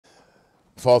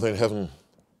Father in heaven,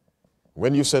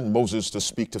 when you sent Moses to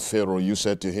speak to Pharaoh, you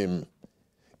said to him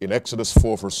in Exodus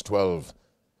 4 verse 12,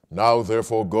 now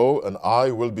therefore go, and I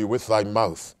will be with thy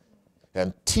mouth,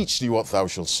 and teach thee what thou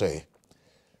shalt say.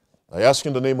 I ask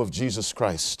in the name of Jesus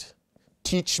Christ,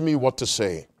 teach me what to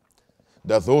say,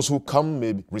 that those who come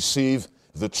may receive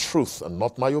the truth and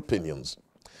not my opinions.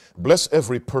 Bless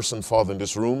every person, Father, in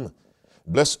this room.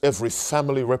 Bless every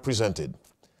family represented.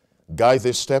 Guide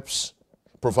their steps,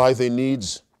 provide their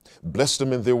needs, bless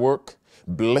them in their work,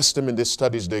 bless them in their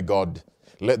studies, dear God.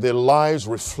 Let their lives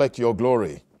reflect your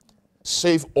glory.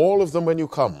 Save all of them when you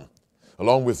come,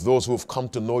 along with those who have come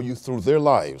to know you through their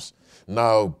lives.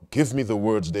 Now give me the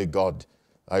words, dear God.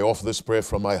 I offer this prayer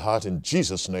from my heart in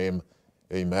Jesus' name.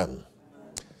 Amen.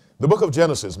 The book of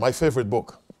Genesis, my favorite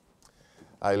book.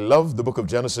 I love the book of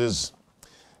Genesis,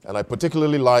 and I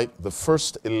particularly like the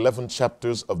first 11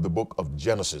 chapters of the book of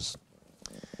Genesis.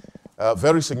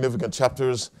 Very significant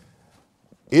chapters.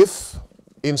 If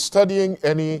in studying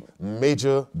any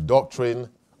major doctrine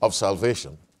of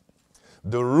salvation,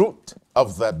 the root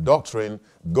of that doctrine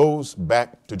goes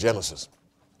back to Genesis.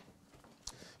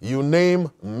 You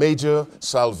name major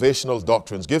salvational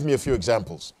doctrines. Give me a few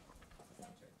examples.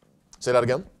 Say that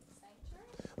again.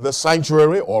 The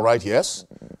sanctuary, all right, yes.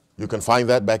 You can find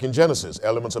that back in Genesis,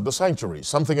 elements of the sanctuary.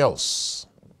 Something else.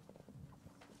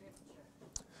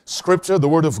 Scripture, the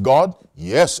Word of God,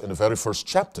 yes, in the very first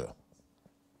chapter.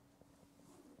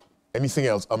 Anything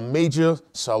else? A major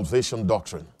salvation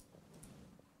doctrine.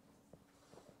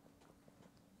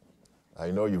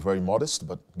 I know you're very modest,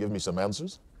 but give me some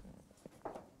answers.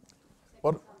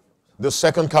 What? The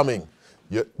second coming.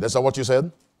 That's what you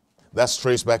said? That's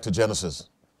traced back to Genesis.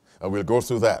 And we'll go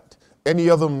through that. Any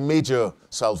other major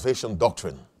salvation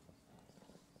doctrine?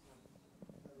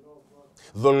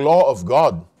 The law of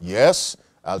God. Yes,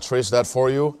 I'll trace that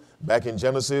for you. Back in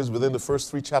Genesis, within the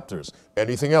first 3 chapters.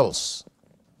 Anything else?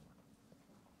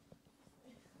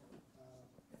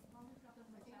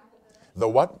 The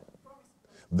what?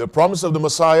 The promise of the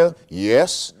Messiah.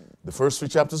 Yes, the first 3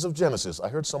 chapters of Genesis. I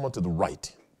heard someone to the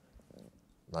right.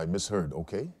 I misheard.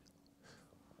 Okay.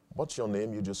 What's your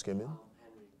name? You just came in?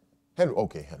 Henry.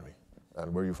 Okay, Henry.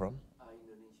 And where are you from?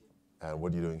 Indonesia. And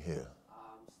what are you doing here?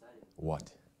 I'm studying. What?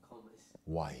 Commerce.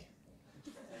 Why?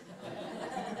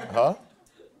 Huh?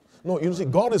 No, you see,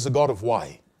 God is a God of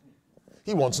why.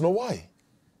 He wants to know why.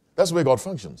 That's the way God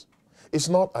functions. It's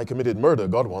not, I committed murder.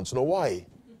 God wants to know why.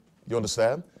 You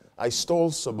understand? I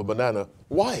stole some banana.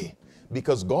 Why?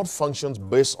 Because God functions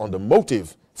based on the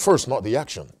motive first, not the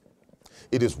action.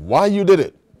 It is why you did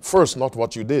it first, not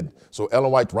what you did. So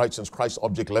Ellen White writes in Christ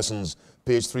Object Lessons,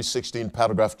 page 316,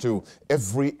 paragraph 2,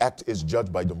 every act is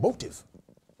judged by the motive.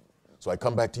 So I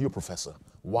come back to you, Professor.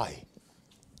 Why?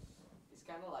 It's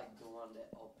kind of like the one that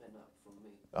opened up for me.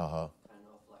 Uh-huh. Kind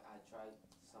of like I tried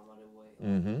some other way,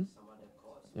 Mm-hmm. some other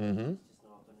course. Mm-hmm. It's just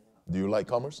not opening up. Do you like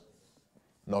commerce?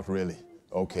 Not really.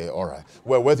 Okay, all right.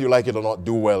 Well, whether you like it or not,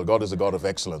 do well. God is a God of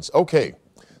excellence. Okay,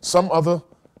 some other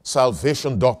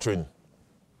salvation doctrine.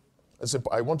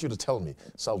 I want you to tell me.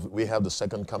 We have the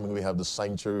second coming, we have the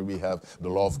sanctuary, we have the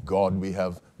law of God, we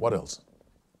have, what else?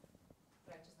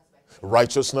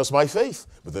 Righteousness by faith.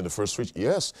 Within the first 3,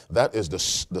 yes, that is the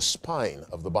spine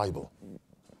of the Bible.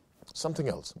 Something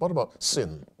else. What about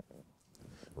sin?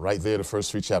 Right there, the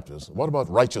first 3 chapters. What about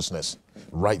righteousness?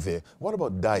 Right there. What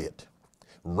about diet?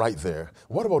 Right there.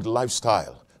 What about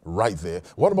lifestyle? Right there.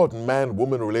 What about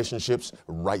man-woman relationships?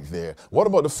 Right there. What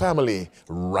about the family?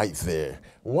 Right there.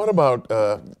 What about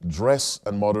dress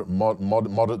and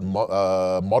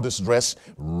modest dress?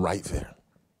 Right there.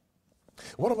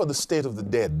 What about the state of the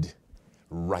dead?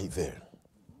 Right there.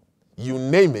 You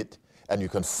name it, and you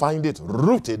can find it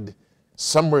rooted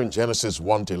somewhere in Genesis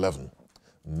 1 to 11.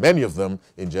 Many of them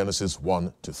in Genesis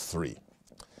 1 to 3.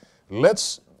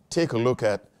 Let's take a look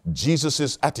at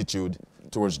Jesus' attitude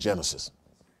towards Genesis.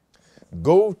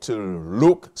 Go to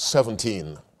Luke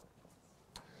 17.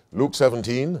 Luke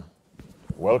 17.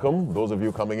 Welcome, those of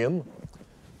you coming in.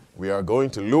 We are going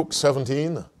to Luke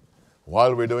 17.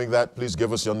 While we're doing that, please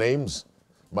give us your names.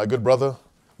 My good brother,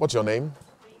 what's your name?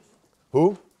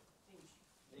 Who?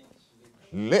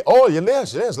 Lynch. Oh,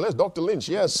 yes, Dr. Lynch.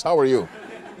 Yes, how are you?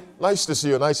 Nice to see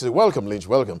you. Nice to see you. Welcome, Lynch,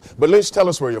 welcome. But Lynch, tell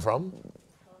us where you're from.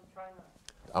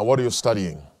 And what are you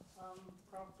studying?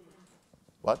 Property.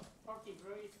 What? Property,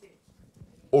 real estate.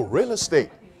 Oh, real estate.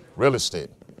 Real estate.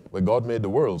 Well, God made the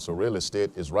world, so real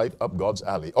estate is right up God's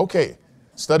alley. Okay.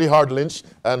 Study hard, Lynch.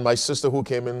 And my sister who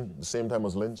came in the same time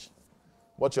as Lynch.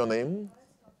 What's your name?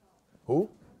 Who?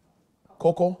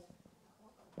 Coco?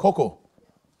 Coco.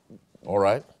 All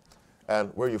right. And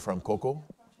where are you from, Coco?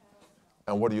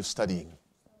 And what are you studying?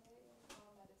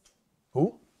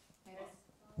 Who?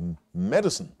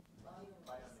 Medicine.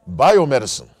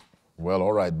 Biomedicine. Well,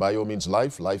 all right. Bio means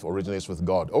life. Life originates with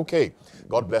God. Okay.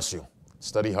 God bless you.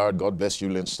 Study hard. God bless you,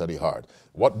 Lynch. Study hard.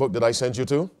 What book did I send you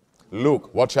to?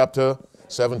 Luke. What chapter?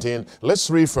 17. Let's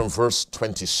read from verse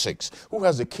 26. Who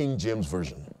has the King James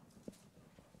Version?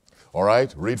 All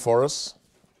right. Read for us.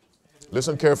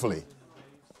 Listen carefully.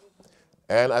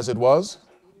 And as it was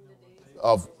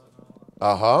of,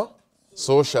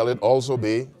 so shall it also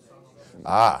be.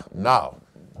 Now,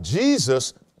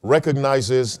 Jesus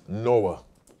recognizes Noah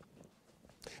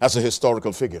as a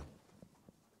historical figure.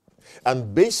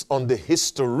 And based on the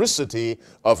historicity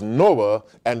of Noah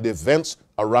and the events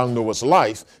around Noah's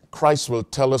life, Christ will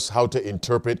tell us how to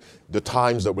interpret the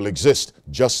times that will exist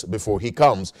just before he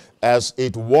comes, as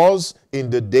it was in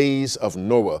the days of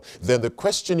Noah. Then the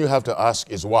question you have to ask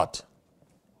is what?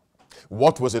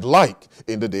 What was it like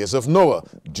in the days of Noah?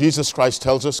 Jesus Christ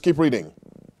tells us, keep reading.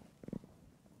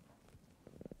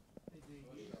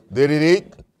 They did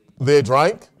eat, they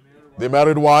drank, they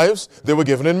married wives, they were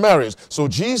given in marriage. So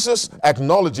Jesus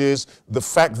acknowledges the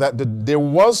fact that there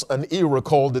was an era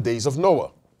called the days of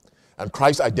Noah. And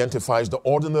Christ identifies the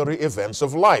ordinary events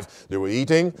of life. They were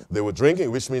eating, they were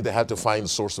drinking, which means they had to find a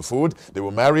source of food. They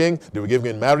were marrying, they were giving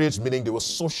in marriage, meaning there were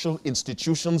social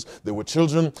institutions, there were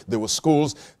children, there were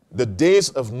schools. The days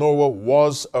of Noah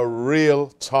was a real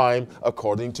time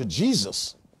according to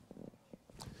Jesus.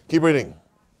 Keep reading.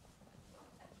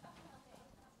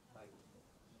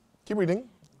 Keep reading.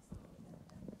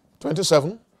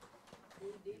 27.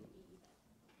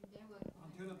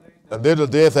 Until the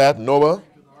day that Noah.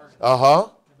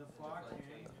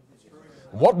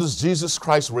 What does Jesus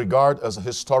Christ regard as a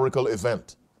historical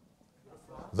event?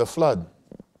 The flood.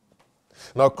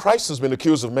 Now, Christ has been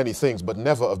accused of many things, but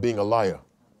never of being a liar.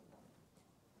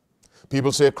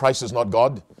 People say Christ is not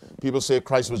God. People say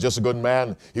Christ was just a good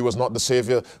man. He was not the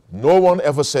Savior. No one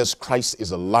ever says Christ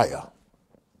is a liar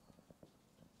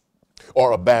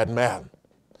or a bad man.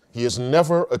 He is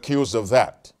never accused of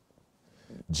that.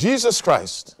 Jesus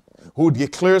Christ, who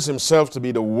declares himself to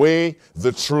be the way,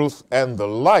 the truth, and the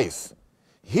life,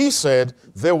 he said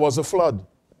there was a flood.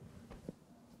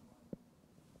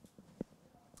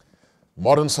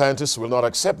 Modern scientists will not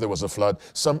accept there was a flood.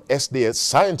 Some SDS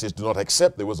scientists do not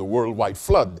accept there was a worldwide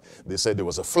flood. They said there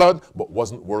was a flood, but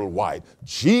wasn't worldwide.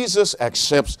 Jesus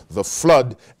accepts the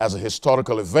flood as a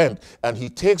historical event, and he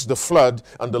takes the flood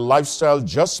and the lifestyle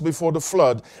just before the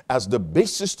flood as the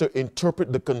basis to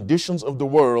interpret the conditions of the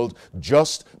world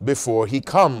just before he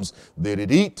comes. They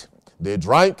did eat, they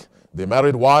drank, they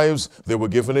married wives, they were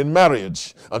given in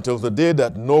marriage until the day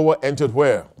that Noah entered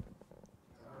where?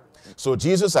 So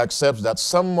Jesus accepts that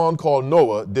someone called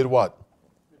Noah did what?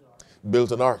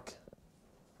 Built an ark.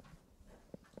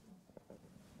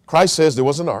 Christ says there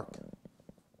was an ark.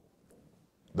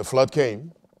 The flood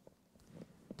came.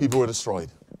 People were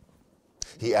destroyed.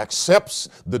 He accepts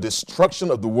the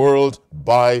destruction of the world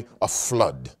by a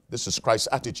flood. This is Christ's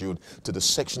attitude to the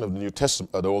section of the New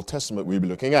Testament, the Old Testament we'll be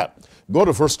looking at. Go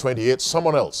to verse 28.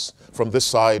 Someone else from this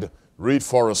side, read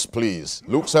for us, please.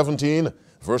 Luke 17.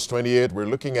 Verse 28, we're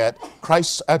looking at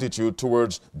Christ's attitude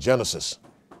towards Genesis.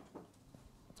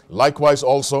 Likewise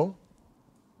also.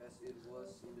 As it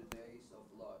was in the days of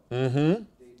Lot. They did eat,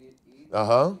 they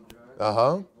drank, they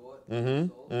bought, they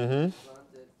sold,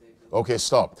 planted, they Okay,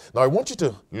 stop. Now I want you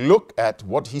to look at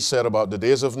what he said about the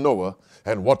days of Noah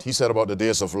and what he said about the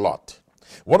days of Lot.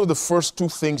 What are the first two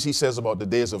things he says about the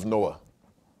days of Noah?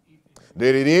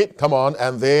 They did eat, come on,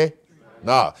 and they.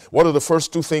 Now, what are the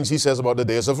first two things he says about the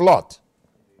days of Lot?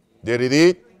 Did it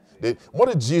eat?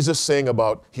 What is Jesus saying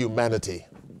about humanity?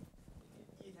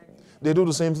 They do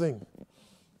the same thing.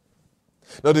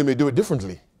 Now, they may do it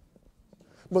differently,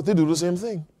 but they do the same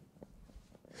thing.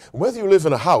 Whether you live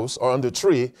in a house or under a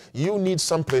tree, you need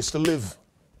some place to live.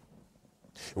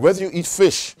 Whether you eat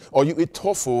fish or you eat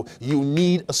tofu, you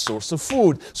need a source of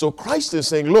food. So Christ is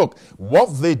saying, look, what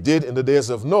they did in the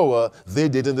days of Noah, they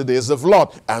did in the days of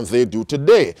Lot, and they do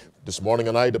today. This morning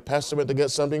the pastor went to get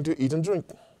something to eat and drink.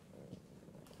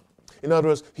 In other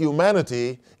words,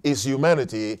 humanity is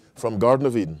humanity from Garden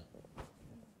of Eden.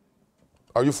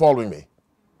 Are you following me?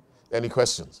 Any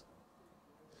questions?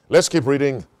 Let's keep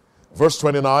reading verse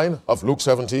 29 of Luke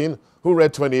 17. Who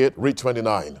read 28? Read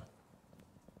 29.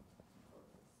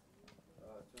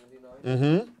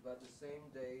 29. But the same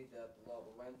day that Lot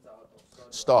went out of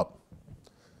Sodom. Stop.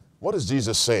 What is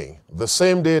Jesus saying? The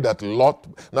same day that Lot.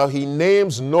 Now he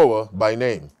names Noah by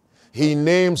name. He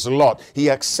names Lot. He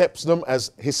accepts them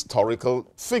as historical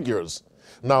figures.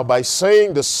 Now, by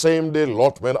saying the same day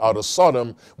Lot went out of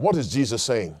Sodom, what is Jesus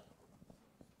saying?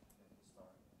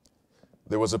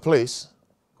 There was a place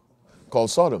called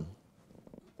Sodom.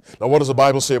 Now, what does the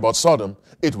Bible say about Sodom?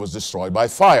 It was destroyed by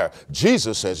fire.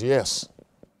 Jesus says yes.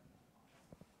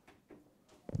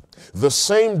 The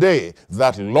same day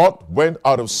that Lot went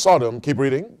out of Sodom, keep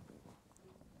reading,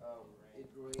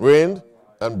 It rained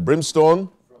and brimstone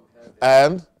from heaven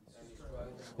and, and destroyed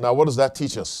them. now what does that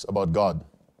teach us about God?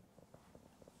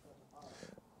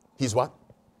 He's what?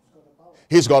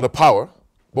 He's got the power.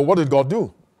 But what did God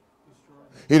do?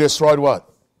 He destroyed what?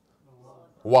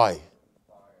 Why?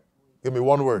 Give me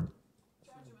one word.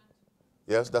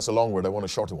 Yes, that's a long word. I want a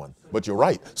shorter one. But you're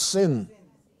right. Sin.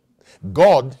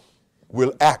 God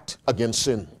will act against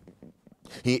sin.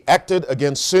 He acted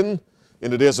against sin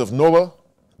in the days of Noah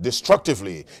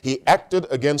destructively. He acted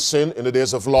against sin in the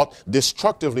days of Lot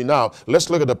destructively. Now, let's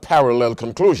look at the parallel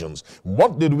conclusions.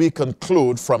 What did we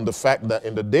conclude from the fact that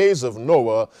in the days of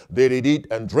Noah, they did eat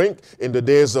and drink? In the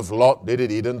days of Lot, they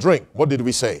did eat and drink. What did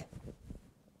we say?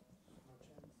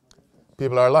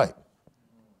 People are alike.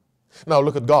 Now,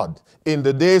 look at God. In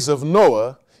the days of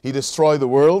Noah, he destroyed the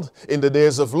world. In the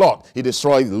days of Lot, he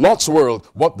destroyed Lot's world.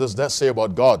 What does that say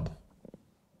about God?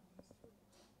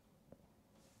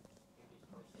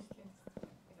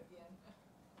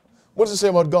 What does it say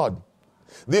about God?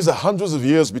 These are hundreds of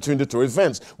years between the two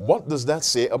events. What does that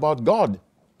say about God?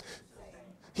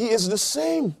 He is the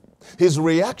same. His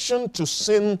reaction to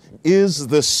sin is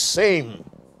the same.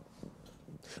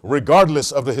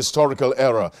 Regardless of the historical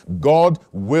era, God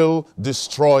will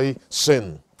destroy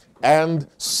sin and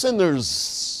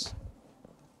sinners.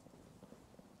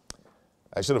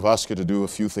 I should have asked you to do a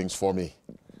few things for me.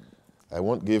 I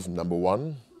won't give number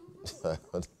one.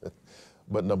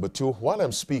 But number two, while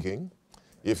I'm speaking,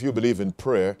 if you believe in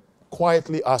prayer,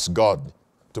 quietly ask God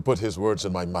to put his words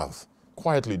in my mouth.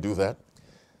 Quietly do that.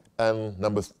 And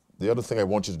the other thing I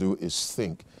want you to do is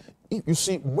think. You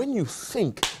see, when you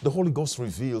think, the Holy Ghost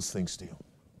reveals things to you.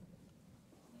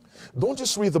 Don't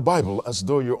just read the Bible as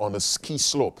though you're on a ski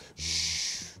slope.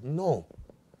 Shh, no.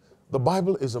 The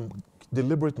Bible is a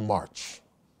deliberate march.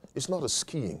 It's not a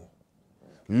skiing.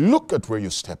 Look at where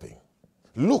you're stepping.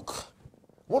 Look.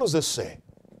 What does this say?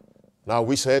 Now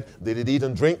we said, they did eat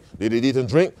and drink. They did eat and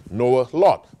drink. Noah,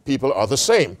 Lot. People are the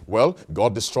same. Well,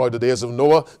 God destroyed the days of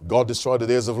Noah. God destroyed the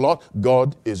days of Lot.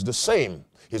 God is the same.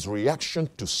 His reaction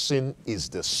to sin is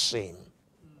the same.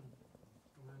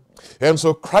 And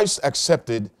so Christ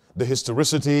accepted the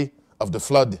historicity of the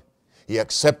flood. He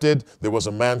accepted there was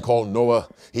a man called Noah.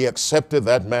 He accepted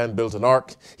that man built an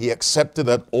ark. He accepted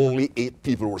that only 8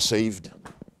 people were saved.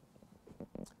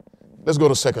 Let's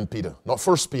go to 2 Peter, not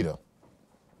 1 Peter.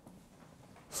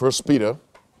 1 Peter.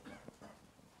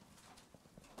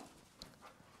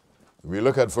 We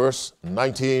look at verse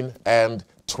 19 and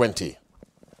 20.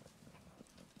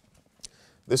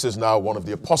 This is now one of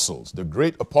the apostles, the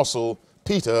great apostle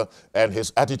Peter, and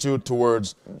his attitude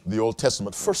towards the Old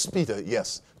Testament. 1 Peter,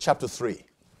 yes, chapter 3,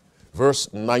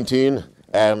 verse 19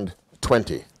 and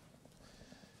 20.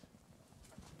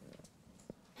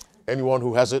 Anyone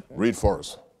who has it, read for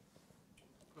us.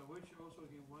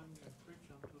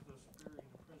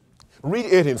 Read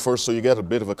 18 first so you get a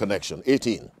bit of a connection.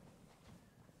 18.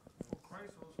 For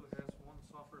Christ also has once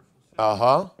suffered for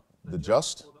sin, The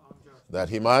just, for the unjust, that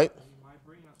he might, that he might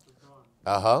bring us to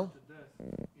God, to death in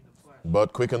the flesh.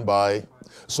 but quickened by.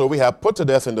 So we have put to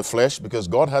death in the flesh because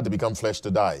God had to become flesh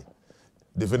to die.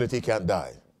 Divinity can't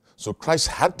die. So Christ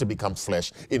had to become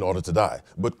flesh in order to die,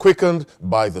 but quickened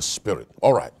by the Spirit.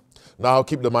 All right. Now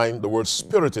keep the word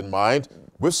Spirit in mind.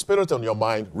 With Spirit on your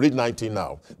mind, read 19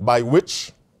 now. By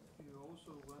which? You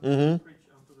also went to preach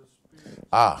unto the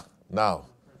Spirit. Now.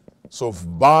 So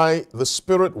by the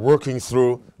Spirit working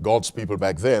through God's people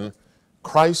back then,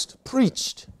 Christ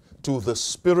preached to the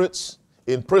spirits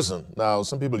in prison. Now,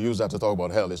 some people use that to talk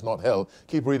about hell. It's not hell.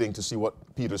 Keep reading to see what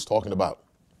Peter's talking about.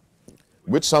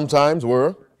 Which sometimes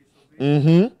were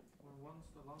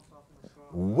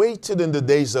waited in the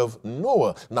days of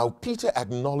Noah. Now, Peter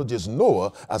acknowledges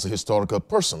Noah as a historical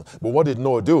person. But what did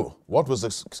Noah do? What was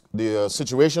the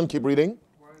situation? Keep reading.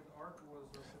 While the ark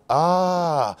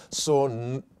was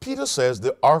So Peter says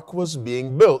the ark was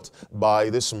being built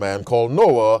by this man called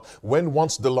Noah when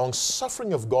once the long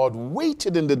suffering of God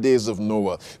waited in the days of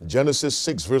Noah. Genesis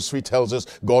 6 verse 3 tells us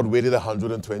God waited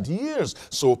 120 years.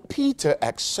 So Peter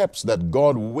accepts that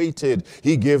God waited.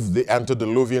 He gave the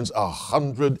antediluvians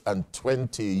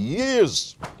 120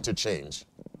 years to change.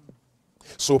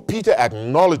 So Peter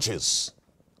acknowledges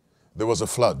there was a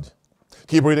flood.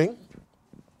 Keep reading.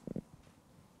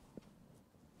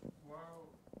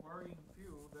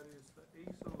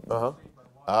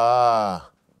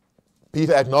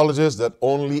 Peter acknowledges that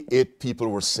only 8 people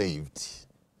were saved.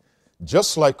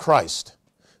 Just like Christ,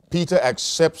 Peter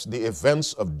accepts the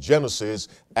events of Genesis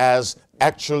as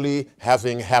actually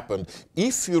having happened.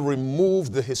 If you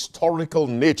remove the historical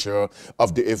nature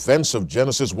of the events of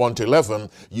Genesis 1 to 11,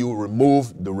 you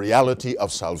remove the reality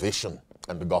of salvation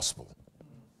and the gospel.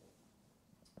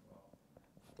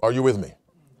 Are you with me?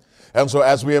 And so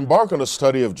as we embark on the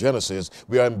study of Genesis,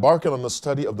 we are embarking on the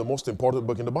study of the most important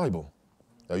book in the Bible.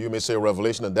 Now you may say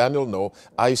Revelation and Daniel. No,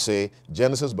 I say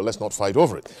Genesis, but let's not fight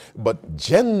over it. But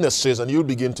Genesis, and you'll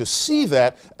begin to see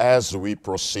that as we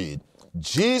proceed.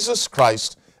 Jesus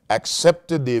Christ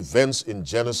accepted the events in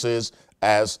Genesis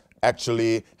as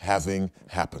actually having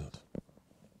happened.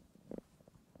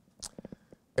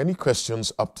 Any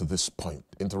questions up to this point?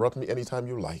 Interrupt me anytime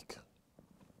you like.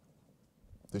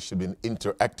 This should be an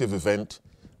interactive event,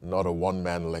 not a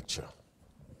one-man lecture.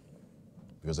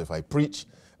 Because if I preach,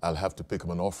 I'll have to pick up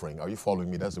an offering. Are you following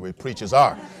me? That's the way preachers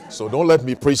are. So don't let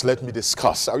me preach, let me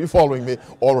discuss. Are you following me?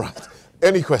 All right.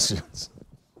 Any questions?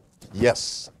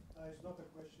 Yes. It's not a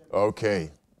question.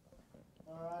 Okay.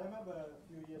 I remember a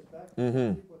few years back,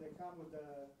 people, they come with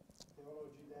the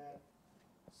theology that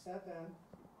Satan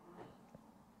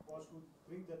was who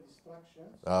bring the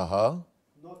distractions,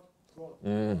 not God.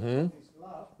 His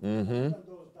love, even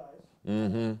those dies,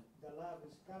 the love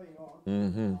is carrying on,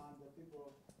 and the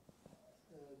people,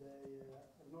 they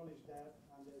acknowledge that,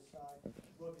 and they say,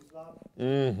 God is love,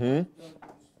 don't be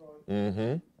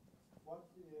destroyed. What,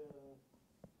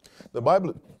 The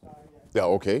Bible... Yeah,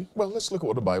 okay. Well, let's look at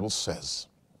what the Bible says.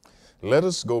 Let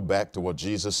us go back to what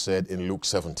Jesus said in Luke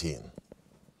 17.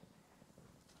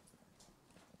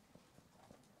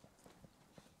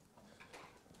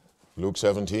 Luke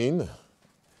 17.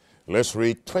 Let's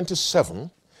read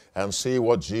 27 and see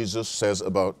what Jesus says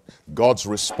about God's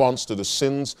response to the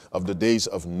sins of the days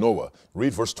of Noah.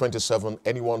 Read verse 27,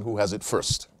 anyone who has it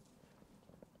first.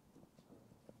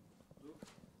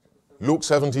 Luke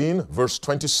 17, verse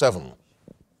 27.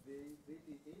 They eat, they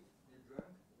drank,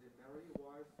 they marry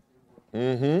wives, they were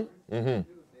until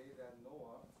the day that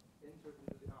Noah entered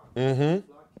into the ark. The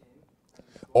flood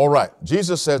came, All right.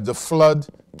 Jesus said the flood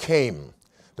came.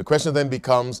 The question then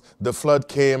becomes, the flood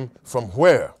came from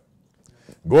where?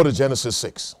 Go to Genesis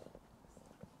 6.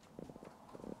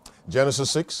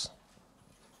 Genesis 6.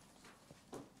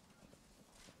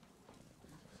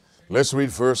 Let's read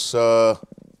verse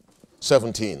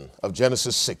 17 of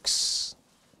Genesis 6.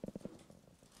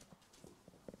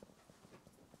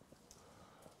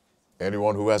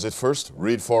 Anyone who has it first,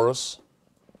 read for us.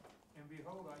 And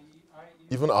behold, I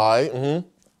Even I. rain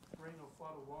of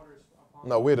flood of waters upon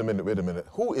Now, wait a minute.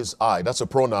 Who is I? That's a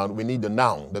pronoun. We need the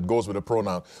noun that goes with a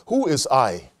pronoun. Who is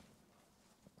I?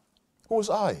 Who is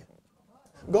I?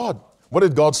 God. What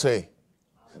did God say?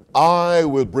 I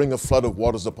will bring a flood of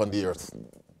waters upon the earth.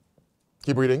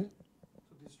 Keep reading.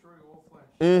 to destroy all flesh.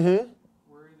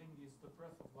 Wherein is the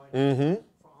breath of life.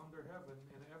 For under heaven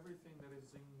and everything that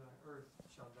is in the earth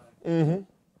shall die.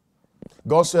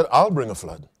 God said, I'll bring a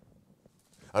flood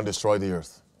and destroy the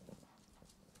earth.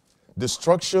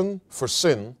 Destruction for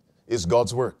sin is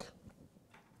God's work.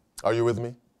 Are you with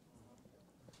me?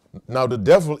 Now, the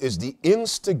devil is the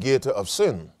instigator of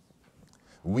sin.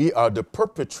 We are the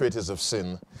perpetrators of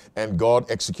sin, and God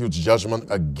executes judgment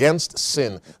against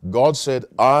sin. God said,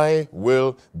 I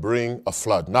will bring a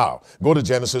flood. Now, go to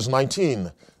Genesis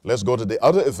 19. Let's go to the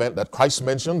other event that Christ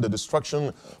mentioned, the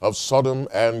destruction of Sodom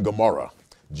and Gomorrah.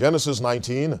 Genesis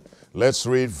 19, let's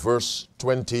read verse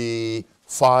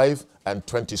 25 and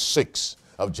 26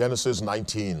 of Genesis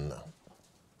 19.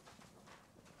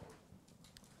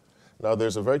 Now,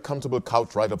 there's a very comfortable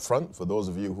couch right up front for those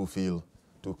of you who feel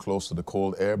too close to the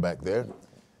cold air back there.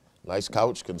 Nice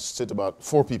couch, can sit about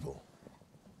 4 people.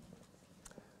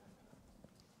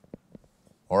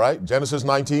 All right, Genesis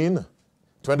 19,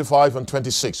 25 and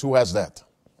 26. Who has that?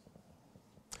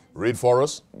 Read for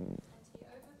us. And he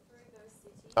overthrew those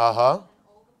cities Uh-huh. and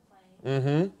all the plain, and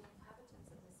the inhabitants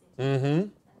of the city, and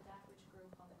that which grew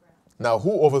upon the ground. Now,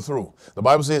 who overthrew? The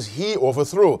Bible says he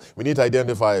overthrew. We need to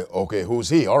identify, okay, who's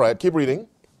he? All right, keep reading.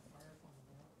 But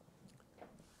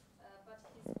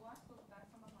his wife looked back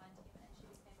from behind him, and she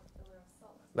became a pillar of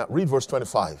salt. Now, read verse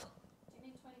 25. Do you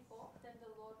mean 24? Then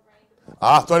the Lord rained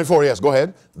upon 24, yes, go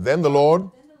ahead. Then the Lord. Then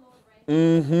the Lord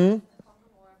rained upon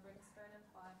Gomorrah, brimstone and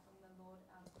fire from the Lord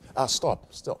out of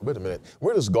the Stop. Wait a minute.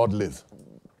 Where does God live?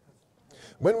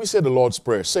 When we say the Lord's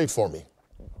Prayer, say it for me.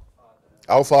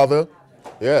 Our Father.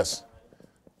 Yes.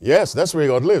 Yes, that's where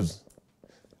God lives.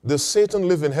 Does Satan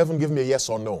live in heaven? Give me a yes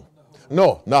or no.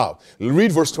 No. Now,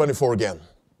 read verse 24 again. Then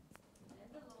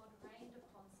the Lord rained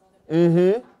upon Sodom and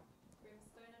Gomorrah,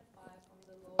 brimstone and fire from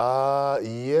the Lord.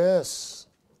 Yes.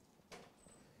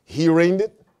 He rained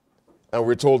it, and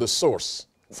we're told the source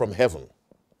from heaven.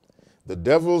 The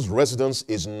devil's residence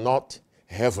is not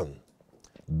heaven.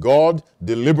 God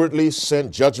deliberately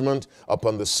sent judgment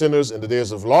upon the sinners in the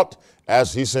days of Lot,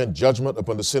 as he sent judgment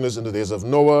upon the sinners in the days of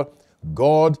Noah.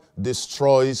 God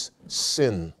destroys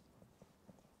sin.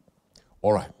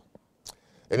 All right.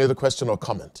 Any other question or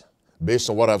comment based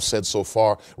on what I've said so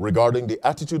far regarding the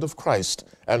attitude of Christ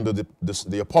and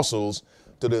the apostles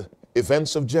to the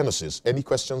events of Genesis? Any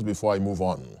questions before I move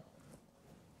on?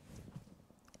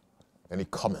 Any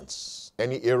comments?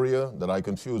 Any area that I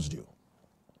confused you?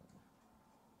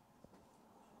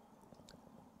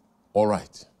 All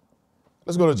right.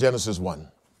 Let's go to Genesis 1.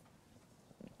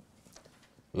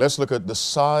 Let's look at the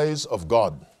size of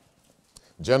God.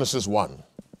 Genesis 1.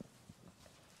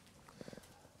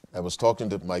 I was talking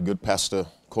to my good pastor,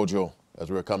 Kojo, as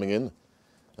we were coming in,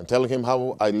 and telling him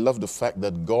how I love the fact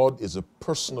that God is a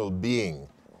personal being.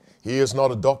 He is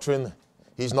not a doctrine.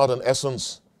 He's not an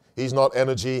essence. He's not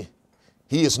energy.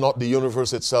 He is not the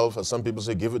universe itself, as some people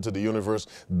say, give it to the universe.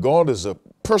 God is a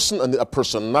person and a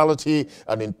personality,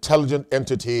 an intelligent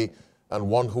entity, and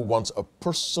one who wants a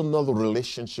personal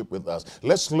relationship with us.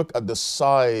 Let's look at the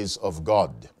size of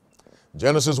God.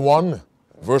 Genesis 1,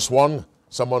 verse 1.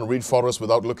 Someone read for us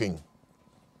without looking.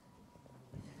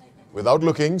 Without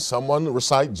looking, someone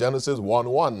recite Genesis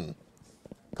 1:1.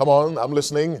 Come on, I'm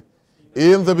listening.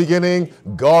 In the beginning,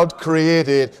 God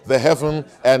created the heaven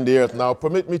and the earth. Now,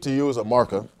 permit me to use a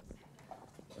marker.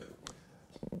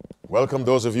 Welcome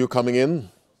those of you coming in.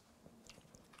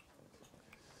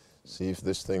 See if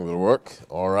this thing will work.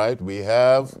 All right, we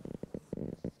have...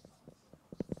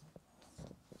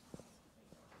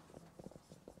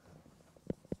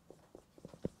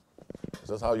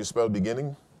 Is that how you spell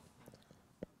beginning?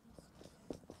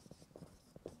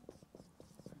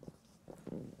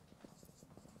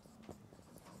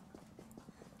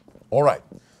 All right.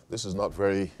 This is not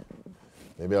very,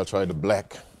 maybe I'll try the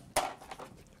black.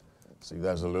 See if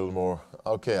that's a little more.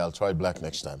 Okay, I'll try black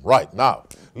next time. Right, now,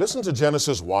 listen to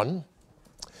Genesis 1.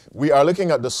 We are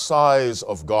looking at the size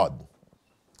of God.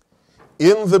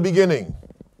 In the beginning.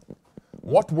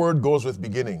 What word goes with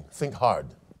beginning? Think hard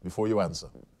before you answer.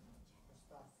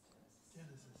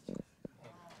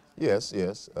 Yes.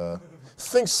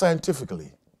 Think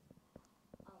scientifically.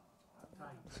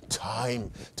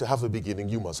 Time. To have a beginning,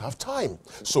 you must have time.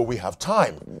 So we have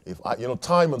time.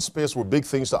 Time and space were big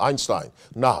things to Einstein.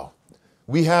 Now,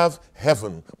 we have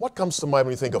heaven. What comes to mind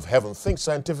when you think of heaven? Think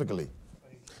scientifically.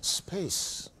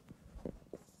 Space.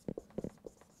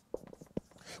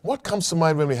 What comes to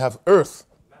mind when we have earth?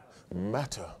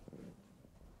 Matter.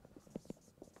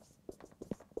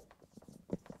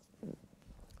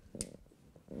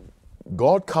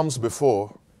 God comes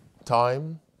before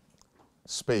time,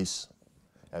 space,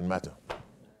 and matter.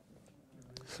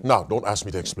 Now, don't ask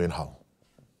me to explain how.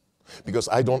 Because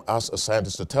I don't ask a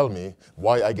scientist to tell me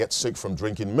why I get sick from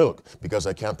drinking milk because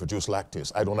I can't produce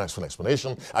lactase. I don't ask for an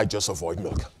explanation. I just avoid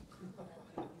milk.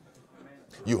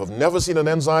 You have never seen an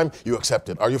enzyme, you accept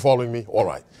it. Are you following me? All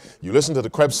right. You listen to the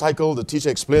Krebs cycle, the teacher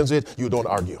explains it, you don't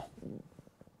argue.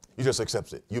 You just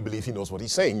accept it. You believe he knows what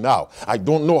he's saying. Now, I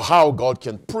don't know how God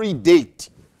can predate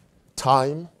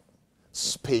time,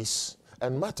 space,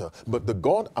 and matter. But the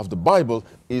God of the Bible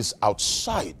is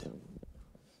outside.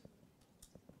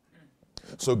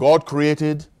 So God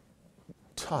created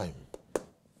time.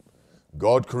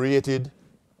 God created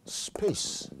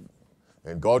space.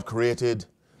 And God created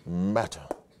matter.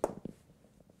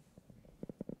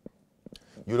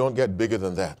 You don't get bigger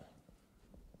than that.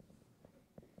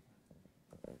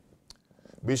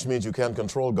 Which means you can't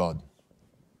control God.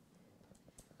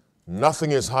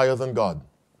 Nothing is higher than God.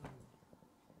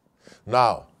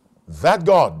 Now, that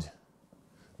God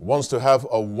wants to have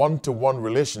a one-to-one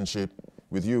relationship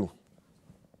with you.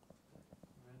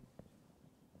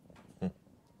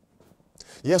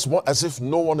 Yes, as if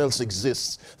no one else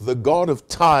exists. The God of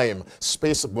time,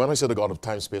 space, when I say the God of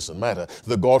time, space, and matter,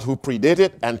 the God who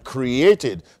predated and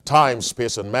created time,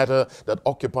 space, and matter that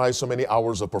occupies so many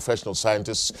hours of professional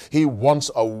scientists, he wants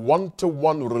a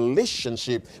one-to-one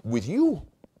relationship with you.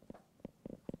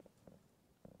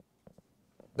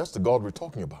 That's the God we're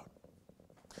talking about.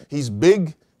 He's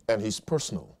big and he's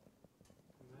personal.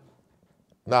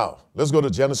 Now, let's go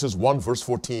to Genesis 1, verse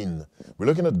 14. We're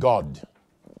looking at God.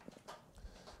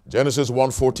 Genesis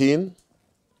 1:14.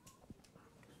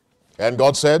 And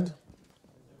God said,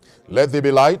 let there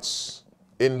be lights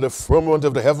in the firmament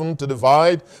of the heaven to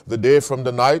divide the day from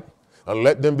the night, and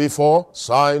let them be for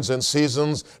signs and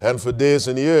seasons, and for days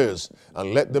and years.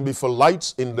 And let them be for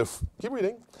lights in the, keep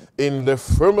reading, in the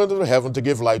firmament of the heaven to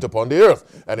give light upon the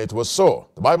earth. And it was so.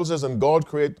 The Bible says, and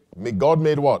God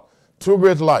made what? Two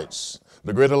great lights,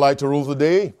 the greater light to rule the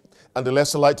day, and the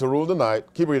lesser light to rule the night.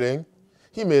 Keep reading.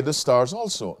 He made the stars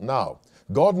also. Now,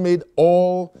 God made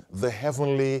all the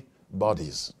heavenly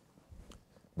bodies.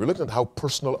 We're looking at how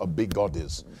personal a big God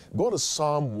is. Go to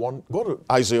Psalm 1, go to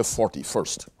Isaiah 40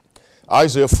 first.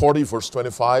 Isaiah 40, verse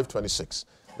 25, 26.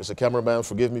 Mr. Cameraman,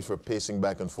 forgive me for pacing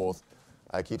back and forth.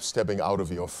 I keep stepping out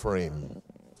of your frame.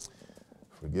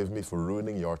 Forgive me for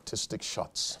ruining your artistic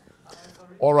shots.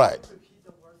 All right.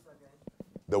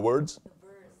 The words?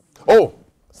 Oh,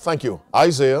 thank you.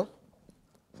 Isaiah.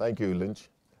 Thank you,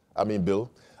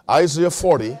 Bill. Isaiah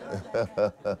 40.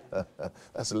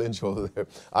 That's Lynch over there.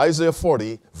 Isaiah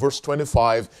 40, verse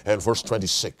 25 and verse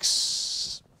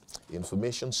 26.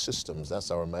 Information systems.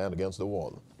 That's our man against the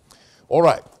wall. All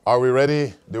right. Are we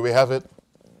ready? Do we have it?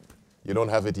 You don't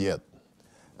have it yet.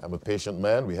 I'm a patient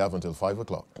man. We have until 5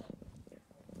 o'clock.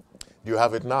 Do you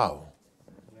have it now?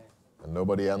 And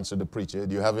nobody answered the preacher.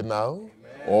 Do you have it now? Amen.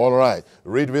 All right.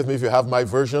 Read with me if you have my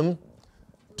version.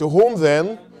 To whom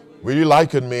then will you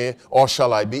liken me, or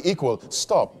shall I be equal?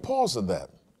 Stop. Pause at that.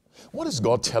 What is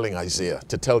God telling Isaiah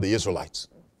to tell the Israelites?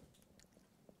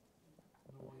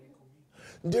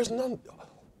 There's none.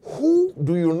 Who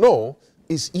do you know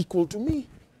is equal to me?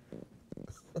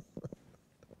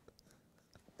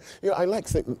 I like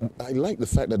the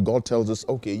fact that God tells us,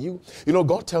 okay,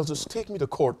 God tells us, take me to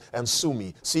court and sue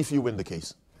me. See if you win the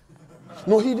case.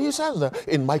 No, he says that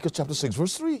in Micah chapter 6,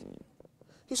 verse 3.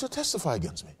 He said, testify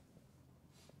against me.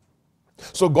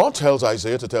 So God tells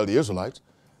Isaiah to tell the Israelites,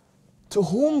 to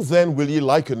whom then will ye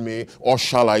liken me, or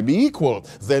shall I be equal?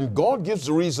 Then God gives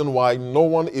the reason why no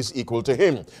one is equal to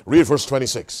him. Read verse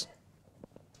 26.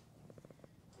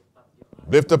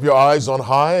 Lift up your eyes on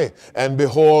high, and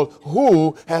behold,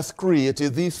 who hath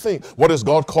created these things? What is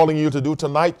God calling you to do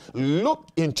tonight? Look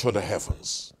into the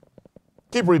heavens.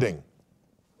 Keep reading.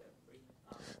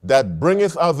 That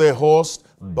bringeth out their host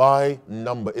by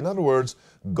number. In other words,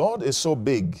 God is so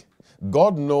big,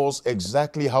 God knows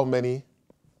exactly how many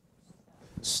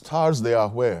stars there are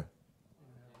where.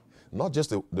 Not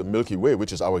just the Milky Way,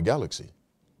 which is our galaxy.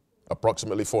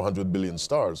 Approximately 400 billion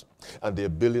stars. And there are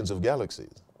billions of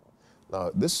galaxies. Now,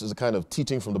 this is the kind of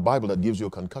teaching from the Bible that gives you a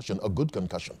concussion, a good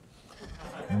concussion.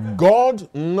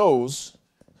 God knows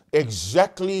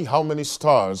exactly how many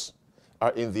stars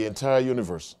are in the entire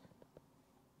universe.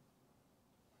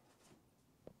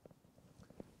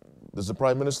 Does the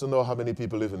Prime Minister know how many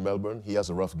people live in Melbourne? He has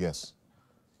a rough guess.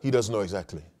 He doesn't know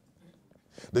exactly.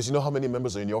 Does he know how many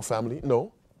members are in your family?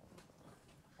 No.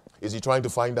 Is he trying to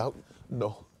find out?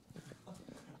 No.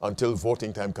 Until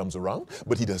voting time comes around,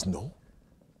 but he doesn't know.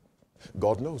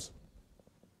 God knows.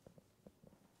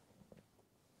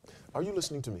 Are you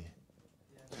listening to me?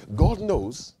 God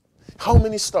knows how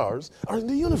many stars are in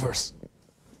the universe.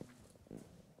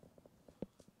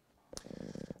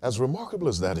 As remarkable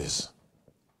as that is,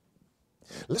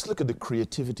 let's look at the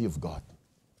creativity of God.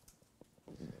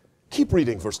 Keep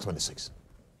reading verse 26.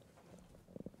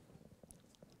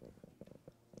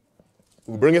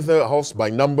 Who bringeth the house by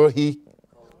number, he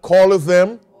calleth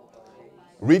them.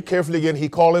 Read carefully again. He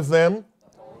calleth them.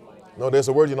 No, there's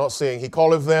a word you're not saying. He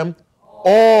calleth them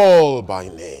all by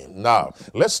name. Now,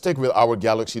 let's stick with our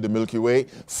galaxy, the Milky Way.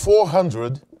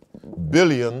 400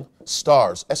 billion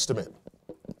stars, estimate.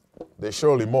 There's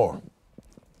surely more.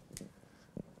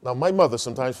 Now, my mother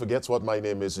sometimes forgets what my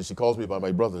name is, and she calls me by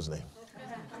my brother's name.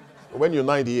 When you're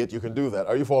 98, you can do that.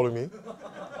 Are you following me?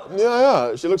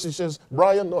 Yeah. She looks and she says,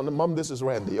 Brian, no, Mom, this is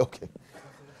Randy. Okay.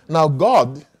 Now,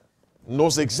 God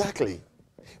knows exactly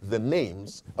the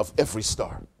names of every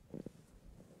star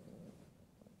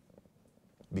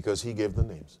because he gave the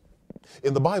names.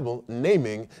 In the Bible,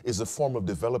 naming is a form of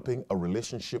developing a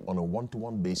relationship on a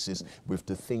one-to-one basis with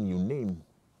the thing you name.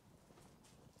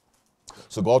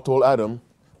 So God told Adam,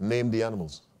 name the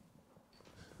animals.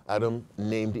 Adam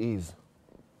named Eve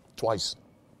twice.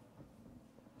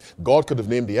 God could have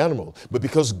named the animal, but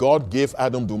because God gave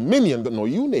Adam dominion, no,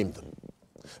 you named them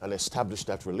and established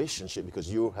that relationship because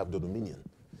you have the dominion.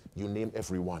 You name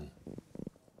every one.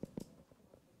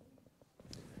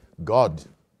 God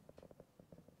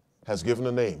has given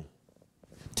a name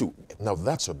to, now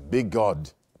that's a big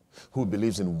God who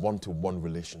believes in one-to-one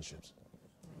relationships.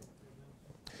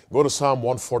 Go to Psalm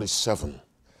 147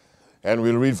 and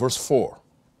we'll read verse 4.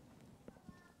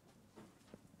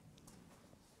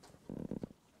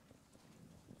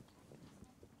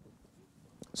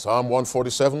 Psalm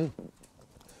 147,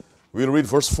 we'll read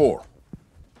verse 4.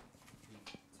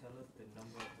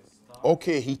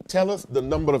 Okay, he telleth the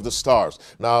number of the stars.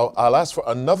 Now, I'll ask for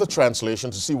another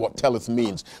translation to see what telleth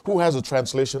means. Who has a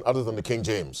translation other than the King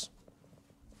James?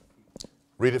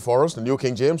 Read it for us, the New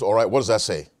King James. All right, what does that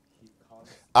say?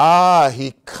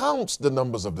 He counts the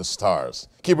numbers of the stars.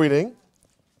 Keep reading.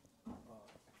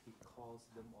 He calls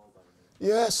them all by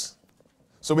name. Yes.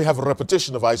 So we have a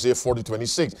repetition of Isaiah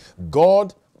 40:26.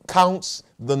 God counts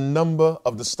the number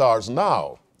of the stars.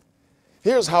 Now,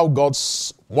 here's how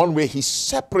God's one way he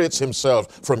separates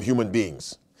himself from human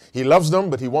beings. He loves them,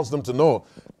 but he wants them to know,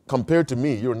 compared to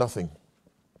me, you're nothing.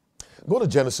 Go to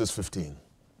Genesis 15.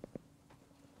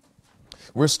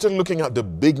 We're still looking at the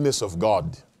bigness of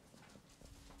God.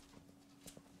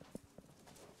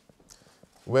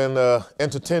 When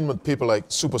entertainment people like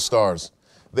superstars,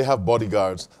 they have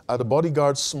bodyguards. Are the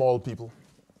bodyguards small people?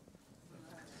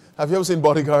 Have you ever seen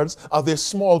bodyguards? Are they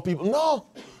small people? No.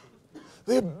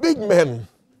 They're big men.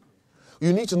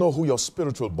 You need to know who your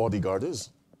spiritual bodyguard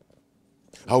is.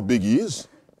 How big he is.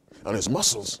 And his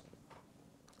muscles.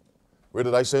 Where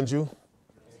did I send you?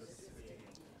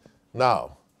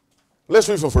 Now, let's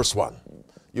read from verse 1.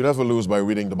 You never lose by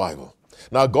reading the Bible.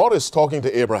 Now, God is talking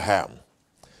to Abraham.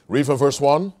 Read from verse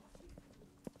 1.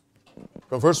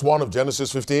 From verse 1 of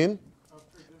Genesis 15.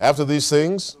 After these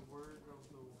things,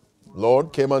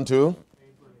 Lord came unto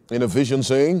in a vision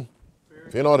saying,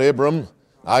 Fear not, Abram,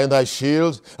 I am thy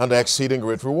shield and thy exceeding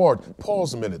great reward.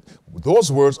 Pause a minute.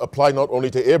 Those words apply not only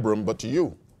to Abram, but to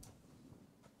you.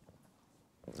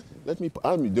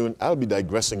 I'll be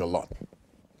digressing a lot.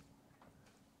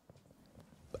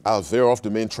 I'll veer off the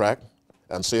main track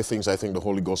and say things I think the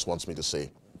Holy Ghost wants me to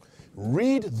say.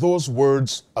 Read those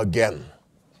words again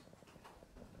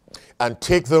and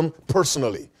take them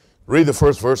personally. Read the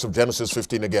first verse of Genesis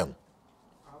 15 again.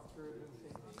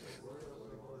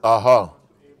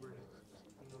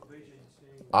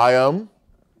 I am.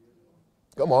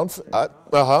 Come on.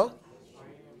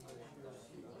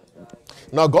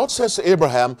 Now God says to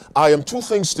Abraham, I am two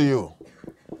things to you.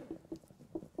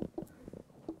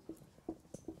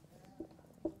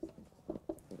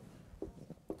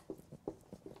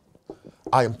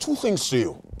 I am two things to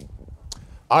you.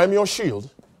 I am your shield.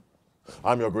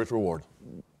 I am your great reward.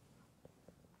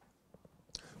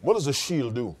 What does a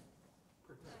shield do?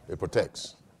 It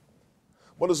protects.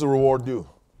 What does the reward do?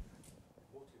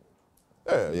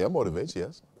 Yeah, motivates,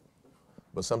 yes.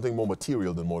 But something more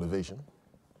material than motivation.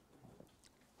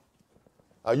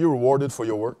 Are you rewarded for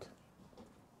your work?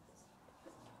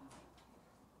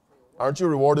 Aren't you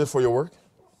rewarded for your work?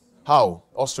 How?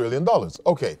 Australian dollars.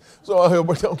 Okay. So,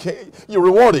 okay, you're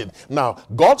rewarded. Now,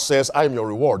 God says, I am your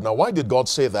reward. Now, why did God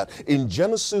say that? In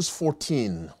Genesis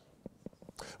 14,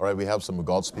 all right, we have some of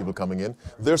God's people coming in.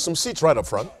 There's some seats right up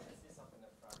front.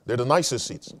 They're the nicest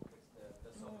seats.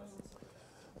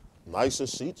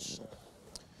 Nicest seats.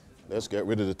 Let's get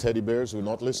rid of the teddy bears who are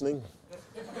not listening.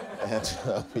 And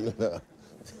we'll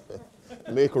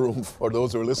make room for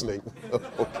those who are listening.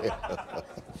 Okay.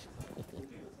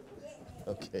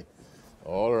 Okay.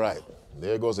 All right.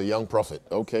 There goes a young prophet.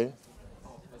 Okay.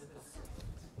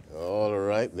 All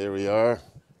right. There we are.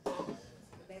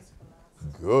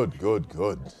 Good, good,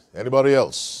 good. Anybody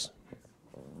else?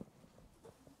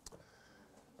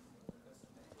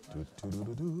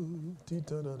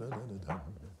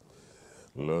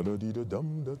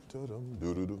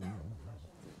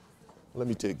 Let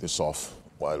me take this off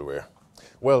while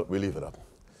we leave it up.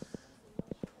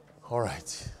 All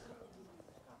right.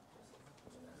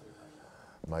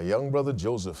 My young brother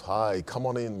Joseph, hi, come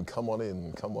on in, come on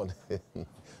in, come on in.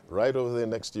 Right over there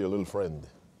next to your little friend.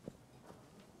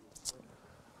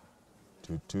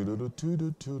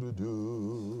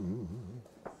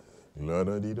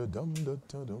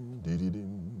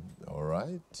 All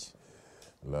right.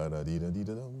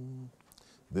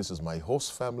 This is my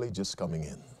host family just coming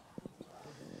in.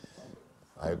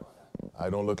 I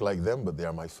don't look like them, but they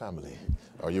are my family.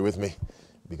 Are you with me?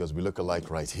 Because we look alike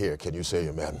right here. Can you say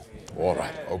amen? All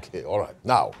right. Okay. All right.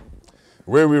 Now,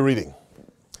 where are we reading?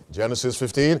 Genesis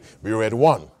 15. We read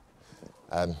 1.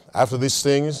 And after these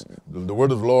things, the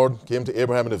word of the Lord came to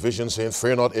Abraham in a vision, saying,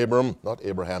 Fear not, Abram, not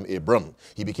Abraham, Abram.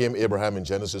 He became Abraham in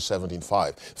Genesis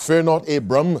 17:5. Fear not,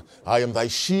 Abram, I am thy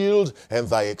shield and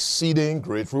thy exceeding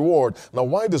great reward. Now,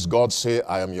 why does God say,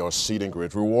 I am your exceeding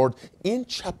great reward? In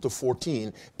chapter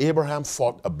 14, Abraham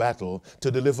fought a battle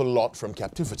to deliver Lot from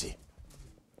captivity.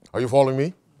 Are you following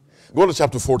me? Go to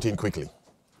chapter 14 quickly.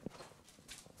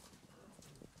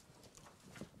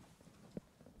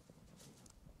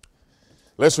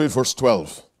 Let's read verse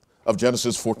 12 of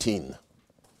Genesis 14.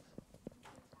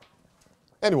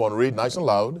 Anyone read nice and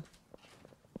loud?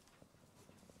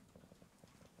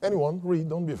 Anyone read,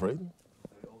 don't be afraid.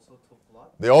 They also took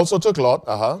Lot. They also took Lot,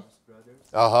 His brothers.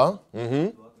 uh-huh, Lot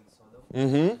in Sodom.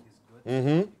 His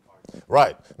good.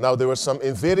 Right. Now, there were some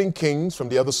invading kings from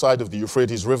the other side of the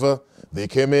Euphrates River. They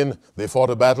came in, they fought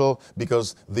a battle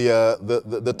because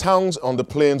the towns on the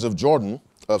plains of Jordan,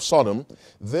 of Sodom,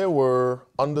 they were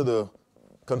under the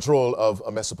control of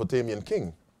a Mesopotamian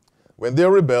king. When they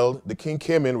rebelled, the king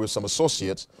came in with some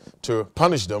associates to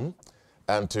punish them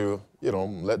and to,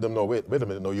 let them know, wait a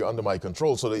minute, no, you're under my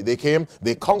control. So they came,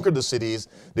 they conquered the cities,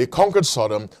 they conquered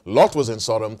Sodom. Lot was in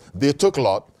Sodom. They took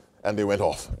Lot and they went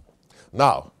off.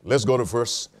 Now, let's go to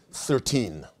verse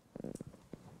 13.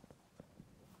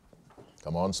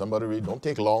 Come on, somebody read. Don't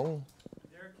take long.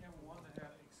 There came one that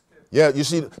had escaped. Yeah, you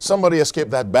see, somebody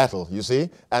escaped that battle, you see,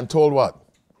 and told what?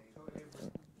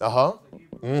 Uh-huh.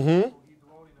 Mm-hmm. He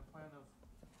dwelt in the plain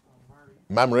of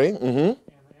Mamre. Mm-hmm. and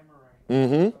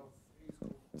Amorite.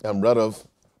 Mm-hmm. And blood of.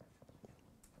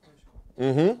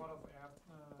 Mm-hmm.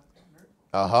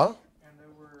 Uh-huh. And they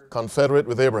were Confederate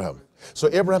with Abraham. So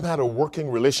Abraham had a working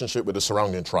relationship with the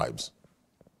surrounding tribes.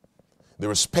 They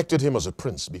respected him as a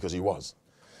prince because he was.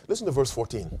 Listen to verse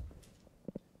 14.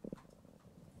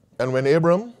 And when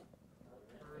Abram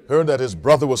heard that his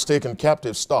brother was taken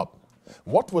captive, stop.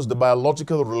 What was the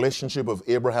biological relationship of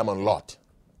Abraham and Lot?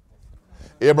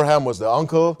 Abraham was the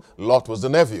uncle, Lot was the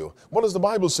nephew. What does the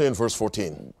Bible say in verse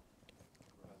 14?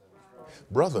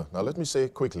 Brother. Now let me say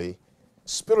quickly,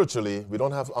 spiritually, we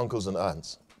don't have uncles and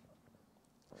aunts.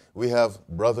 We have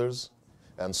brothers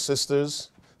and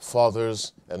sisters,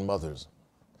 fathers and mothers.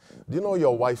 Do you know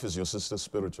your wife is your sister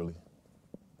spiritually?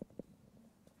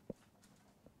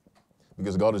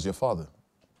 Because God is your father.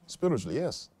 Spiritually,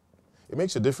 yes. It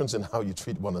makes a difference in how you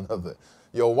treat one another.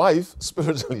 Your wife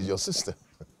spiritually is your sister.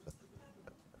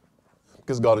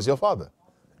 Because God is your father.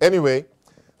 Anyway,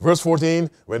 verse 14,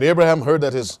 when Abraham heard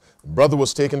that his brother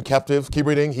was taken captive, keep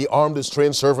reading, he armed his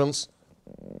trained servants,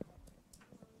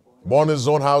 born in his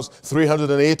own house,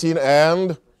 318,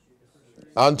 and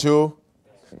unto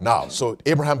now. So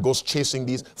Abraham goes chasing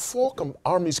these four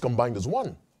armies combined as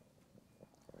one.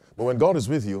 But when God is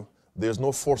with you, there's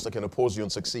no force that can oppose you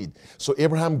and succeed. So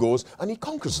Abraham goes and he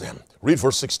conquers them. Read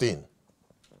verse 16.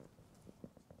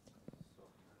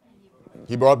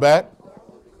 He brought back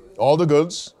all the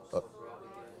goods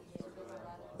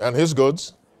and his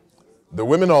goods, the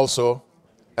women also,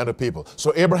 and the people.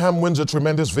 So Abraham wins a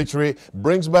tremendous victory,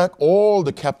 brings back all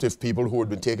the captive people who had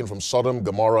been taken from Sodom,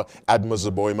 Gomorrah, Admah,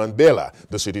 Zeboim, and Bela,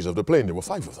 the cities of the plain. There were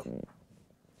 5 of them.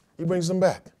 He brings them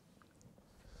back.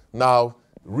 Now,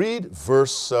 read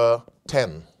verse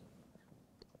 10.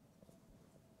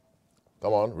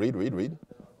 Come on, read.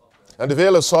 And the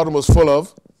vale of Sodom was full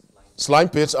of slime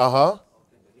pits,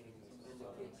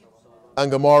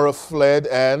 and Gomorrah fled,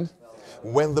 and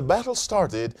when the battle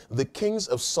started, the kings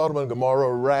of Sodom and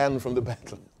Gomorrah ran from the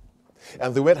battle.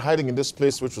 And they went hiding in this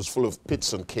place which was full of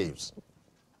pits and caves.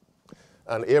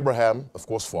 And Abraham, of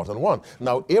course, fought and won.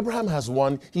 Now, Abraham has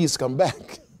won. He's come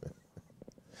back.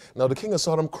 Now, the king of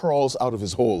Sodom crawls out of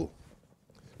his hole.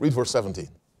 Read verse 17.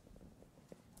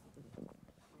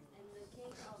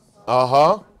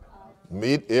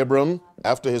 Meet Abram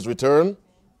after his return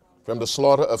from the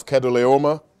slaughter of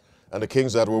Kedorlaomer and the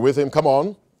kings that were with him. Come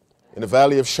on. In the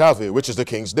valley of Shaveh, which is the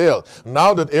king's dale.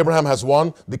 Now that Abraham has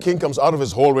won, the king comes out of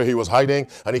his hole where he was hiding,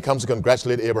 and he comes to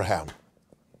congratulate Abraham.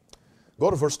 Go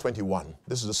to verse 21.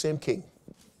 This is the same king.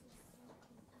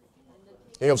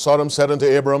 King of Sodom said unto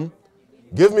Abram,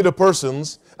 give me the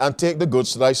persons and take the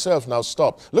goods to thyself. Now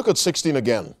stop. Look at 16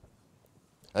 again.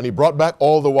 And he brought back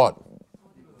all the what?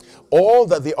 All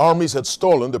that the armies had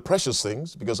stolen, the precious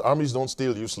things, because armies don't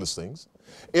steal useless things,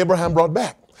 Abraham brought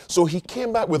back. So he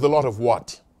came back with a lot of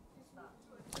what?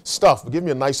 Stuff. Give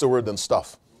me a nicer word than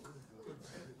stuff.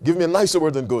 Give me a nicer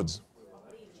word than goods.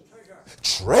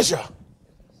 Treasure.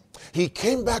 He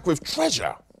came back with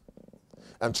treasure.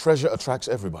 And treasure attracts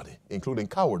everybody, including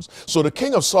cowards. So the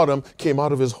king of Sodom came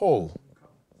out of his hole.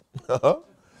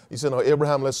 He said, now,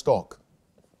 Abraham, let's talk.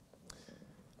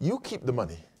 You keep the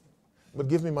money, but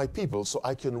give me my people so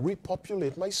I can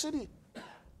repopulate my city.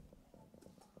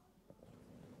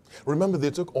 Remember,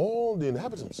 they took all the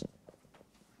inhabitants.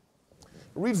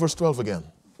 Read verse 12 again.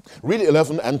 Read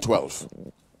 11 and 12.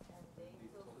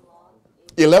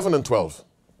 11 and 12.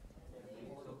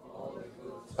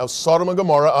 Of Sodom and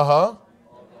Gomorrah,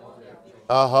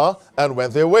 and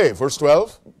went their way. Verse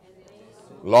 12.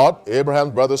 Lot,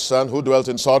 Abraham's brother's son, who dwelt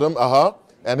in Sodom,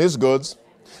 and his goods.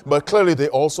 But clearly they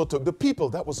also took the people.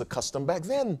 That was a custom back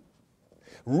then.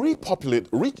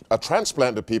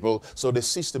 Transplant the people so they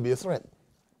cease to be a threat.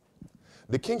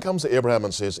 The king comes to Abraham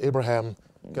and says, Abraham,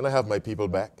 can I have my people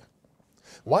back?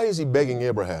 Why is he begging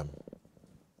Abraham?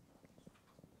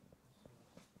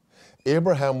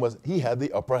 Abraham he had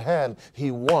the upper hand. He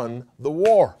won the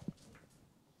war.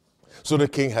 So the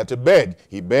king had to beg.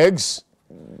 He begs,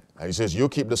 and he says, you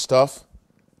keep the stuff,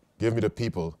 give me the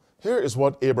people. Here is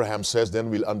what Abraham says, then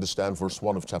we'll understand verse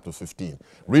 1 of chapter 15.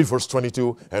 Read verse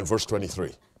 22 and verse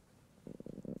 23.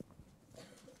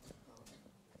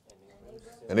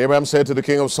 And Abraham said to the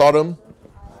king of Sodom,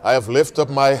 I have lifted up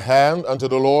my hand unto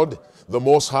the Lord, the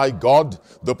Most High God,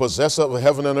 the possessor of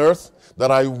heaven and earth,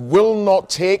 that I will not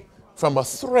take from a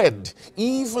thread,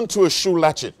 even to a shoe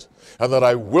latchet, and that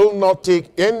I will not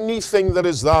take anything that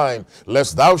is thine,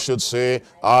 lest thou should say,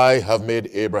 I have made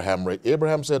Abraham rich.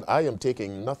 Abraham said, I am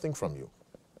taking nothing from you.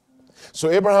 So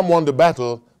Abraham won the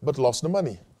battle, but lost the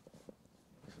money.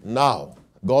 Now,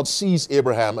 God sees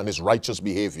Abraham and his righteous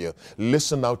behavior.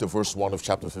 Listen now to verse 1 of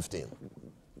chapter 15.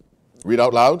 Read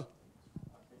out loud.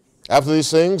 After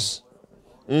these things,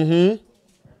 Fear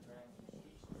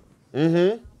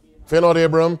not,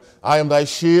 Abram, I am thy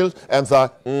shield and thy,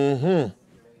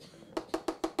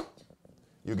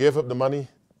 You gave up the money,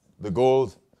 the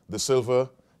gold, the silver.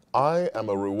 I am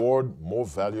a reward more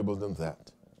valuable than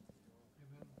that.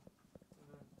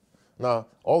 Now,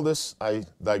 all this, I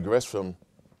digress from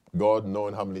God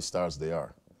knowing how many stars they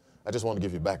are. I just want to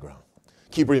give you background.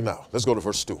 Keep reading now. Let's go to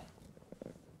verse 2.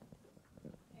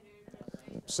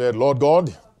 Said, Lord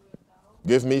God,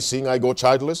 give me, seeing I go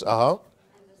childless.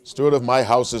 Steward of my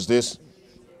house is this.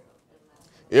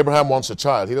 Abraham wants a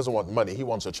child. He doesn't want money. He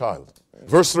wants a child.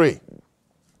 Verse 3.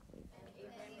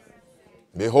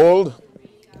 Behold,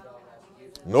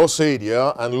 no seed,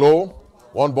 and lo,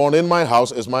 one born in my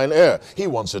house is mine heir. He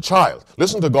wants a child.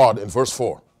 Listen to God in verse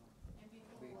 4.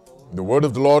 The word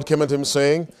of the Lord came unto him,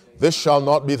 saying, This shall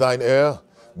not be thine heir,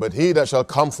 but he that shall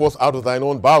come forth out of thine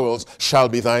own bowels shall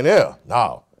be thine heir.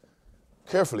 Now,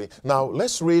 carefully. Now,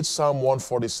 let's read Psalm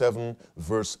 147,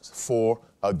 verse 4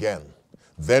 again.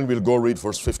 Then we'll go read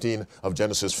verse 15 of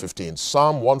Genesis 15.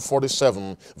 Psalm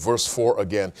 147, verse 4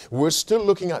 again. We're still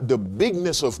looking at the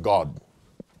bigness of God.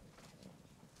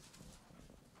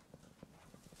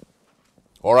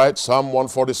 All right, Psalm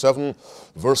 147,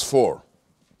 verse 4.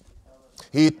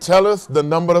 He telleth the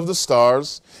number of the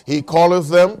stars. He calleth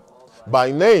them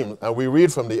by name. And we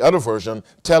read from the other version,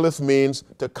 telleth means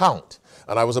to count.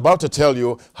 And I was about to tell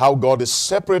you how God is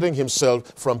separating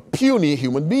himself from puny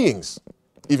human beings,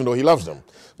 even though he loves them.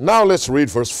 Now let's read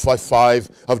verse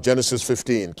 5 of Genesis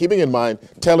 15. Keeping in mind,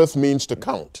 telleth means to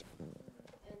count.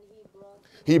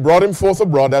 He brought him forth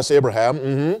abroad, that's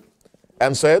Abraham,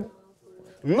 and said,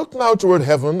 Look now toward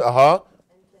heaven,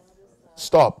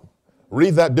 Stop.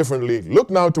 Read that differently. Look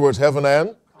now towards heaven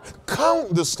and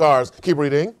count the stars. Keep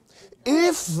reading.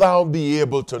 If thou be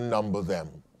able to number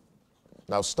them.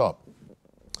 Now stop.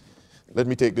 Let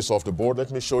me take this off the board.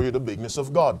 Let me show you the bigness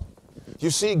of God. You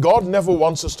see, God never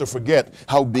wants us to forget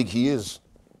how big he is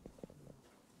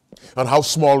and how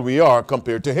small we are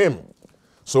compared to him.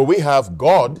 So we have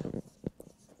God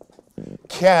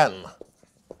can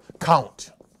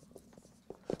count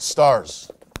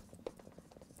stars.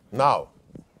 Now,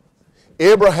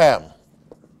 Abraham,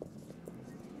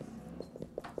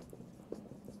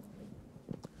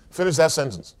 finish that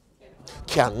sentence,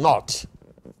 cannot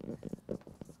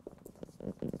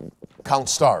count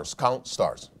stars. Count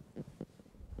stars.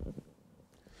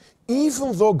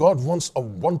 Even though God wants a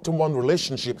one-to-one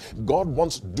relationship, God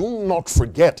wants, do not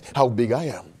forget how big I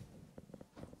am.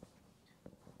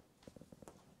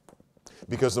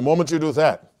 Because the moment you do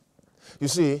that, you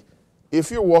see,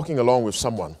 if you're walking along with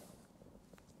someone,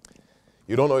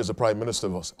 you don't know he's the Prime Minister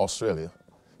of Australia,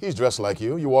 he's dressed like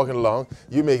you, you're walking along,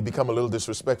 you may become a little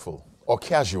disrespectful or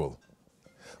casual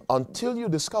until you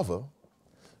discover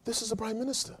this is the Prime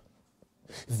Minister.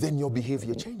 Then your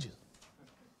behavior changes.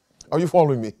 Are you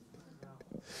following me?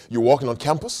 You're walking on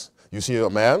campus, you see a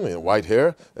man in white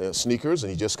hair, sneakers,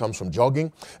 and he just comes from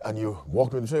jogging, and you walk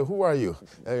with him and say, who are you?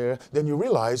 Then you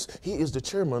realize he is the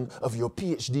chairman of your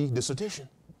PhD dissertation.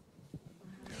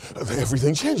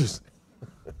 Everything changes.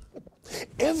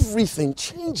 Everything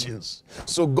changes.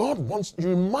 So God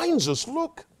reminds us,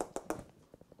 look,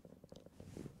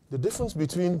 the difference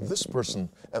between this person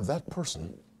and that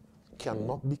person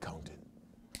cannot be counted.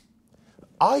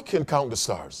 I can count the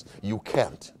stars. You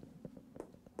can't.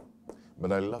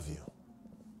 But I love you.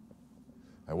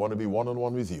 I want to be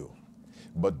one-on-one with you.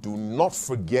 But do not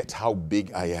forget how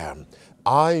big I am.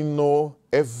 I know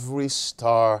every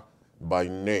star by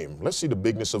name. Let's see the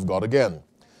bigness of God again.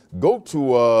 Go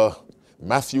to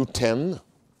Matthew 10.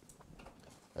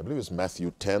 I believe it's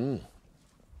Matthew 10.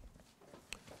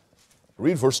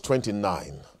 Read verse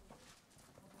 29.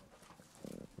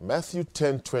 Matthew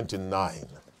 10:29.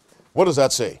 What does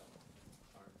that say?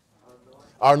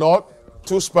 Are not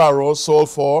 2 sparrows sold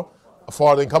for a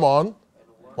farthing? Come on.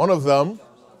 One of them.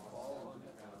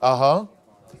 Uh-huh.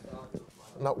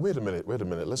 Now, wait a minute.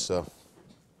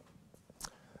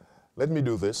 Let me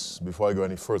do this before I go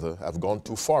any further. I've gone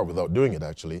too far without doing it,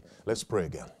 actually. Let's pray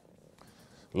again.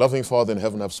 Loving Father in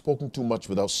heaven, I've spoken too much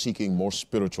without seeking more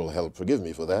spiritual help. Forgive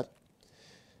me for that.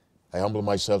 I humble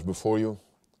myself before you.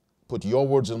 Put your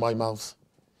words in my mouth.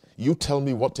 You tell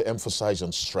me what to emphasize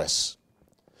and stress.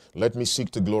 Let me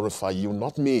seek to glorify you,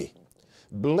 not me.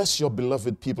 Bless your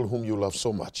beloved people whom you love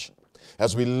so much.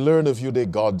 As we learn of you, dear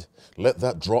God, let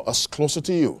that draw us closer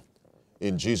to you.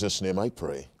 In Jesus' name I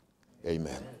pray.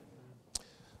 Amen.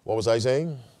 What was I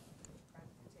saying?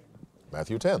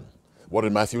 Matthew 10. What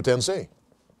did Matthew 10 say?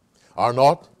 Are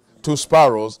not 2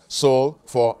 sparrows sold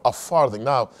for a farthing?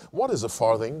 Now, what is a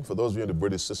farthing for those of you in the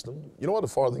British system? You know what a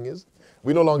farthing is?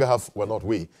 We no longer have, well, not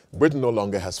we, Britain no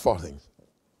longer has farthings.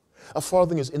 A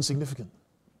farthing is insignificant.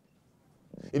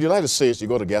 In the United States, you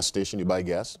go to a gas station, you buy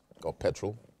gas or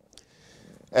petrol.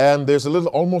 And there's a little,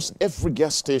 almost every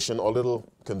gas station or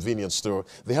little convenience store,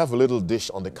 they have a little dish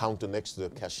on the counter next to the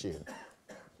cashier.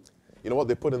 You know what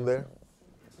they put in there?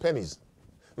 Pennies.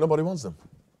 Nobody wants them.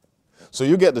 So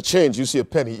you get the change, you see a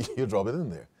penny, you drop it in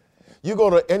there. You go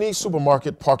to any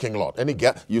supermarket parking lot, any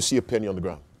gas, you see a penny on the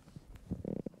ground.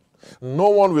 No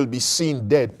one will be seen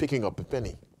dead picking up a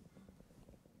penny.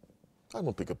 I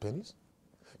don't pick up pennies.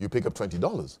 You pick up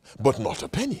 $20, but not a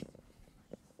penny.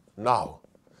 Now,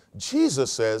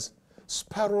 Jesus says,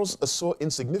 sparrows are so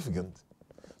insignificant,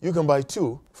 you can buy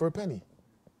 2 for a penny.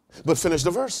 But finish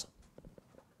the verse.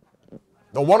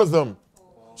 Now one of them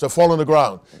shall fall on the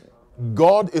ground.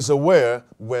 God is aware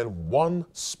when 1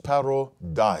 sparrow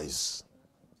dies.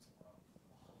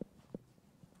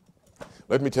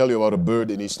 Let me tell you about a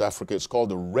bird in East Africa. It's called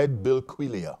the red-billed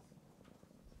quelea.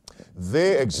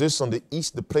 They exist on the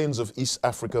plains of East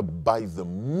Africa by the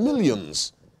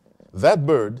millions. That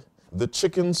bird, the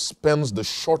chicken spends the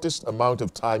shortest amount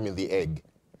of time in the egg,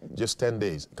 just 10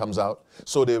 days, comes out.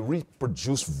 So they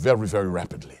reproduce very, very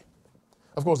rapidly.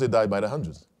 Of course, they die by the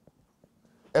hundreds.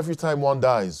 Every time one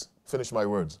dies, finish my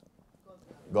words,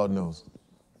 God knows.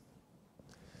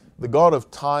 The God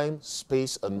of time,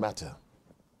 space, and matter.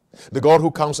 The God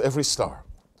who counts every star,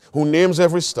 who names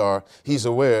every star, he's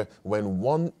aware when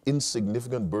 1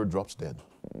 insignificant bird drops dead.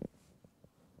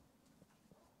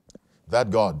 That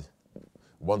God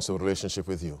wants a relationship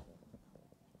with you.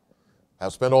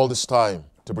 I've spent all this time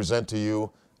to present to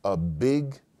you a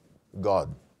big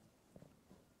God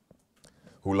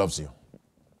who loves you.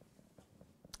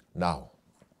 Now,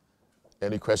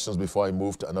 any questions before I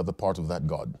move to another part of that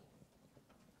God?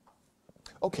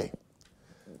 Okay.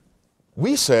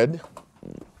 We said,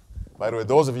 by the way,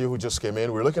 those of you who just came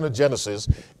in, we're looking at Genesis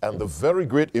and the very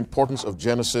great importance of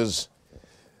Genesis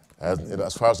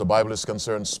as far as the Bible is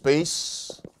concerned.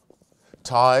 Space,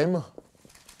 time,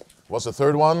 what's the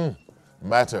third one?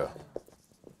 Matter.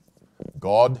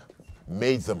 God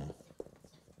made them.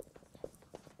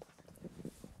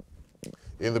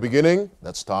 In the beginning,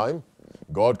 that's time.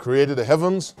 God created the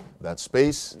heavens, that's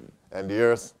space, and the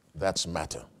earth, that's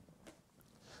matter.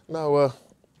 Now,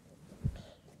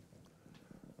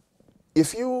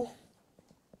 if you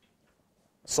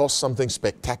saw something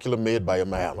spectacular made by a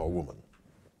man or woman,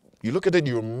 you look at it,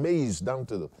 you're amazed down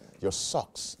to your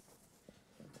socks.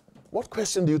 What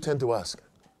question do you tend to ask?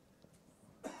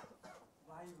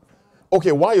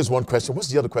 Okay, why is one question. What's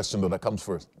the other question though that comes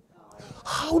first?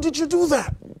 How did you do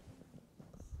that?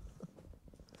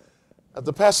 As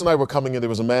the pastor and I were coming in, there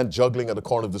was a man juggling at the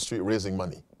corner of the street raising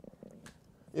money.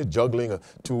 He's juggling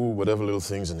 2 whatever little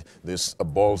things, and there's a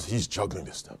ball. He's juggling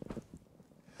this stuff.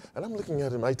 And I'm looking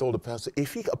at him. I told the pastor,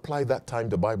 if he applied that time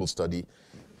to Bible study,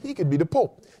 he could be the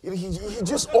Pope. He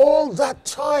just all that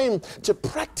time to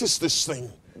practice this thing.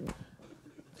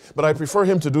 But I prefer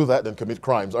him to do that than commit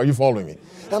crimes. Are you following me?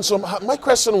 And so my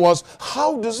question was,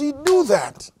 how does he do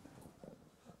that?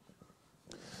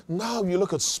 Now you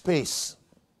look at space,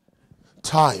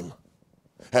 time,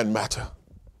 and matter.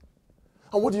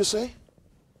 And what do you say?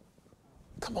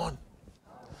 Come on.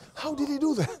 How did he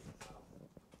do that?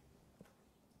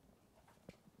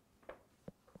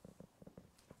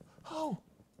 How?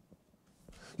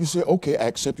 You say, okay, I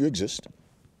accept you exist.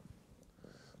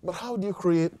 But how do you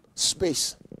create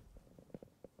space?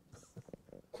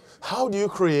 How do you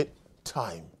create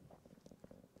time?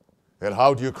 And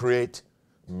how do you create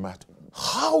matter?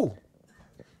 How?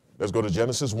 Let's go to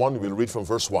Genesis 1. We'll read from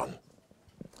verse 1.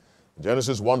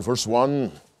 Genesis 1, verse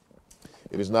 1.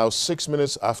 It is now 6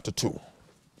 minutes after 2.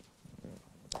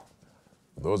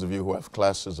 Those of you who have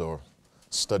classes or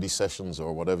study sessions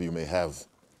or whatever you may have,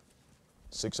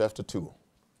 6 after 2.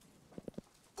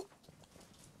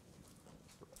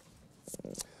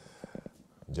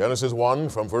 Genesis 1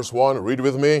 from verse 1, read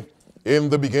with me. In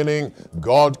the beginning,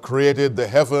 God created the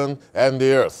heaven and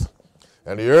the earth.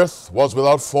 And the earth was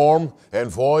without form and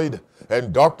void,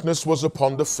 and darkness was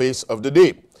upon the face of the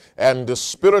deep. And the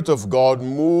Spirit of God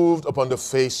moved upon the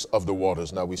face of the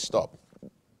waters. Now we stop.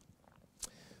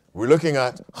 We're looking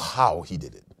at how he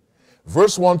did it.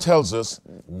 Verse 1 tells us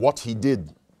what he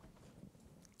did.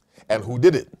 And who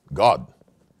did it? God.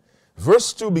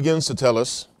 Verse 2 begins to tell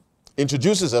us,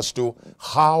 introduces us to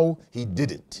how he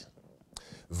did it.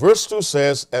 Verse 2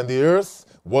 says, and the earth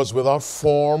was without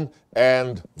form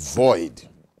and void.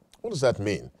 What does that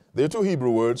mean? There are two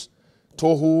Hebrew words,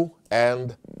 tohu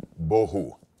and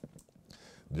bohu.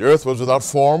 The earth was without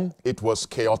form, it was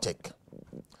chaotic.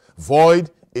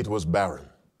 Void, it was barren.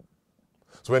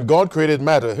 So when God created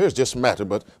matter, here's just matter,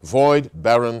 but void,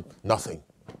 barren, nothing.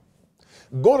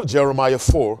 Go to Jeremiah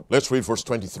 4, let's read verse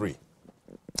 23.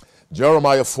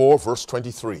 Jeremiah 4, verse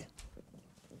 23.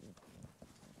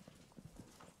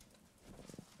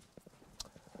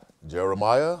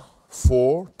 Jeremiah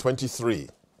 4, 23.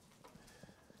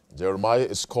 Jeremiah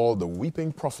is called the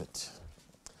weeping prophet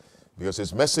because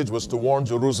his message was to warn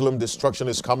Jerusalem, destruction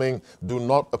is coming. Do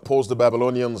not oppose the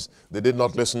Babylonians. They did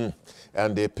not listen,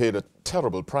 and they paid a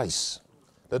terrible price.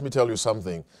 Let me tell you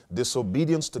something.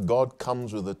 Disobedience to God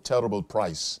comes with a terrible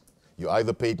price. You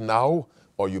either pay it now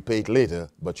or you pay it later,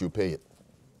 but you pay it.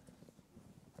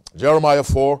 Jeremiah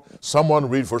 4, someone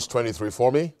read verse 23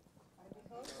 for me.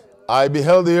 I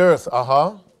beheld the earth,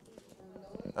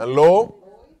 and lo,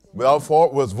 without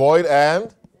form, was void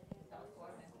and,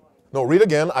 no, read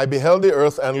again. I beheld the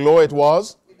earth, and lo, it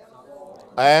was,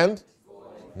 and,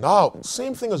 now,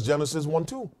 same thing as Genesis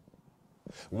 1:2.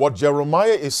 What Jeremiah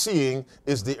is seeing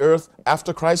is the earth,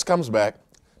 after Christ comes back,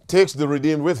 takes the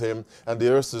redeemed with him, and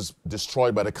the earth is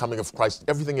destroyed by the coming of Christ.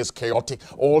 Everything is chaotic.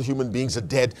 All human beings are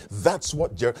dead. That's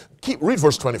what read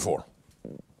verse 24.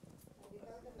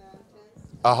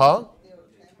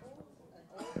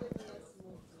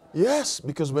 Yes,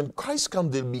 because when Christ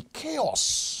comes, there'll be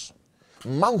chaos.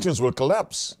 Mountains will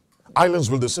collapse. Islands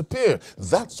will disappear.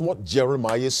 That's what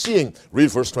Jeremiah is seeing.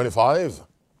 Read verse 25.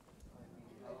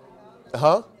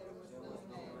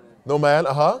 No man,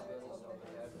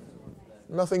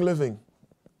 nothing living.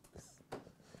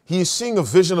 He is seeing a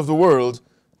vision of the world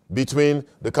between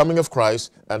the coming of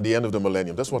Christ and the end of the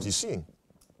millennium. That's what he's seeing.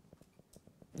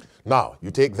 Now, you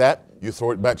take that, you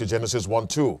throw it back to Genesis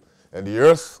 1:2. And the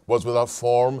earth was without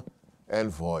form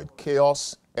and void.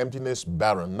 Chaos, emptiness,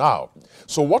 barren. Now,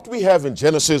 so what we have in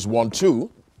Genesis 1:2,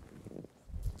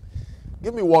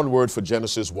 give me one word for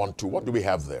Genesis 1:2. What do we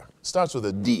have there? It starts with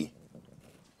a D.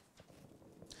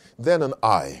 Then an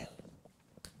I.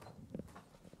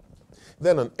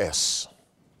 Then an S.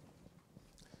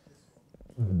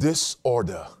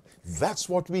 Disorder. That's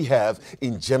what we have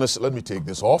in Genesis. Let me take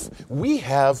this off. We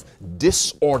have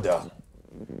disorder.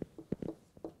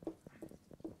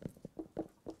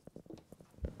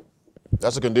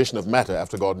 That's a condition of matter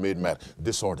after God made matter.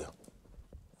 Disorder.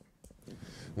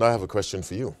 Now I have a question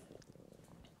for you.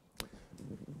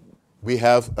 We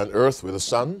have an earth with a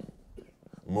sun,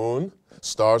 moon,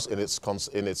 stars in its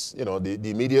the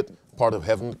immediate part of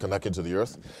heaven connected to the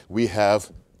earth. We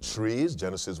have trees,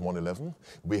 Genesis 1:11.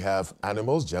 We have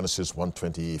animals, Genesis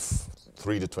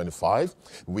 1:23 to 25.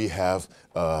 We have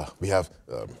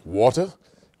water.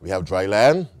 We have dry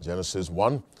land, Genesis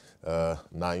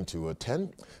 1:9 to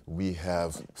 10. We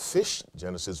have fish,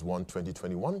 Genesis 1:20,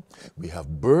 21. We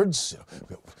have birds.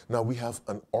 Now we have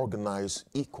an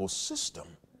organized ecosystem.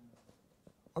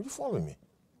 Are you following me?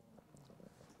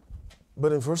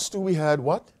 But in verse 2 we had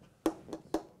what?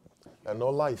 And no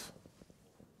life.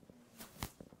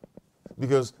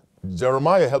 Because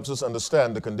Jeremiah helps us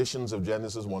understand the conditions of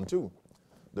Genesis 1:2.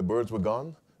 The birds were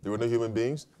gone. There were no human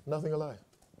beings. Nothing alive.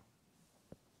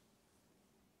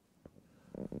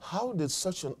 How did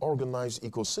such an organized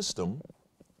ecosystem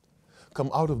come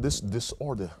out of this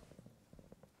disorder?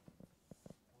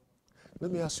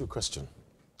 Let me ask you a question.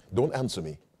 Don't answer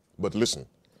me, but listen.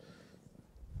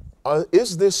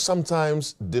 Is there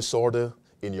sometimes disorder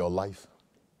in your life?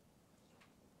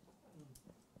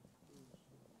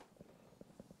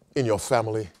 In your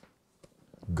family?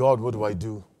 God, what do I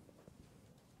do?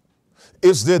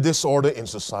 Is there disorder in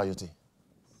society?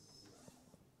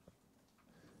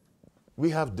 We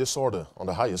have disorder on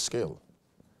the highest scale.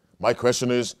 My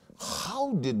question is,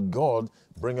 how did God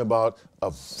bring about a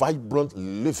vibrant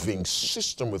living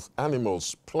system with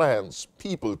animals, plants,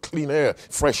 people, clean air,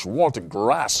 fresh water,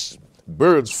 grass,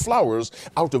 birds, flowers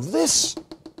out of this?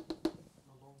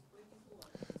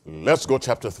 Let's go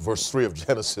verse 3 of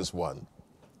Genesis 1.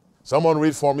 Someone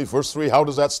read for me verse 3. How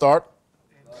does that start?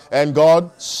 And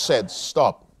God said,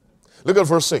 stop. Look at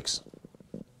verse 6.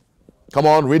 Come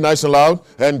on, read nice and loud.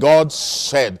 And God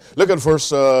said. Look at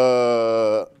verse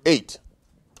 8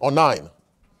 or 9.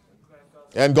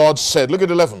 And God said. Look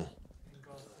at 11.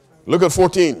 Look at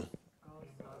 14.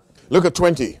 Look at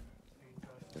 20.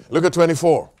 Look at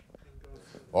 24.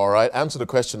 All right, answer the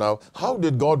question now. How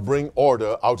did God bring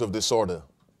order out of disorder?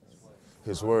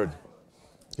 His word.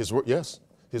 His word, yes,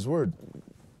 his word.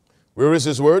 Where is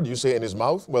his word? You say in his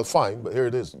mouth? Well, fine, but here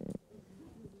it is.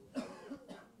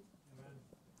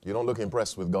 You don't look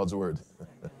impressed with God's word.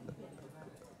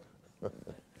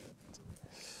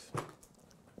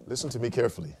 Listen to me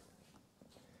carefully.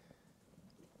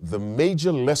 The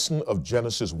major lesson of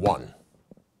Genesis 1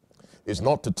 is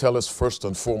not to tell us first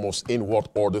and foremost in what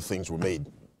order things were made.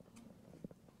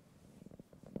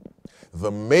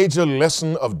 The major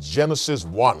lesson of Genesis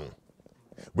 1,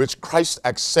 which Christ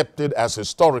accepted as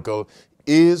historical,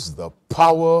 is the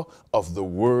power of the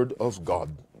Word of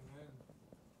God.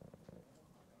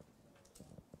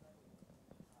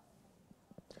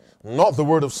 Not the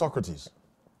word of Socrates,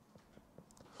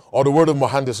 or the word of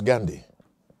Mohandas Gandhi,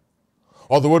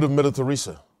 or the word of Mother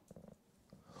Teresa,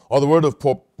 or the word of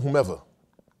Pope whomever.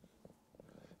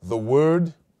 The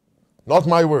word, not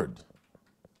my word,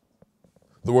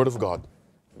 the word of God.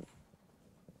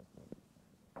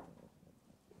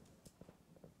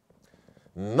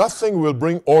 Nothing will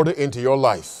bring order into your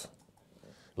life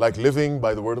like living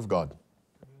by the word of God.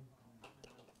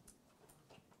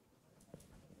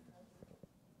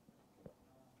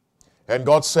 And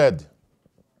God said,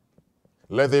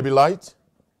 let there be light,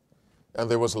 and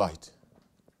there was light.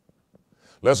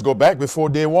 Let's go back before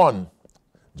day one.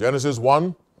 Genesis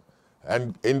 1,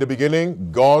 and in the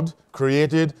beginning, God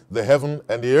created the heaven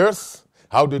and the earth.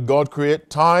 How did God create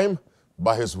time?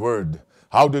 By his word.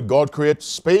 How did God create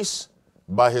space?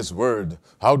 By his word.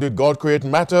 How did God create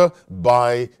matter?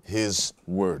 By his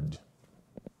word.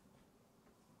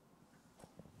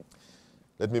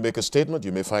 Let me make a statement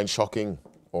you may find shocking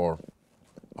or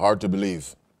hard to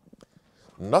believe.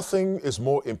 Nothing is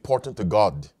more important to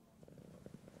God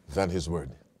than his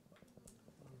word.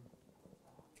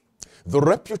 The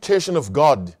reputation of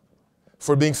God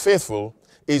for being faithful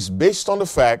is based on the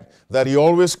fact that he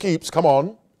always keeps, come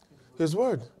on, his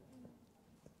word.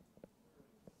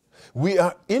 We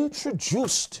are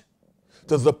introduced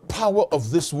to the power of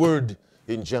this word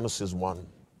in Genesis 1.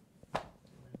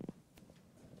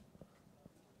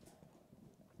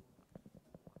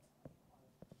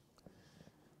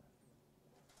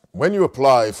 When you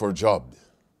apply for a job,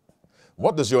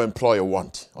 what does your employer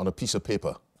want on a piece of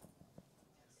paper?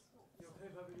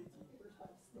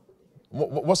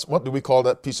 What do we call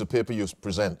that piece of paper you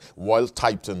present? Well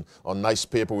typed and on nice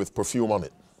paper with perfume on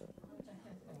it.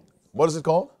 What is it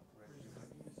called?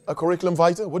 A curriculum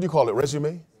vitae? What do you call it?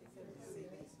 Resume?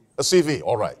 A CV,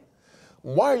 all right.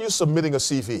 Why are you submitting a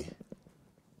CV?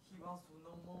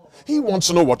 He wants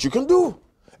to know what you can do.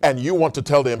 And you want to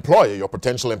tell the employer, your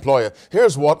potential employer,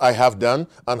 here's what I have done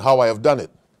and how I have done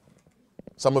it.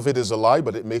 Some of it is a lie,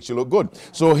 but it makes you look good.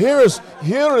 So here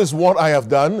is what I have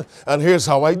done, and here's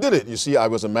how I did it. You see, I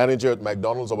was a manager at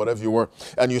McDonald's or whatever you were,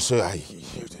 and you say, I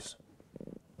hear this.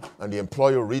 And the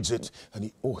employer reads it,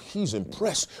 and he's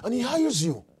impressed, and he hires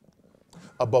you.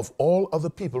 Above all other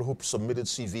people who submitted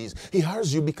CVs, he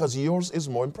hires you because yours is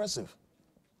more impressive.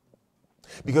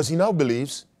 Because he now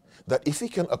believes that if he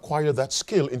can acquire that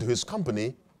skill into his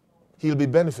company, he'll be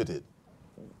benefited.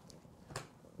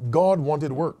 God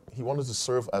wanted work. He wanted to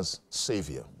serve as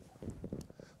Savior.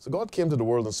 So God came to the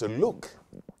world and said, look,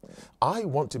 I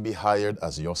want to be hired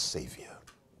as your Savior.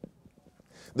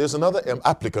 There's another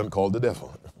applicant called the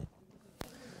devil.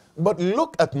 But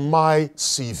look at my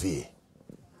CV.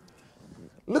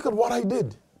 Look at what I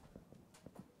did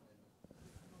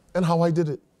and how I did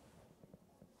it.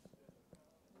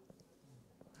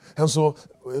 And so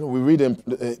we read him,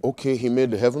 okay, he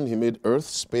made the heaven, he made earth,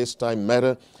 space, time,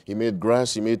 matter. He made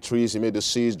grass, he made trees, he made the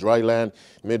seas, dry land.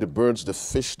 He made the birds, the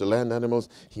fish, the land animals.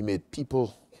 He made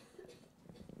people.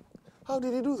 How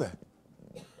did he do that?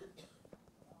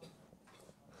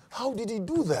 How did he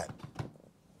do that?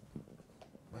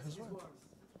 By his word.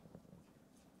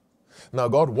 Now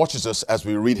God watches us as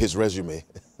we read his resume.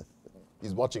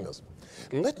 He's watching us.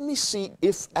 Let me see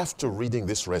if after reading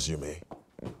this resume,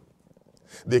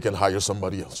 they can hire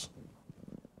somebody else.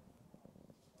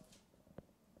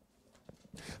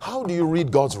 How do you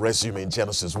read God's resume in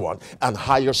Genesis 1 and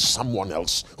hire someone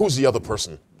else? Who's the other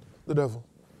person? The devil.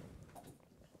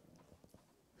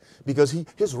 Because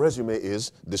his resume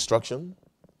is destruction,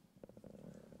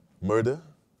 murder,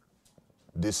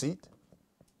 deceit,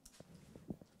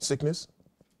 sickness,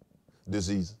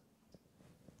 disease.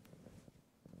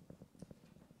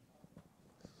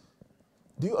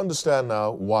 Do you understand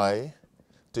now why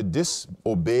to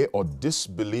disobey or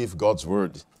disbelieve God's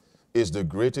word is the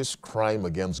greatest crime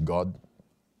against God?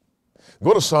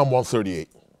 Go to Psalm 138.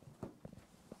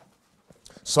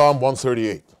 Psalm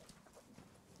 138.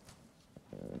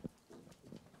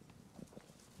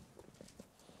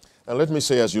 And let me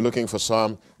say, as you're looking for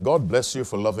Psalm, God bless you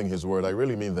for loving his word. I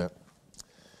really mean that.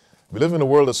 We live in a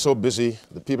world that's so busy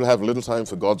that people have little time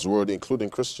for God's word, including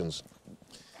Christians.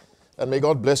 And may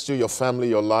God bless you, your family,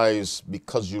 your lives,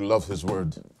 because you love his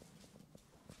word.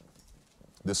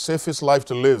 The safest life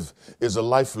to live is a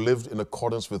life lived in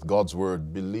accordance with God's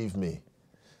word. Believe me.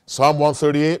 Psalm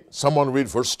 138, someone read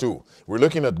verse 2. We're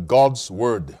looking at God's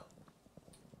word.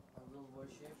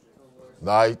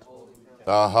 Thy,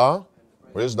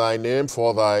 where's thy name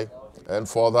for thy, and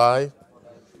for thy.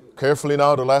 Carefully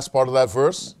now, the last part of that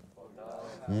verse.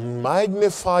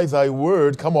 Magnify thy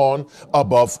word, come on,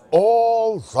 above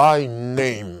all thy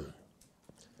name.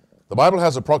 The Bible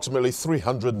has approximately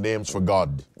 300 names for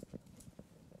God.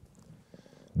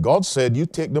 God said, you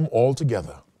take them all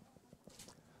together,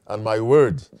 and my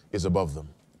word is above them.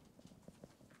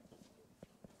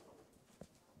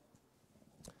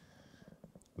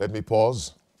 Let me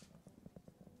pause.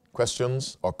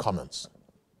 Questions or comments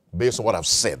based on what I've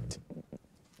said?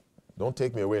 Don't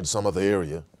take me away in some other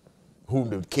area. Whom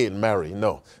did Cain marry?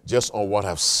 No, just on what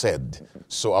I've said,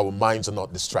 so our minds are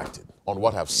not distracted. On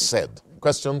what I've said.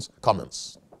 Questions,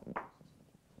 comments? What's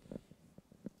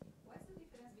the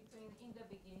difference between in the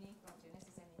beginning from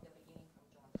Genesis and in the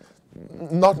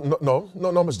beginning from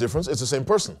John? Not much difference. It's the same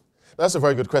person. That's a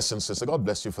very good question, sister. God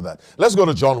bless you for that. Let's go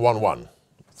to John 1:1.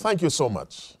 Thank you so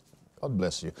much. God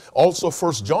bless you. Also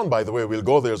 1 John, by the way, we'll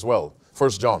go there as well. 1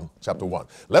 John chapter 1.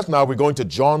 We're going to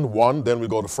John 1, then we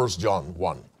go to 1 John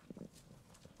 1.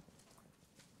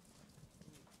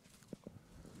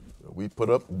 We put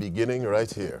up beginning right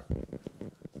here.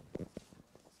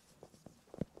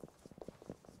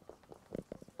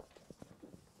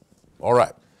 All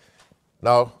right.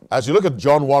 Now, as you look at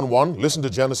John 1:1, listen to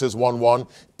Genesis 1:1.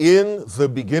 In the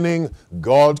beginning,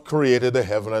 God created the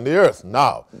heaven and the earth.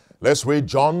 Now, let's read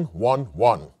John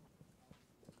 1:1.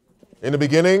 In the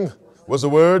beginning was the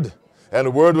Word, and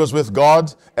the Word was with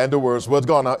God, and the Word was with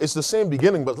God. Now, it's the same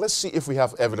beginning, but let's see if we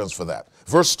have evidence for that.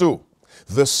 Verse 2.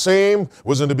 The same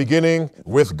was in the beginning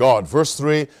with God. Verse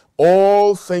 3,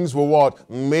 all things were what?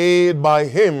 Made by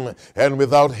him, and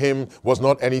without him was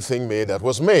not anything made that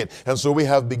was made. And so we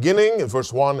have beginning in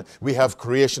verse 1, we have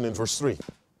creation in verse 3.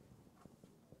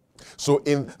 So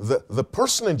in the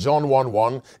person in John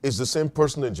 1:1 is the same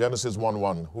person in Genesis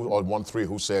 1:1 or 1:3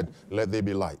 who said, let there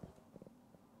be light.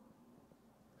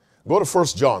 Go to 1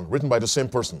 John, written by the same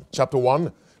person. Chapter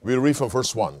 1, we'll read from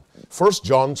verse 1. 1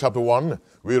 John chapter 1,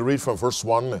 we'll read from verse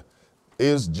 1.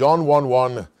 Is John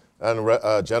 1:1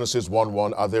 and Genesis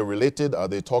 1:1, are they related? Are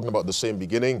they talking about the same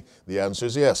beginning? The answer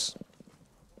is yes.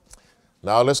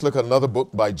 Now let's look at another book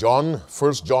by John,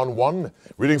 1 John 1,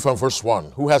 reading from verse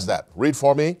 1. Who has that? Read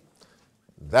for me.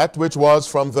 That which was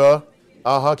from the,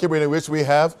 keep reading, which we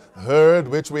have heard,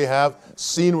 which we have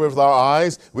seen with our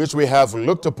eyes, which we have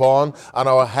looked upon, and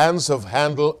our hands have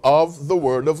handled of the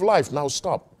word of life. Now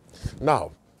stop.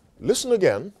 Now, listen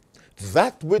again.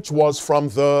 That which was from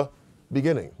the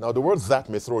beginning. Now, the word that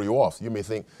may throw you off. You may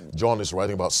think John is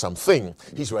writing about something.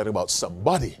 He's writing about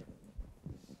somebody.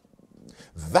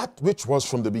 That which was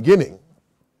from the beginning.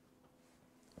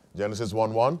 Genesis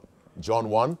 1:1, John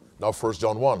 1, now 1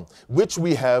 John 1. Which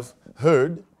we have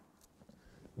heard,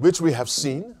 which we have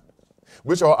seen,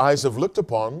 which our eyes have looked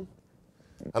upon,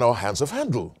 and our hands have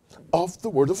handled, of the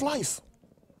word of life.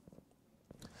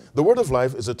 The word of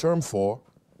life is a term for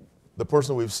the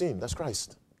person we've seen. That's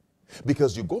Christ.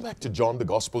 Because you go back to John, the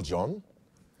Gospel John,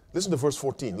 listen to verse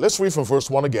 14. Let's read from verse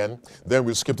 1 again, then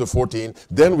we'll skip to 14,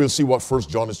 then we'll see what 1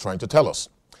 John is trying to tell us.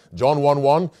 John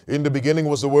 1:1, in the beginning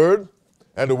was the Word,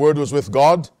 and the Word was with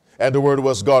God, and the Word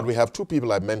was God. We have two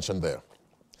people I've mentioned there.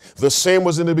 The same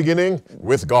was in the beginning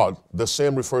with God. The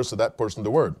same refers to that person,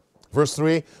 the Word. Verse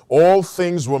 3, all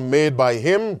things were made by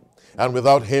him, and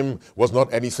without him was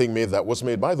not anything made that was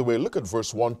made. By the way, look at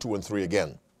verse 1, 2, and 3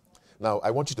 again. Now,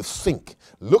 I want you to think.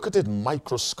 Look at it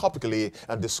microscopically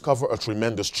and discover a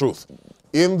tremendous truth.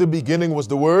 In the beginning was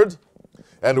the Word,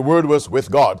 and the Word was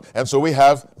with God. And so we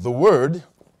have the Word,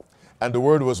 and the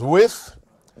Word was with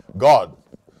God.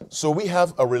 So we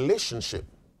have a relationship.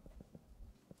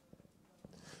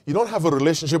 You don't have a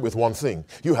relationship with one thing.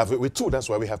 You have it with two. That's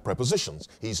why we have prepositions.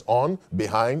 He's on,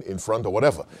 behind, in front, or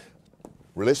whatever.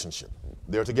 Relationship.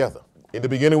 They're together. In the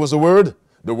beginning was the Word.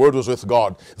 The Word was with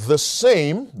God. The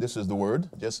same, this is the word,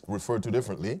 just referred to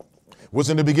differently, was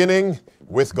in the beginning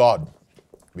with God.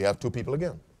 We have two people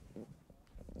again.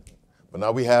 But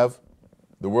now we have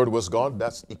the Word was God,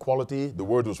 that's equality. The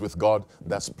Word was with God,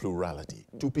 that's plurality.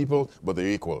 Two people, but they're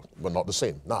equal, but not the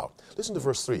same. Now, listen to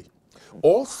verse 3.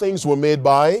 All things were made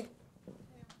by,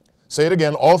 say it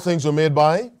again, all things were made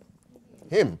by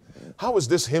Him. How is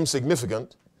this Him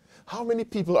significant? How many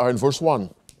people are in verse 1?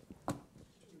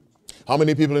 How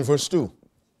many people in verse 2?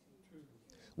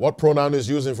 What pronoun is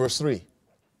used in verse 3?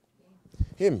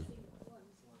 Him.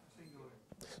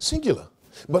 Singular.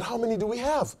 But how many do we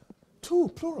have?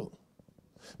 Two, plural.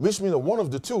 Which means that one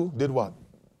of the two did what?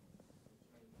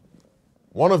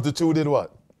 One of the two did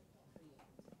what?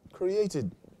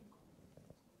 Created.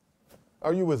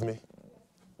 Are you with me?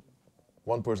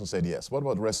 One person said yes. What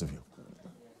about the rest of you?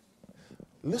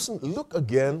 Listen, look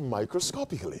again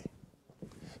microscopically.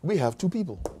 We have two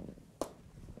people.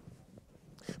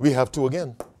 We have two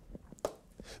again.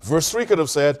 Verse 3 could have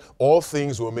said, all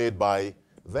things were made by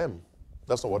them.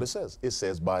 That's not what it says. It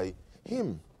says by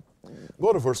Him.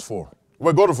 Go to verse 4.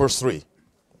 Well, go to verse 3.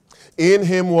 In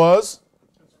Him was,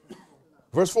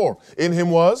 verse 4, in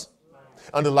Him was,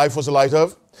 and the life was the light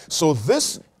of. So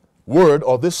this word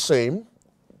or this same,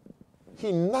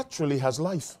 He naturally has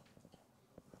life.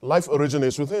 Life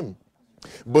originates with Him.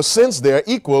 But since they're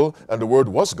equal and the Word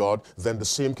was God, then the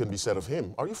same can be said of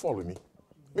Him. Are you following me?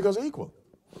 Because they're equal.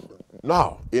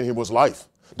 Now, in Him was life.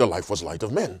 The life was light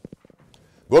of men.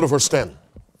 Go to verse 10.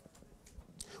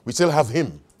 We still have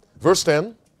Him. Verse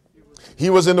 10.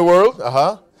 He was in the world.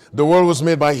 The world was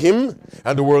made by Him,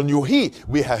 and the world knew He.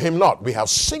 We have Him not. We have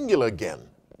singular again.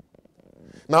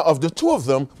 Now, of the two of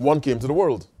them, one came to the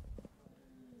world.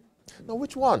 Now,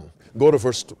 which one? Go to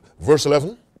verse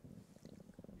 11.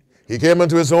 He came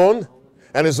unto His own,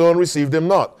 and His own received Him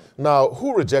not. Now,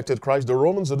 who rejected Christ, the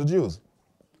Romans or the Jews?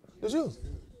 The Jews.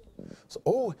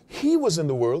 So, He was in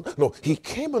the world. No, He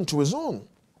came unto His own.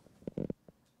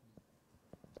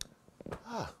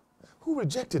 Who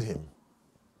rejected Him?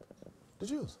 The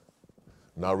Jews.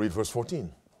 Now read verse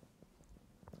 14.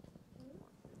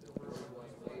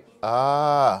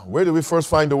 Where do we first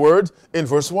find the word? In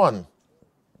verse 1.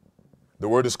 The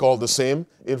word is called the same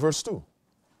in verse 2.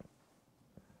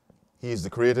 He is the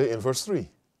creator in verse 3.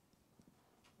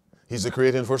 He's the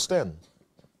creator in verse 10.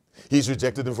 He's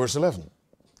rejected in verse 11.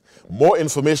 More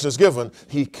information is given.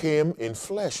 He came in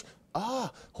flesh.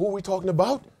 Who are we talking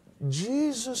about?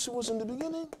 Jesus, who was in the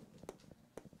beginning.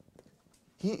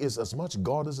 He is as much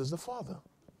God as is the Father.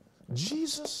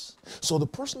 Jesus. So the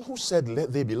person who said,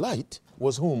 let there be light,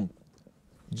 was whom?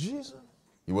 Jesus.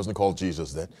 He wasn't called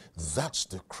Jesus then. That's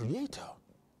the creator.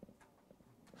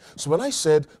 So when I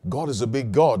said God is a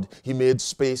big God, He made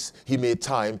space, He made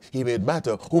time, He made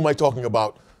matter, who am I talking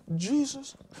about?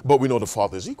 Jesus. But we know the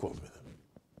Father is equal with Him.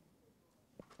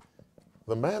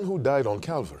 The man who died on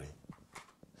Calvary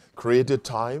created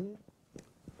time,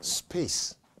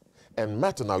 space, and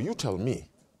matter. Now you tell me,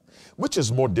 which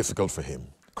is more difficult for Him?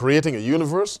 Creating a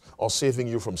universe or saving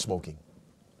you from smoking?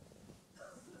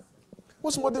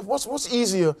 What's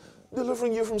easier?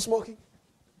 Delivering you from smoking?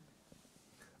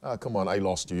 Come on, I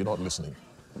lost you. You're not listening.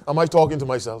 Am I talking to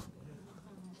myself?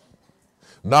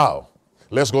 Now,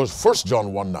 let's go to 1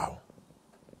 John 1 now.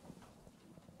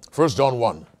 1 John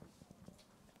 1.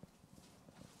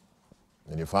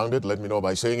 And you found it? Let me know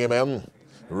by saying amen.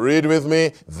 Read with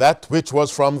me. That which was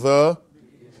from the,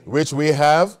 which we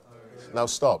have. Now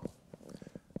stop.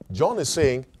 John is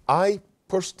saying, I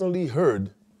personally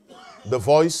heard the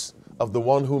voice of the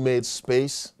one who made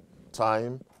space,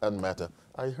 time, and matter.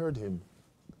 I heard Him.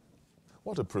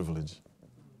 What a privilege.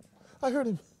 I heard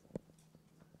Him.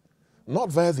 Not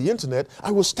via the internet.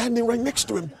 I was standing right next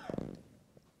to Him.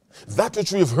 That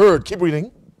which we have heard, keep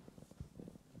reading,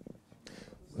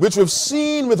 which we've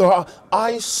seen with our eyes,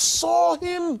 I saw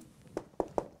Him.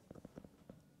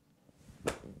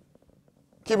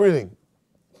 Keep reading.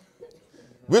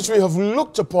 Which we have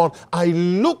looked upon. I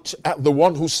looked at the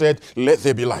one who said, let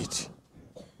there be light.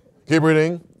 Keep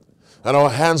reading. And our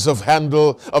hands have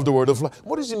handled of the word of life.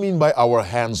 What does He mean by our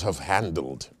hands have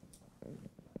handled?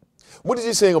 What is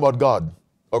He saying about God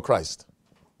or Christ?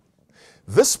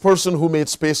 This person who made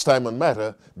space, time, and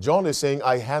matter, John is saying,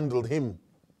 I handled Him.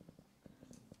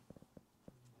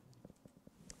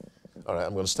 All right,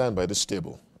 I'm going to stand by this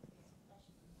table.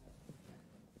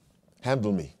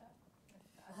 Handle me.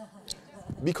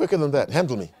 Be quicker than that.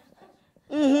 Handle me.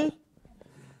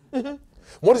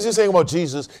 What is He saying about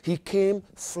Jesus? He came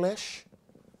flesh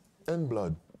and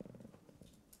blood.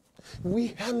 We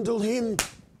handle Him.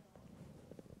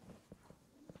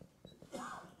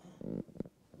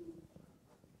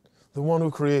 The one who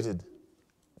created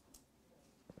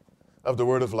of the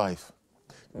word of life.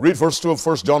 Read verse 2 of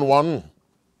 1 John 1.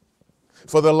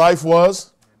 For the life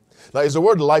was, Now, is the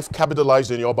word life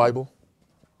capitalized in your Bible?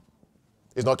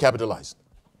 It's not capitalized.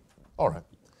 All right.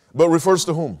 But refers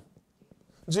to whom?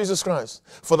 Jesus Christ.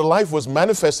 For the life was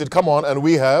manifested, come on, and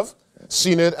we have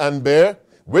seen it and bear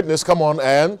witness, come on,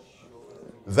 and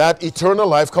that eternal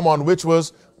life, come on, which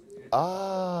was,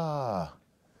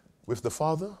 with the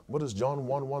Father. What does John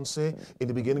 1:1 say? In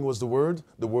the beginning was the Word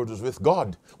was with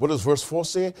God. What does verse 4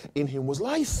 say? In him was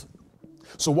life.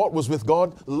 So what was with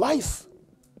God? Life.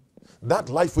 That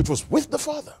life which was with the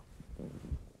Father.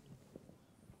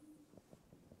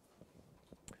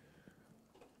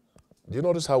 Do you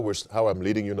notice how I'm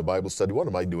leading you in the Bible study? What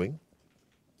am I doing?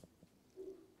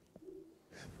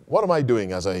 What am I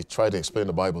doing as I try to explain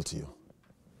the Bible to you?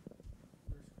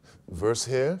 Verse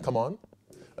here, come on.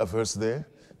 A verse there.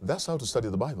 That's how to study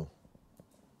the Bible.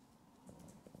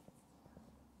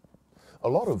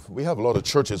 We have a lot of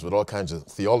churches with all kinds of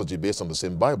theology based on the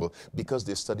same Bible because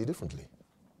they study differently.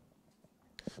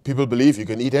 People believe you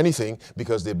can eat anything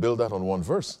because they build that on one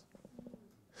verse.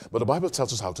 But the Bible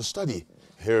tells us how to study.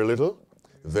 Here a little,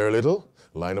 there a little,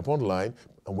 line upon line.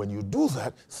 And when you do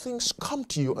that, things come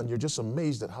to you and you're just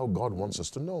amazed at how God wants us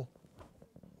to know.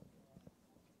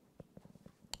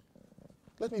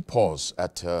 Let me pause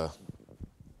at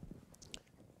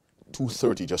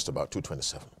 2:30, just about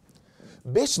 2:27.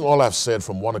 Based on all I've said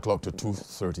from 1 o'clock to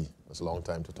 2:30, that's a long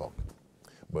time to talk.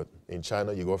 But in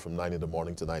China, you go from 9 in the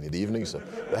morning to 9 in the evening, so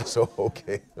that's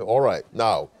okay. All right,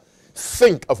 now,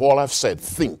 think of all I've said.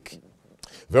 Think.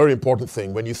 Very important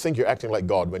thing. When you think, you're acting like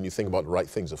God. When you think about the right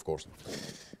things, of course.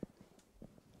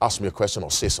 Ask me a question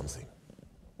or say something.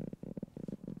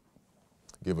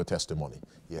 Give a testimony.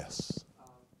 Yes.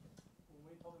 When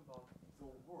we're talking about the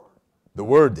Word, The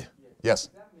Word. Yes.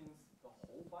 that means the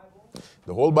whole Bible?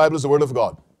 The whole Bible is the Word of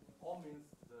God. All means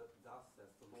thus says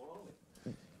the Lord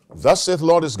only. Thus saith the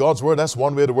Lord is God's Word. That's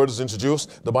one way the Word is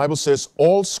introduced. The Bible says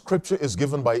all Scripture is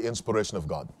given by inspiration of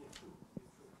God.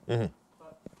 Mm-hmm.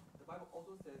 But the Bible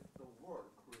also says the Word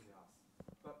created us.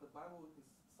 But the Bible is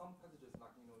some passages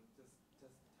like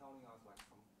just telling us like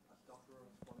some doctrine.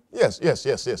 Yes.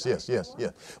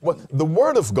 Well, the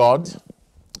Word of God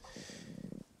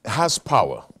has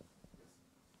power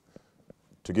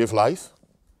to give life,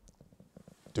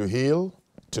 to heal,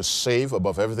 to save,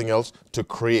 above everything else, to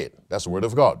create. That's the Word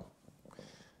of God.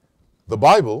 The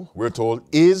Bible, we're told,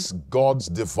 is God's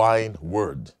divine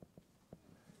Word.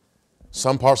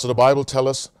 Some parts of the Bible tell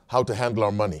us how to handle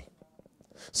our money.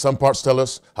 Some parts tell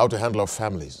us how to handle our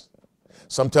families.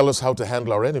 Some tell us how to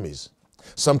handle our enemies.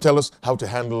 Some tell us how to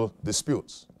handle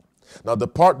disputes. Now, the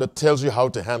part that tells you how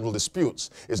to handle disputes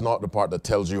is not the part that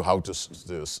tells you how to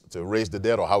raise the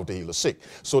dead or how to heal the sick.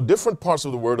 So different parts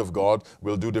of the Word of God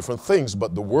will do different things,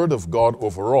 but the Word of God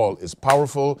overall is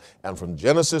powerful, and from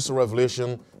Genesis to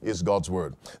Revelation is God's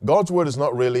Word. God's Word is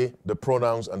not really the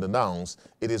pronouns and the nouns.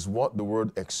 It is what the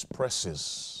Word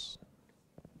expresses.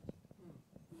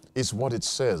 It's what it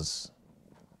says.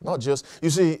 Not just, you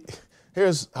see,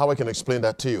 here's how I can explain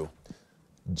that to you.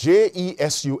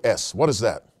 Jesus, what is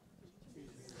that?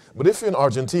 But if you're in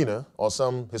Argentina or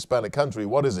some Hispanic country,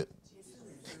 what is it?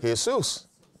 Jesus.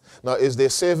 Now, is there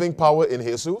saving power in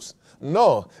Jesus?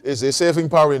 No. Is there saving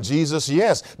power in Jesus?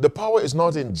 Yes. The power is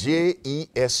not in Jesus.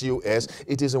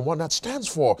 It is in what that stands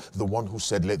for. The one who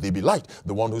said, let there be light.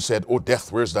 The one who said, oh,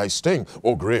 death, where's thy sting?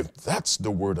 Oh, grave. That's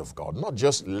the Word of God, not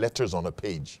just letters on a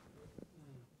page.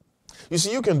 You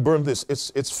see, you can burn this.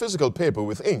 It's physical paper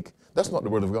with ink. That's not the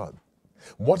Word of God.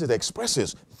 What it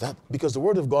expresses, that because the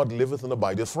Word of God liveth and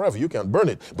abideth forever. You can't burn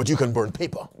it, but you can burn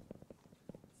paper.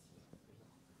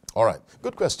 All right,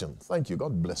 good question. Thank you.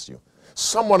 God bless you.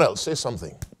 Someone else, say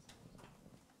something.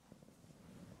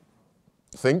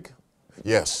 Think?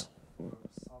 Yes.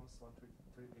 Psalms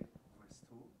 138, verse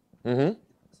 2. Mm-hmm. It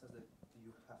says that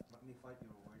you have magnified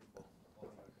your word above all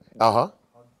your Uh-huh.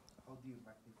 How do you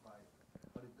magnify?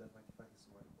 How did God magnify His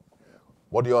word?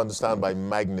 What do you understand by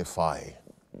magnify?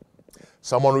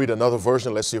 Someone read another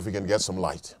version. Let's see if we can get some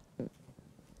light.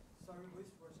 Sorry, which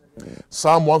verse again?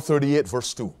 Psalm 138,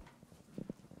 verse 2.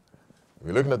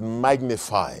 We're looking at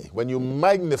magnify. When you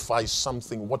magnify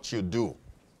something, what you do?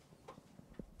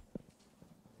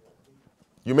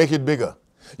 You make it bigger.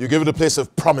 You give it a place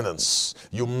of prominence.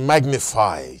 You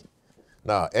magnify.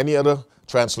 Now, any other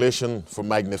translation for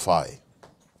magnify?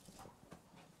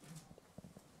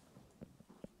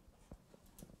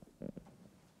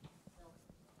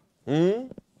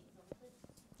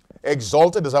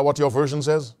 Exalted, is that what your version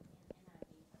says?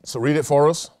 So read it for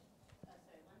us.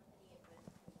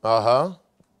 Uh-huh.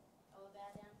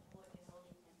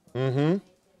 Mm-hmm.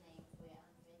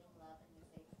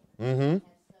 Mm-hmm.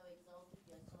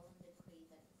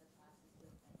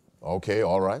 Okay,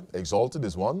 all right. Exalted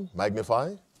is one.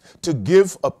 Magnify. To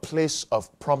give a place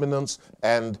of prominence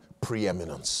and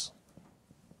preeminence.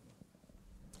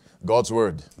 God's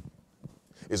word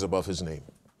is above his name,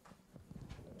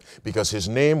 because his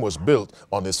name was built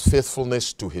on his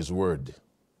faithfulness to his word.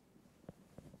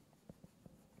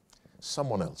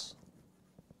 Someone else.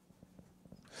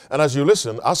 And as you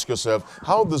listen, ask yourself,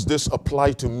 how does this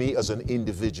apply to me as an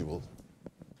individual?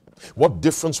 What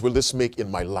difference will this make in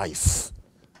my life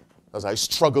as I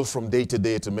struggle from day to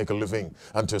day to make a living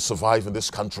and to survive in this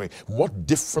country? What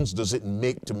difference does it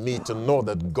make to me to know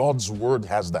that God's word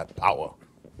has that power?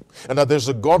 And that there's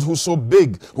a God who's so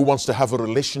big who wants to have a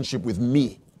relationship with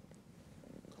me.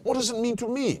 What does it mean to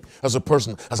me as a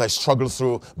person as I struggle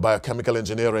through biochemical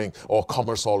engineering or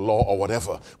commerce or law or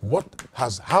whatever?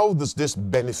 How does this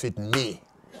benefit me?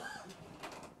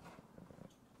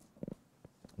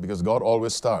 Because God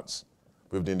always starts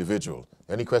with the individual.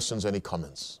 Any questions, any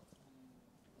comments?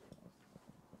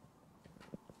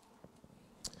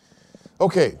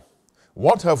 Okay,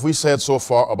 what have we said so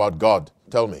far about God?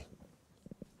 Tell me.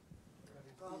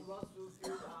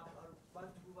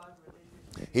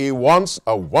 He wants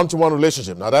a one-to-one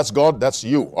relationship. Now that's God, that's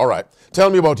you. All right. Tell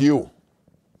me about you.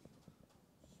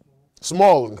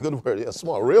 Small, good word. Yeah,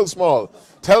 small, real small.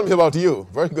 Tell me about you.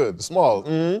 Very good. Small.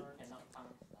 Mm-hmm.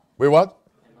 Wait, what?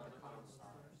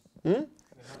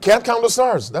 Can't count the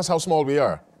stars. That's how small we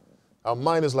are. Our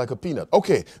mind is like a peanut.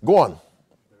 Okay, go on.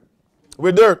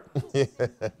 We're dirt.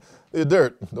 You're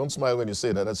dirt. Don't smile when you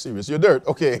say that. That's serious. You're dirt.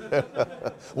 Okay.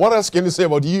 What else can you say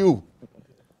about you?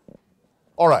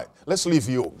 All right, let's leave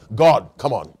you. God,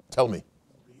 come on, tell me.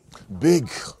 Big.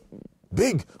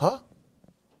 Big, huh?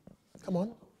 Come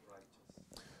on.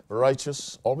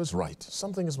 Righteous, always right.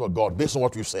 Something is about God based on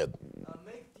what we've said.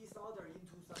 Make disorder into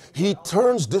something. He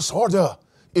turns disorder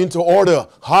into order.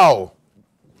 How?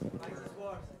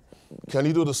 Can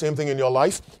he do the same thing in your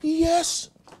life? Yes.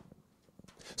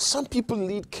 Some people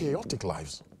lead chaotic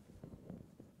lives.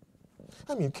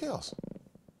 I mean, chaos.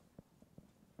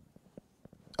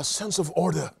 A sense of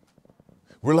order,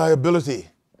 reliability,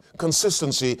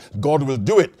 consistency. God will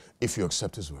do it if you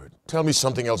accept his word. Tell me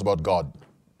something else about God.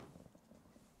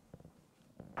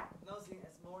 Nothing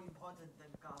is more important than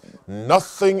God's word.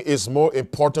 Nothing is more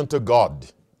important to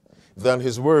God than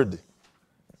his word.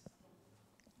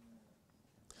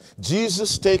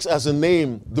 Jesus takes as a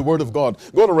name the word of God.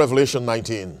 Go to Revelation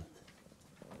 19.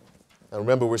 And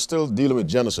remember, we're still dealing with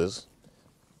Genesis.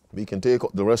 We can take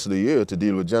the rest of the year to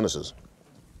deal with Genesis.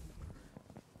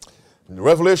 In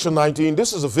Revelation 19,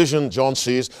 this is a vision John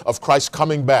sees of Christ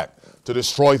coming back to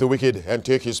destroy the wicked and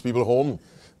take his people home.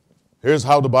 Here's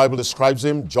how the Bible describes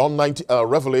him.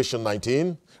 Revelation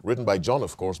 19, written by John,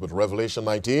 of course, but Revelation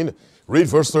 19. Read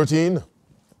verse 13.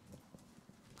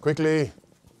 Quickly.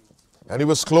 And he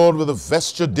was clothed with a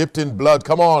vesture dipped in blood.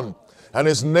 Come on. And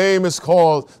his name is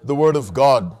called the Word of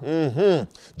God.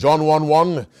 John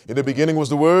 1:1. In the beginning was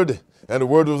the Word, and the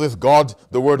Word was with God.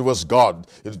 The Word was God.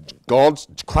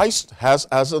 Christ has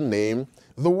as a name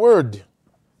the Word.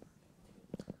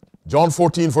 John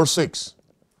 14, verse 6.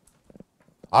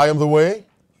 I am the way,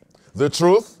 the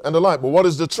truth, and the life. But what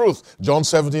is the truth? John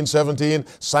 17:17.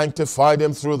 Sanctify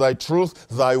them through thy truth.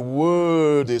 Thy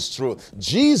word is truth.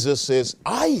 Jesus says,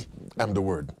 I am the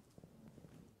Word.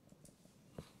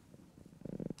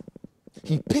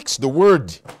 He picks the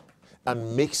word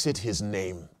and makes it his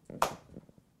name.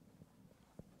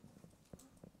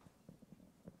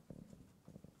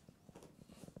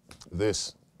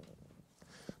 This.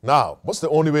 Now, what's the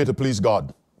only way to please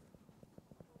God?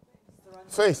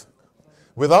 Faith.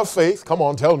 Without faith, come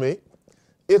on, tell me,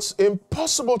 it's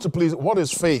impossible to please. What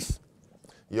is faith?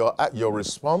 Your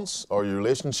response or your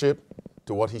relationship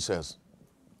to what he says.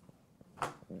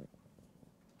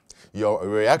 Your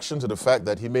reaction to the fact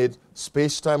that he made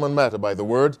space, time, and matter by the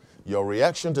word, your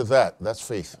reaction to that, that's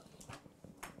faith.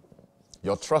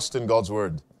 Your trust in God's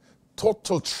word.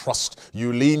 Total trust.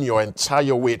 You lean your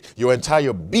entire weight, your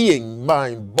entire being,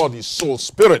 mind, body, soul,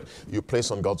 spirit, you place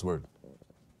on God's word.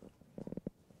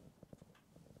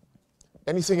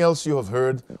 Anything else you have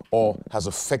heard or has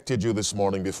affected you this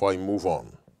morning before I move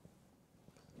on?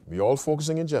 We're all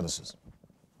focusing in Genesis.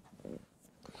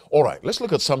 All right, let's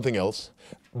look at something else.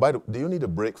 Do you need a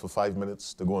break for 5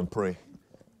 minutes to go and pray?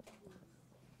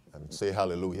 And say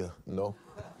hallelujah? No?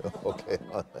 Okay.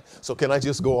 So can I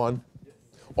just go on?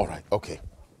 All right, okay.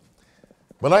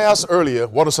 When I asked earlier,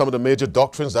 what are some of the major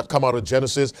doctrines that come out of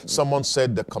Genesis? Someone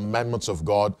said the commandments of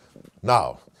God.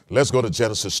 Now, let's go to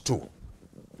Genesis 2.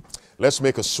 Let's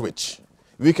make a switch.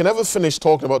 We can never finish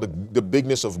talking about the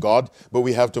bigness of God, but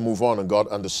we have to move on, and God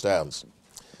understands.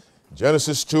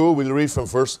 Genesis 2, we'll read from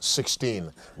verse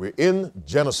 16. We're in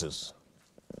Genesis.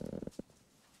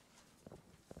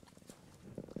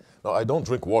 Now, I don't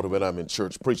drink water when I'm in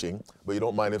church preaching, but you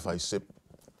don't mind if I sip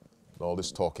all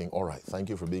this talking? All right, thank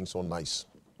you for being so nice.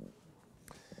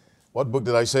 What book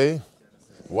did I say?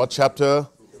 What chapter?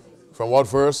 From what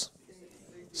verse?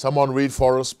 Someone read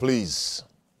for us, please.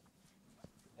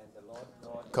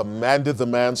 Commanded the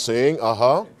man, saying,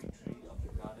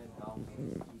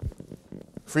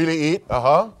 freely eat,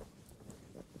 come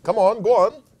on, go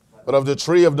on. But of the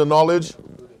tree of the knowledge,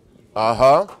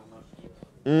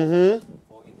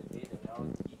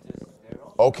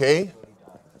 okay,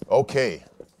 okay.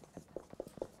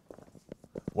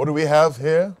 What do we have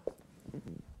here?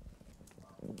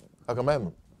 A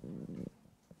commandment.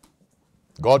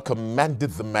 God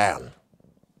commanded the man.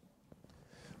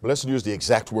 But let's use the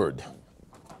exact word.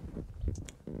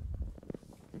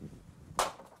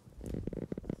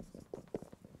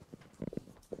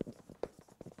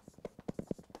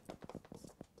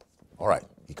 All right.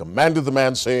 He commanded the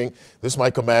man, saying, this is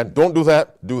my command. Don't do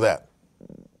that. Do that.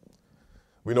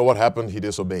 We know what happened. He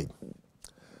disobeyed.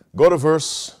 Go to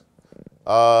verse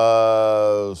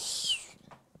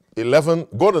 11.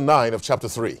 Go to 9 of chapter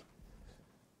 3.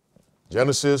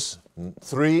 Genesis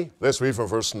 3. Let's read from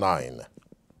verse 9.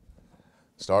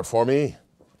 Start for me.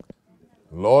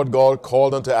 Lord God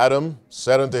called unto Adam,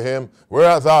 said unto him, where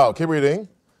art thou? Keep reading.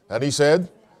 And he said,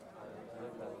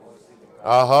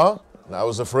 and I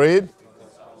was afraid.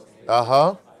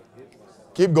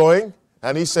 Keep going.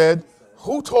 And he said,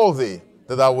 who told thee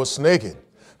that thou wast naked?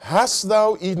 Hast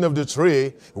thou eaten of the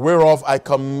tree whereof I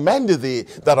commanded thee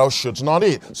that thou shouldst not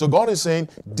eat? So God is saying,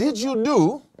 did you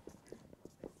do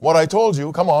what I told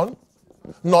you, come on,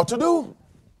 not to do?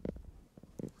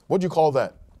 What do you call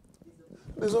that?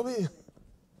 Disobey.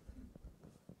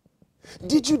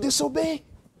 Did you disobey?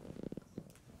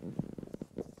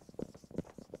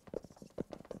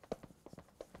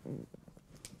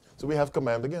 So we have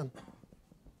command again.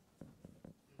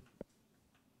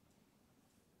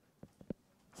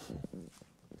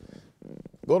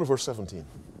 Go to verse 17.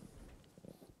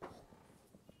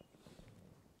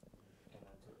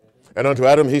 And unto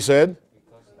Adam he said,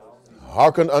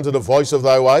 hearken unto the voice of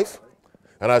thy wife,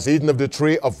 and hast eaten of the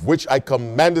tree of which I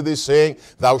commanded thee, saying,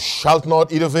 thou shalt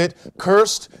not eat of it.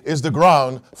 Cursed is the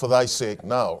ground for thy sake.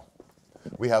 Now,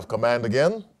 we have command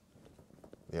again.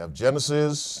 We have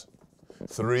Genesis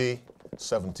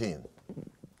 3:17.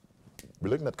 We're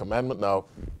looking at commandment now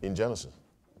in Genesis.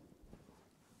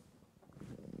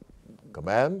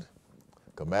 Command,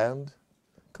 command,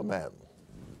 command.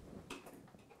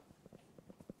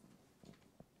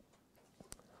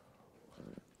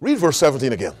 Read verse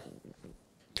 17 again.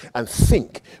 And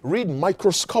think. Read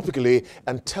microscopically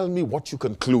and tell me what you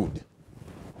conclude.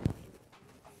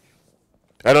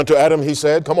 And unto Adam he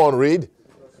said, come on, read.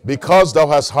 Because thou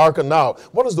hast hearkened. Now,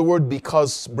 what does the word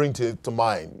because bring to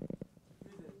mind?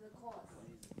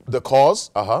 The cause,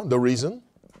 the reason.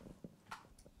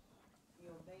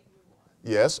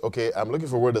 Yes, okay, I'm looking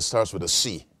for a word that starts with a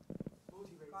C.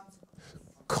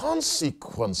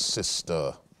 Consequence,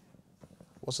 sister.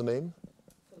 What's the name?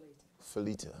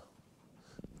 Felita.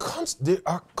 There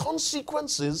are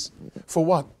consequences for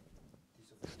what?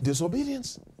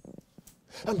 Disobedience.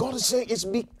 And God is saying it's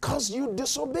because you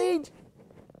disobeyed.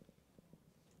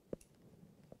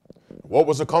 What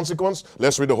was the consequence?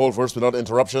 Let's read the whole verse without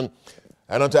interruption.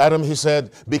 And unto Adam he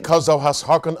said, because thou hast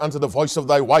hearkened unto the voice of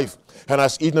thy wife, and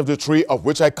hast eaten of the tree of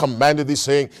which I commanded thee,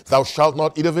 saying, thou shalt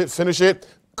not eat of it. Finish it.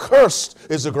 Cursed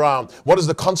is the ground. What is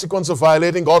the consequence of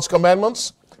violating God's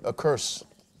commandments? A curse.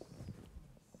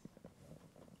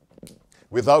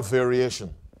 Without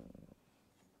variation.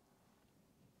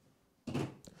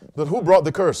 But who brought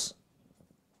the curse?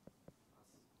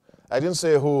 I didn't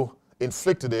say who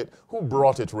inflicted it. Who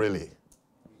brought it really?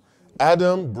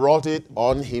 Adam brought it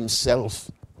on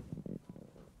himself.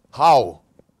 How?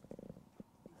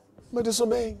 By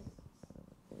disobeying.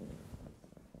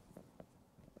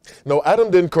 No,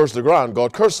 Adam didn't curse the ground.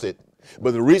 God cursed it.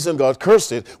 But the reason God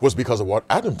cursed it was because of what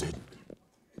Adam did.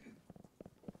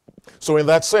 So in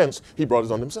that sense, he brought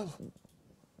it on himself.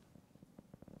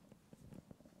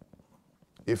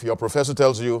 If your professor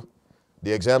tells you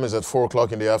the exam is at 4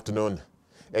 o'clock in the afternoon,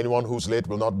 anyone who's late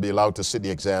will not be allowed to sit the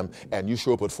exam, and you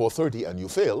show up at 4:30 and you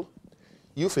fail,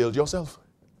 you failed yourself.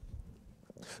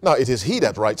 Now, it is he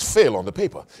that writes fail on the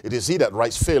paper. It is he that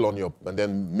writes fail on your, and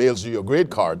then mails you your grade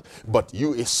card, but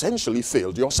you essentially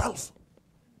failed yourself.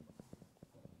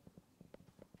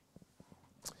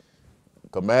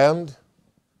 Command,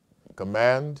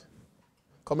 command,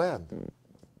 command.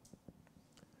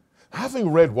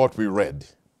 Having read what we read,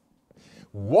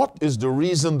 What is the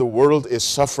reason the world is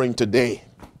suffering today?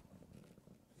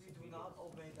 We do not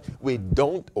obey them. We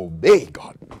don't obey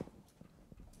God.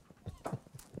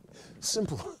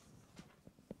 Simple.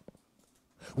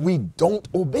 We don't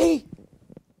obey.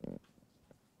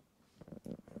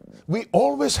 We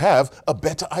always have a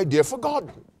better idea for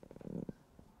God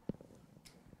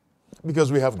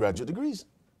because we have graduate degrees.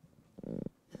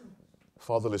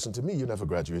 Father, listen to me. You never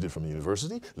graduated from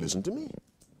university. Listen to me.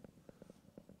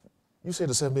 You say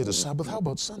the 7th day is the Sabbath. How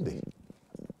about Sunday?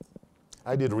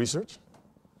 I did research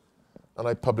and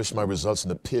I published my results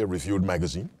in a peer-reviewed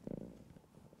magazine.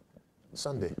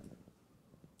 Sunday.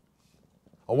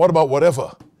 And what about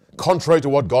whatever? Contrary to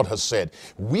what God has said.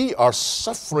 We are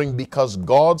suffering because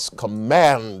God's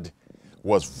command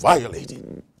was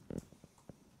violated.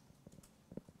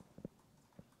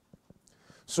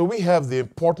 So we have the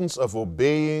importance of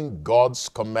obeying God's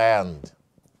command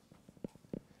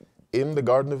in the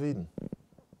Garden of Eden.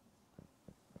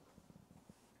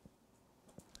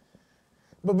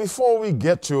 But before we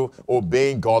get to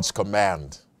obeying God's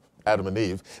command, Adam and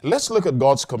Eve, let's look at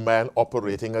God's command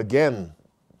operating again.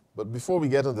 But before we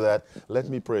get into that, let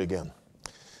me pray again.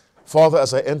 Father,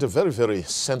 as I enter a very, very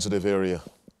sensitive area,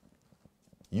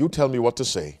 you tell me what to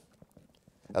say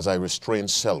as I restrain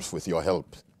self with your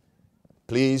help.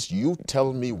 Please, you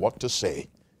tell me what to say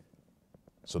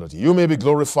so that you may be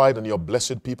glorified and your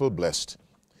blessed people blessed.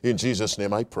 In Jesus'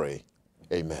 name I pray.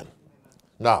 Amen.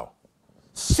 Now,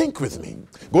 think with me.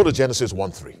 Go to Genesis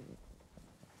 1:3.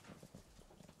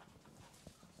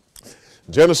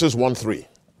 Genesis 1:3.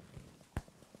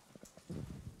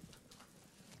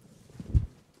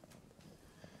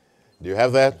 Do you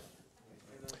have that?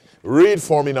 Read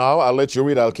for me now. I'll let you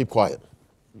read. I'll keep quiet.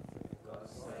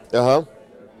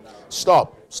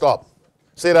 Stop.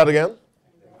 Say that again.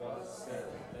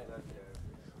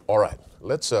 All right.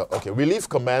 Let's, okay, we leave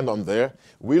command on there.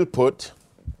 We'll put,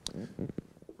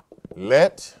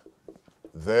 let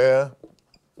there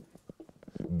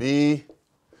be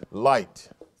light.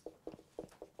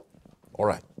 All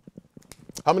right.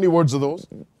 How many words are those?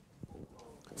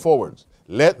 4 words.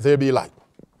 Let there be light.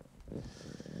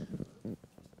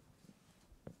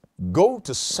 Go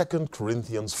to 2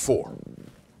 Corinthians 4.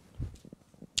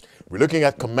 We're looking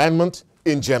at commandment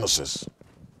in Genesis.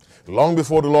 Long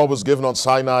before the law was given on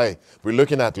Sinai, we're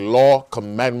looking at law,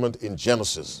 commandment in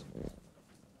Genesis.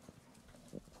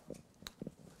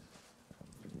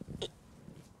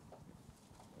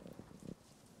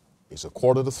 It's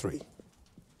 2:45.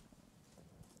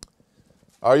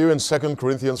 Are you in 2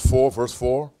 Corinthians 4, verse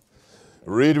 4?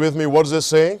 Read with me. What does it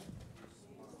say?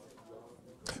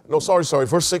 No, sorry.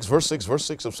 Verse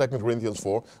 6 of 2 Corinthians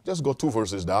 4. Just go 2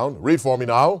 verses down. Read for me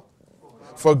now.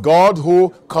 For God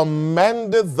who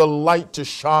commanded the light to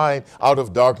shine out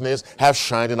of darkness has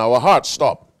shined in our hearts.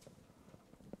 Stop.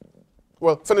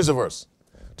 Well, finish the verse.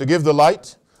 To give the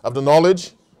light of the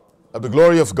knowledge of the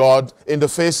glory of God in the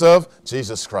face of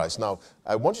Jesus Christ. Now,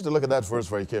 I want you to look at that verse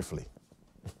very carefully.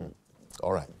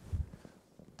 All right.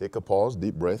 Take a pause,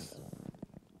 deep breath.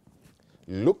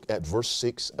 Look at verse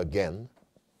 6 again.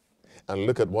 And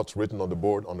look at what's written on the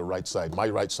board on the right side. My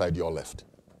right side, your left.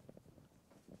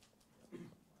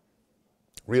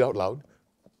 Read out loud.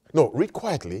 No, read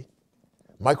quietly,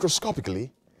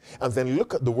 microscopically, and then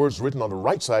look at the words written on the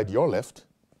right side, your left,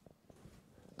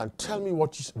 and tell me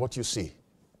what you see.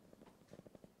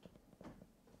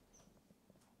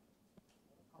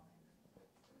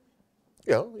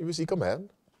 Yeah, you see command.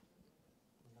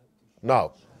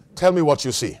 Now, tell me what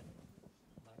you see.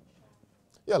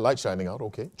 Yeah, light shining out.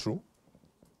 Okay, true.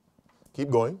 Keep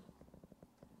going.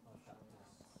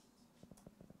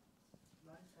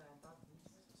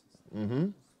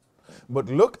 But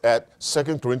look at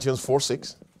 2 Corinthians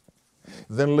 4:6.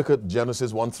 Then look at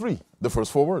Genesis 1:3, the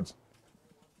first 4 words.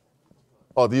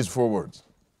 Oh, these 4 words.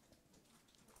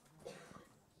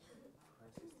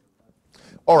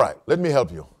 All right, let me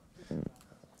help you.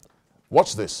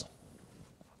 Watch this.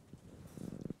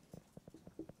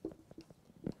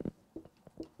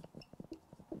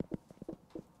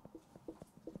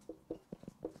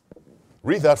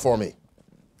 Read that for me.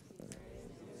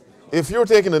 If you're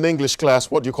taking an English class,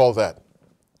 what do you call that?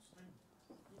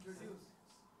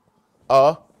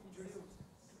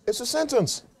 It's a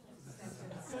sentence.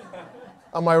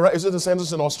 Am I right? Is it a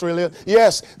sentence in Australia?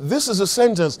 Yes, this is a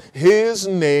sentence. His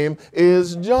name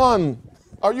is John.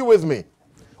 Are you with me?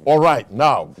 All right,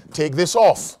 now take this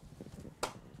off.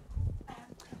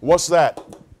 What's that?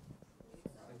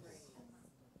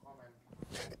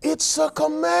 It's a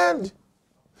command.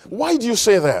 Why do you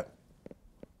say that?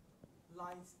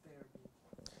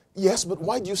 Yes, but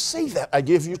why do you say that? I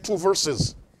gave you 2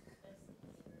 verses.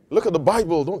 Look at the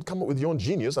Bible. Don't come up with your own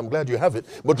genius. I'm glad you have it.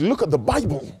 But look at the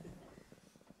Bible.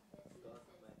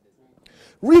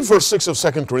 Read verse 6 of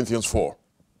 2 Corinthians 4.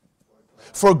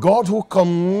 For God who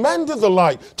commanded the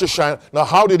light to shine. Now,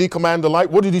 how did he command the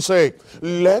light? What did he say?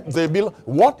 Let there be light.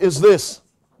 What is this?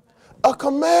 A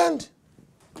command.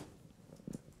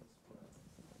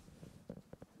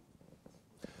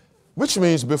 Which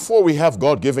means before we have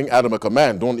God giving Adam a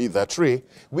command, don't eat that tree,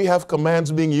 we have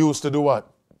commands being used to do what?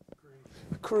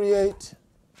 Create.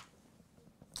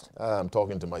 I'm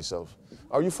talking to myself.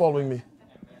 Are you following me?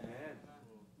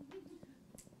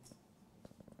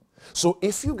 So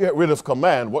if you get rid of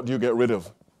command, what do you get rid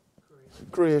of?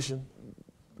 Creation.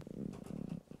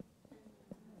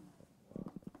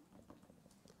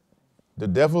 The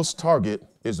devil's target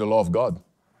is the law of God.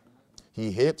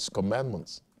 He hates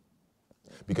commandments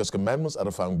because commandments are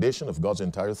the foundation of God's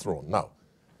entire throne. Now,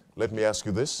 let me ask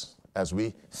you this as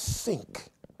we think.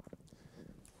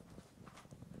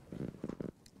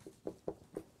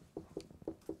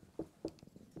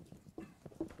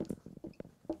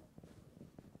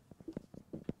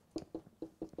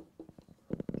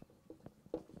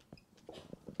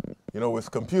 You know,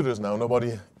 with computers now,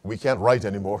 we can't write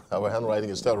anymore. Our handwriting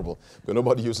is terrible. But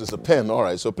nobody uses a pen. All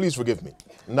right, so please forgive me.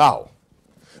 Now,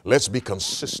 let's be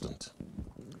consistent.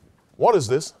 What is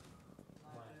this?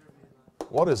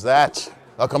 What is that?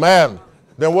 A command.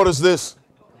 Then what is this?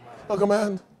 A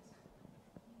command.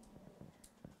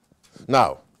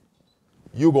 Now,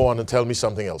 you go on and tell me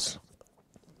something else.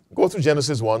 Go through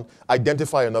Genesis 1,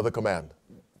 identify another command,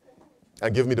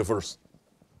 and give me the verse.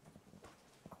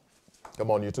 Come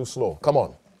on, you're too slow. Come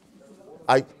on.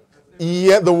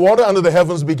 Yet the water under the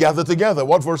heavens be gathered together.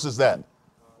 What verse is that? 9.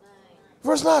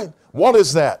 Verse 9. What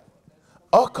is that?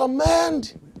 A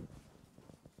command.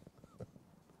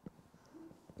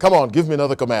 Come on, give me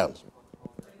another command.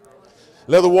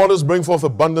 Let the waters bring forth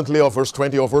abundantly, or verse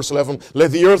 20, or verse 11.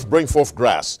 Let the earth bring forth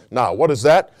grass. Now, what is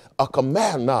that? A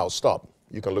command. Now, stop.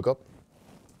 You can look up.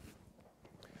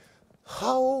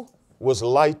 How was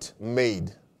light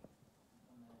made?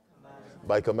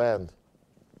 By command.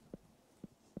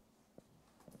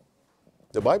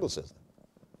 The Bible says that.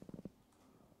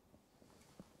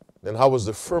 Then how was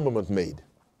the firmament made?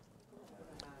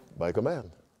 By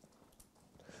command.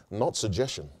 Not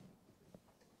suggestion.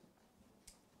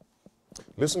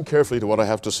 Listen carefully to what I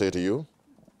have to say to you.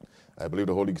 I believe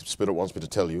the Holy Spirit wants me to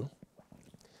tell you.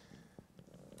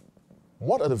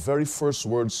 What are the very first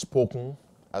words spoken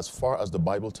as far as the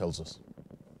Bible tells us?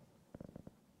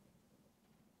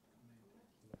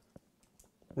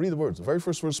 Read the words. The very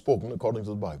first words spoken according to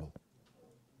the Bible.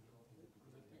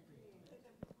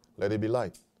 Let it be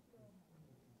light.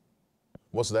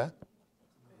 What's that?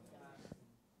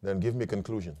 Then give me a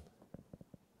conclusion.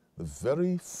 The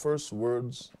very first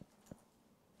words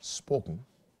spoken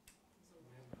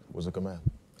was a command.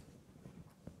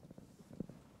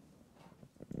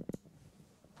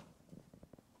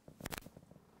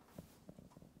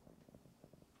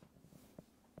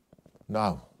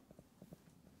 Now,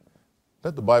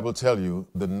 let the Bible tell you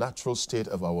the natural state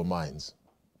of our minds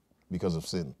because of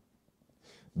sin.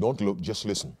 Don't look, just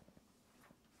listen.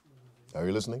 Are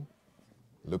you listening?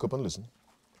 Look up and listen.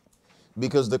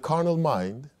 Because the carnal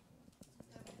mind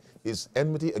is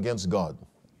enmity against God,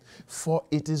 for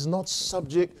it is not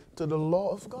subject to the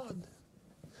law of God.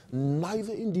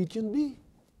 Neither indeed can be.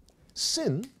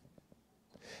 Sin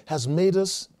has made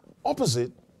us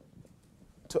opposite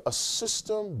to a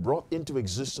system brought into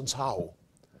existence. How?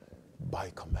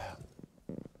 By command.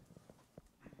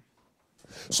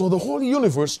 So the whole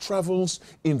universe travels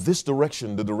in this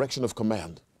direction, the direction of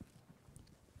command.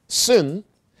 Sin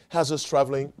has us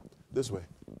traveling this way.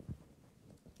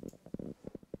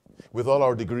 With all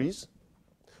our degrees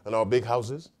and our big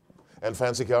houses and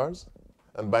fancy cars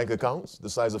and bank accounts the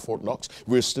size of Fort Knox,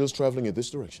 we're still traveling in this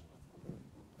direction.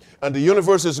 And the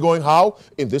universe is going how?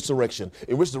 In this direction.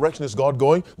 In which direction is God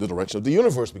going? The direction of the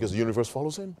universe, because the universe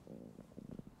follows him.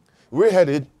 We're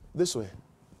headed this way.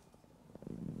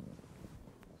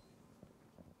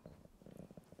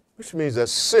 Which means that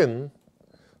sin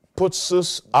puts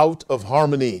us out of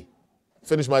harmony.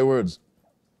 Finish my words.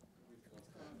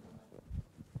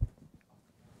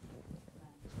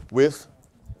 With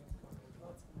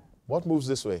what moves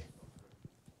this way?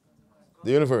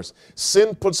 The universe.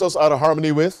 Sin puts us out of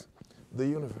harmony with the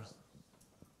universe.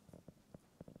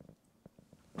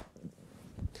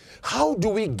 How do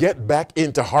we get back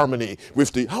into harmony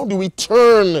with how do we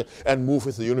turn and move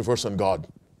with the universe and God?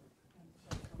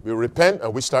 We repent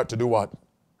and we start to do what?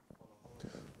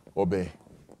 Obey.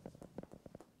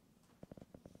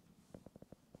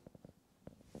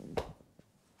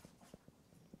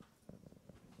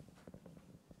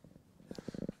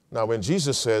 Now, when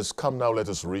Jesus says, come now, let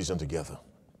us reason together,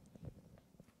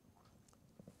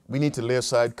 we need to lay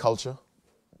aside culture,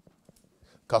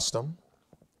 custom,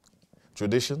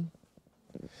 tradition.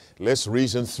 Let's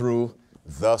reason through,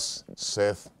 thus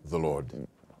saith the Lord.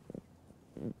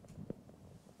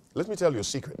 Let me tell you a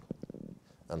secret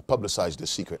and publicize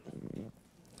this secret.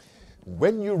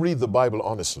 When you read the Bible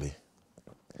honestly,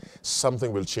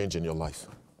 something will change in your life.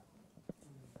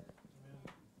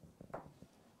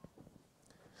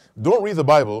 Don't read the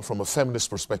Bible from a feminist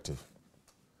perspective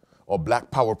or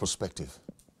black power perspective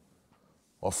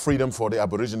or freedom for the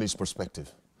Aborigines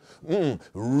perspective.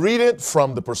 Read it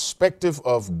from the perspective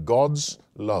of God's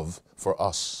love for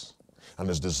us and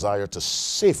his desire to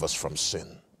save us from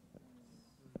sin.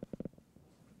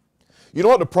 You know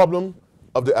what the problem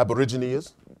of the Aborigine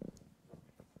is?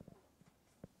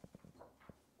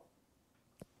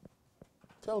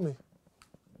 Tell me.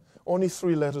 Only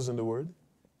 3 letters in the word.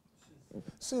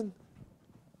 Sin.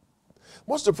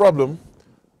 What's the problem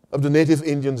of the native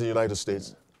Indians in the United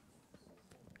States?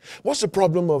 What's the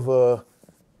problem of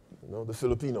the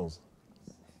Filipinos?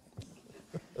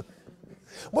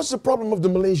 What's the problem of the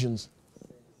Malaysians?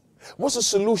 What's the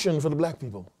solution for the black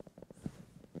people?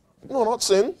 No, not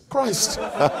sin, Christ.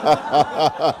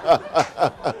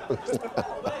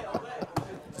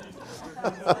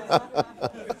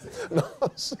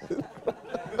 Not sin.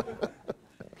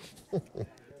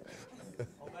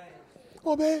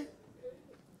 Obey.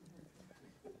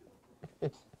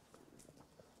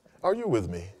 Are you with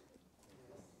me?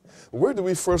 Where do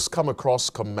we first come across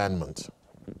commandment?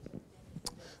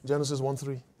 Genesis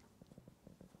 1:3.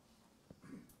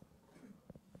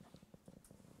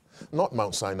 Not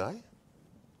Mount Sinai.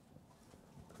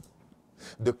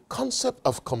 The concept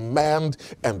of command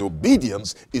and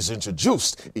obedience is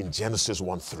introduced in Genesis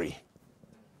 1:3.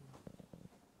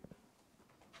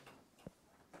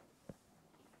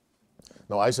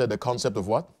 Now I said the concept of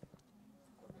what?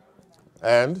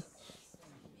 And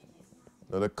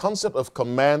now the concept of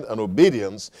command and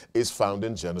obedience is found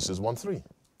in Genesis 1:3.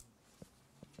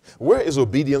 Where is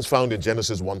obedience found in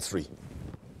Genesis 1:3?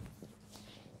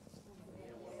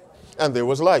 And there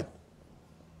was light.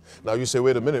 Now you say,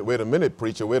 wait a minute,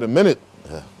 preacher, wait a minute.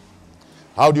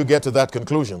 How do you get to that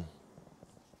conclusion?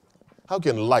 How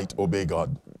can light obey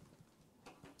God?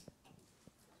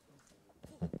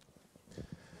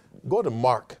 Go to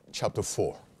Mark chapter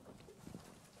 4.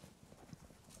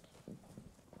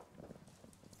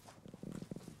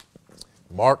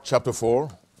 Mark chapter 4.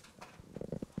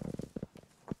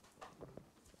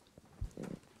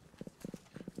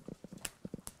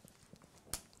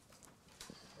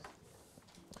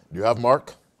 Do you have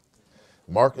Mark?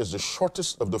 Mark is the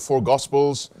shortest of the 4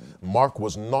 Gospels. Mark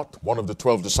was not one of the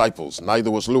 12 disciples. Neither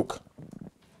was Luke.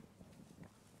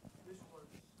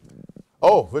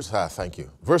 Oh, thank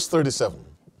you. Verse 37.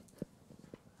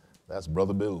 That's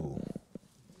Brother Bill.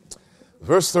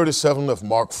 Verse 37 of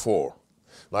Mark 4.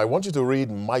 Now I want you to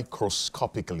read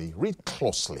microscopically. Read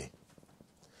closely.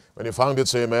 When you found it,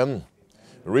 say amen.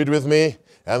 Read with me.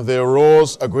 And there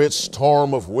arose a great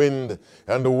storm of wind,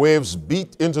 and the waves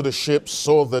beat into the ship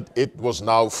so that it was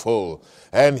now full.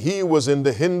 And he was in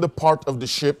the hinder part of the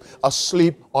ship,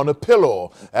 asleep on a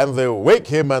pillow. And they wake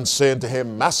him and say unto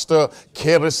him, Master,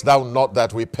 carest thou not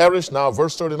that we perish? Now,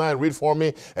 verse 39, read for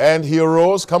me. And he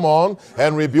arose, come on,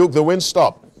 and rebuked the wind.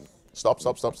 Stop. Stop.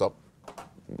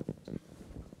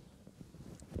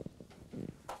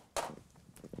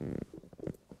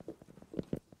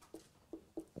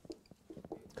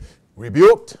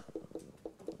 Rebuked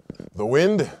the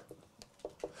wind,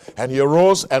 and he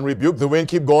arose and rebuked the wind.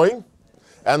 Keep going.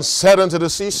 And said unto the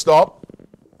sea, stop.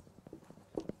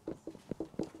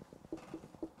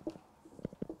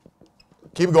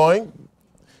 Keep going.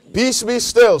 Peace, be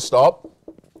still. Stop.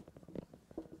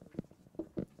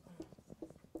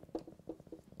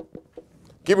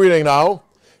 Keep reading now.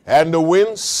 And the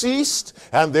wind ceased,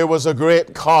 and there was a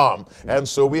great calm. And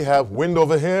so we have wind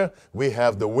over here. We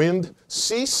have the wind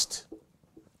ceased.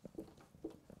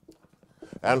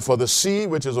 And for the sea,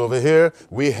 which is over here,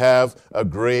 we have a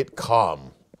great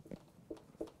calm.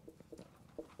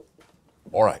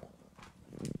 All right.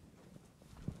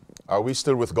 Are we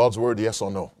still with God's word, yes or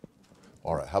no?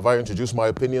 All right. Have I introduced my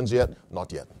opinions yet?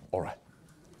 Not yet. All right.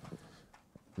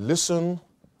 Listen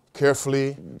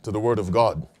carefully to the word of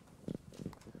God.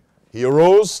 He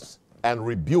arose and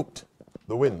rebuked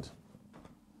the wind.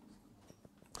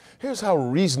 Here's how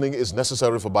reasoning is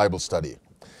necessary for Bible study.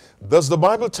 Does the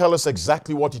Bible tell us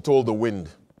exactly what he told the wind?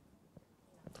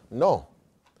 No.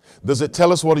 Does it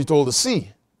tell us what he told the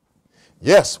sea?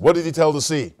 Yes. What did he tell the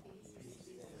sea?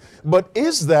 But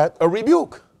is that a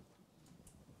rebuke?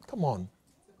 Come on.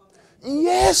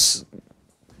 Yes.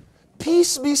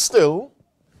 Peace be still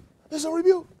is a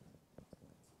rebuke.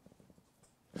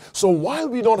 So while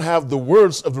we don't have the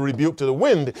words of the rebuke to the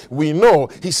wind, we know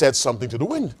he said something to the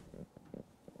wind.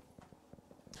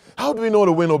 How do we know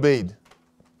the wind obeyed?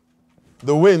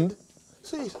 The wind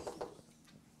ceased.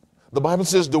 The Bible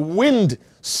says the wind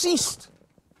ceased.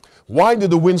 Why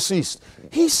did the wind cease?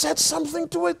 He said something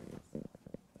to it.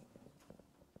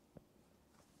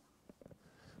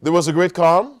 There was a great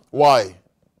calm. Why?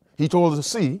 He told the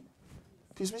sea,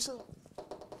 peace be still.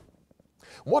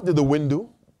 What did the wind do?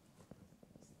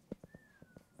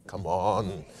 Come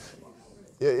on.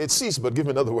 It ceased, but give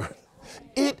me another word.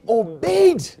 It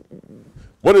obeyed.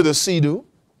 What did the sea do?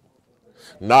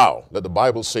 Now, let the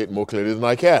Bible say it more clearly than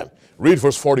I can. Read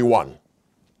verse 41.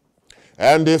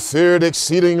 And they feared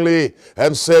exceedingly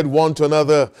and said one to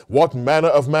another, what manner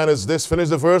of man is this? Finish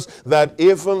the verse. That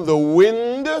even the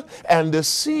wind and the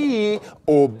sea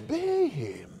obey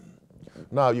him.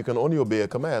 Now, you can only obey a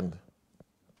command.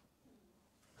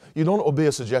 You don't obey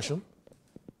a suggestion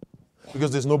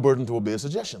because there's no burden to obey a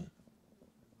suggestion.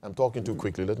 I'm talking too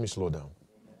quickly. Let me slow down.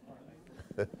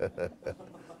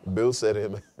 Bill said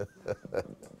amen.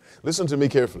 Listen to me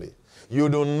carefully. You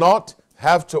do not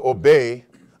have to obey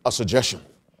a suggestion.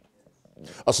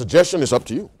 A suggestion is up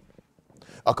to you.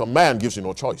 A command gives you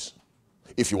no choice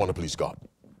if you want to please God.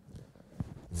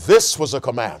 This was a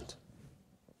command.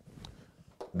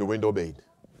 The wind obeyed.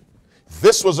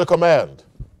 This was a command.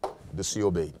 The sea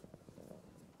obeyed.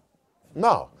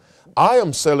 Now, I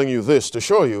am telling you this to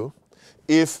show you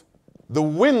if the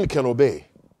wind can obey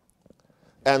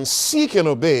and sea can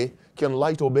obey, can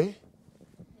light obey?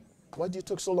 Why did you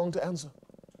take so long to answer?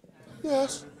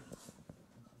 Yes.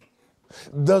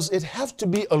 Does it have to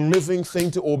be a living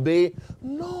thing to obey?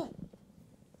 No.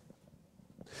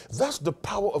 That's the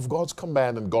power of God's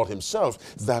command and God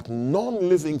himself, that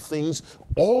non-living things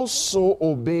also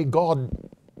obey God.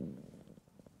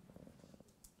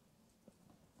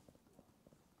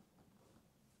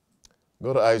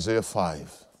 Go to Isaiah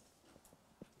 5.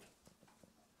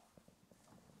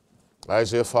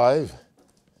 Isaiah 5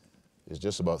 is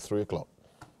just about 3 o'clock.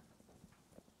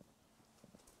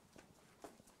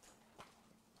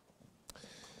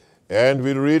 And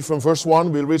we'll read from verse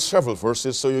 1. We'll read several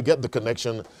verses so you get the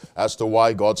connection as to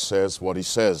why God says what he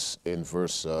says in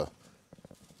verse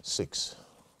 6.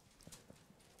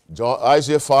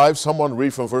 Isaiah 5, someone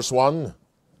read from verse 1,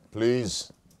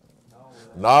 please.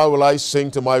 Now will I sing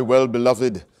to my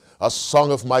well-beloved, a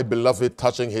song of my beloved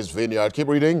touching his vineyard. Keep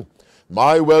reading.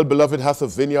 My well-beloved hath a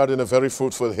vineyard in a very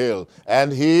fruitful hill,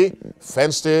 and he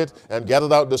fenced it and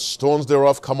gathered out the stones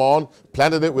thereof, come on,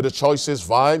 planted it with the choicest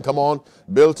vine, come on,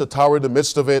 built a tower in the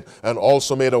midst of it, and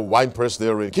also made a winepress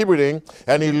therein. Keep reading.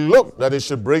 And he looked that it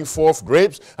should bring forth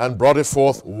grapes, and brought it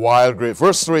forth wild grapes.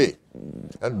 Verse 3.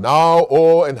 And now,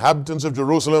 O inhabitants of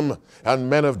Jerusalem and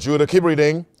men of Judah, keep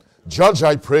reading. Judge,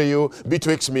 I pray you,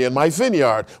 betwixt me and my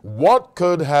vineyard. What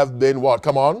could have been what?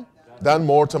 Come on. Done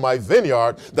more to my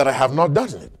vineyard that I have not done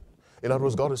in it. In other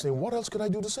words, God is saying, what else could I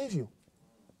do to save you?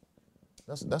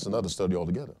 That's another study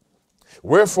altogether.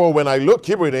 Wherefore, when I look,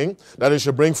 keep reading, that it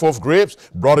should bring forth grapes,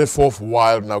 brought it forth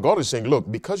wild. Now, God is saying,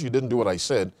 look, because you didn't do what I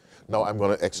said, now I'm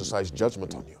going to exercise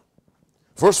judgment on you.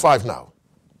 Verse 5 now.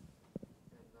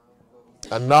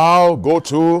 And now go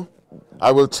to,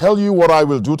 I will tell you what I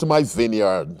will do to my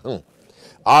vineyard.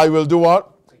 I will do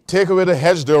what? Take away the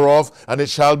hedge thereof, and it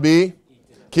shall be,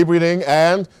 keep reading,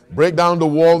 and break down the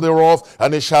wall thereof,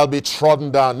 and it shall be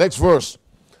trodden down. Next verse.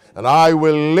 And I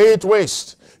will lay it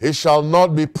waste. It shall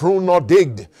not be pruned nor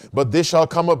digged, but there shall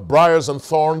come up briars and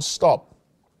thorns. Stop.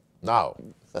 Now,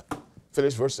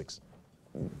 finish verse 6.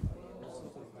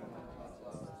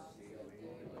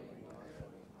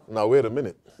 Now, wait a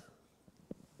minute.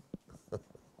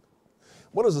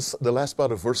 What does the last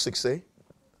part of verse 6 say?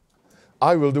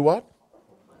 I will do what?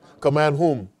 Command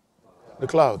whom? The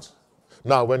clouds.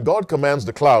 Now, when God commands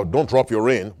the cloud, don't drop your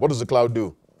rain, what does the cloud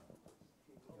do?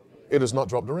 It does not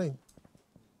drop the rain.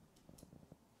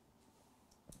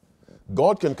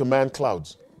 God can command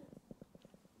clouds.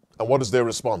 And what is their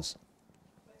response?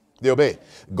 They obey.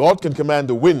 God can command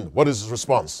the wind. What is his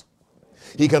response?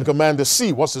 He can command the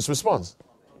sea. What's his response?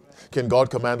 Can God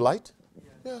command light?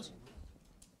 Yes.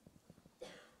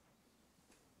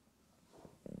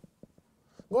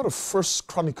 Go to 1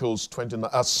 Chronicles 29,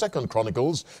 2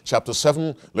 Chronicles chapter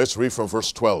 7. Let's read from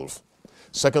verse 12.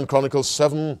 2 Chronicles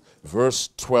 7, verse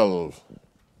 12.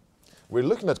 We're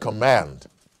looking at command.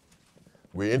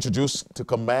 We're introduced to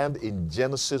command in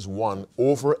Genesis 1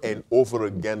 over and over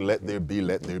again. Let there be,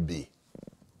 let there be.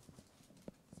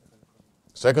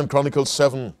 2 Chronicles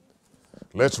 7.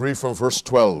 Let's read from verse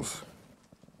 12.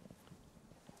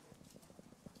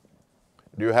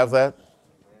 Do you have that?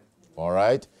 All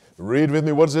right. Read with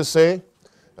me. What does it say?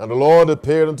 And the Lord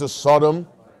appeared unto Sodom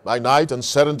by night and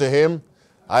said unto him,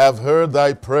 I have heard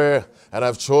thy prayer, and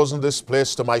have chosen this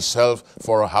place to myself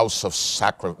for a house of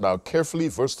sacrifice. Now, carefully,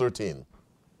 verse 13.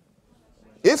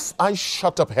 If I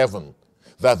shut up heaven,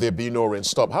 that there be no rain.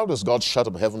 Stop. How does God shut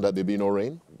up heaven that there be no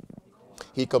rain?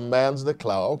 He commands the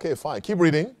cloud. Okay, fine. Keep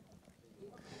reading.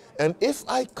 And if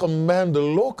I command the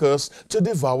locusts to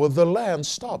devour the land.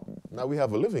 Stop. Now we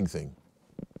have a living thing.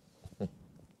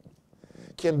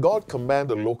 Can God command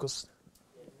the locust?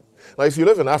 Now, if you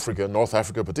live in Africa, North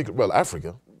Africa particularly, well,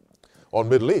 Africa, or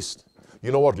Middle East,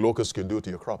 you know what locusts can do to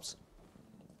your crops?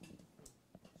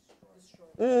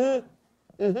 Do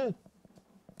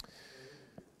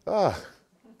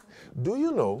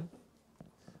you know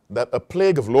that a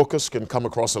plague of locusts can come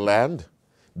across a land,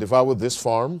 devour this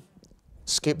farm,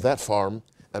 skip that farm,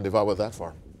 and devour that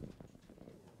farm?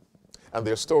 And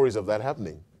there are stories of that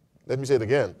happening. Let me say it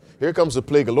again. Here comes a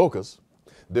plague of locusts,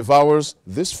 devours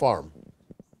this farm,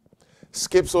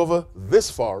 skips over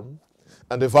this farm,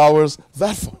 and devours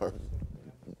that farm.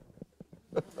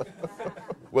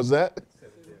 What's that?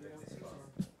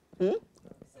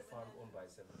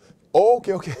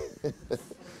 Okay.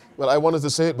 Well, I wanted to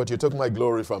say it, but you took my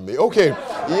glory from me. Okay.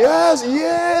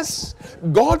 Yes.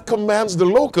 God commands the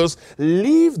locusts,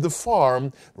 leave the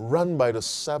farm run by the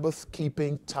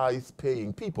Sabbath-keeping,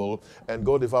 tithe-paying people, and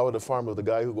go devour the farm of the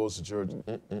guy who goes to church.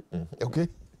 Okay?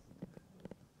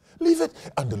 Leave it.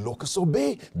 And the locusts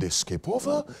obey. They skip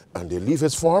over, and they leave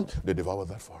his farm. They devour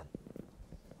that farm.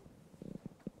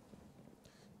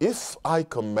 If I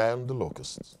command the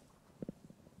locusts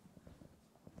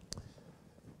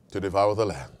to devour the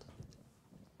land,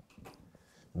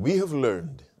 we have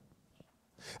learned,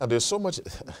 and there's so much,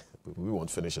 we won't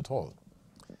finish it all.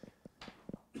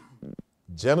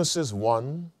 Genesis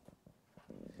 1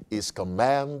 is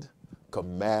command,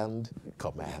 command,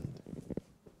 command.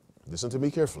 Listen to me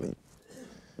carefully.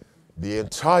 The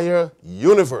entire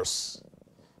universe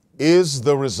is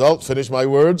the result, finish my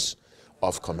words,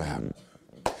 of command.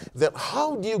 Then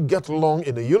how do you get along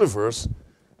in a universe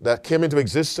that came into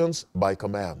existence by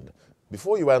command?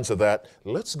 Before you answer that,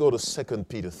 let's go to 2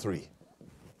 Peter 3.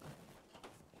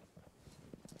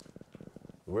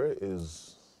 Where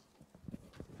is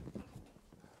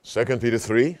 2 Peter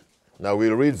 3? Now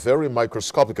we'll read very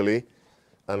microscopically,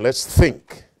 and let's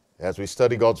think as we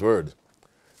study God's word.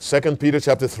 2 Peter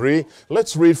chapter 3,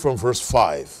 let's read from verse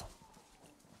 5.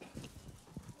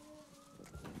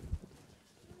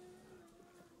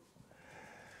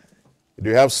 Do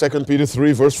you have 2 Peter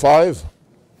 3, verse 5?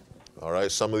 All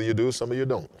right, some of you do, some of you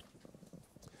don't.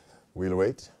 We'll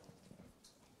wait.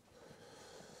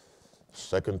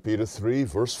 2 Peter 3,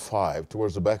 verse 5,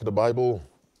 towards the back of the Bible.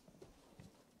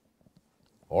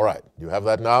 All right, you have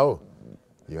that now?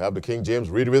 You have the King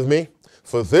James. Read with me.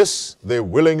 For this they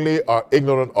willingly are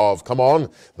ignorant of. Come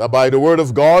on. That by the word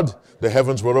of God, the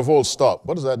heavens were of old. Stop.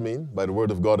 What does that mean? By the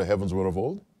word of God, the heavens were of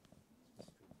old?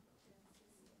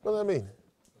 What does that mean?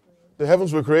 The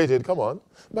heavens were created, come on,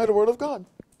 by the word of God.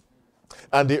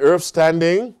 And the earth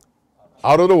standing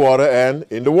out of the water and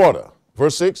in the water.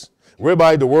 Verse 6,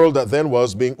 whereby the world that then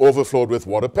was being overflowed with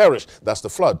water perished. That's the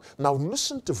flood. Now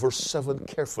listen to verse 7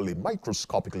 carefully,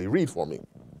 microscopically. Read for me.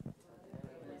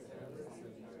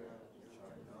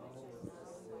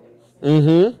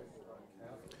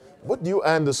 What do you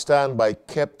understand by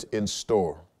kept in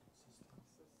store?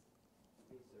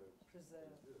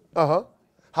 How?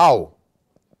 How?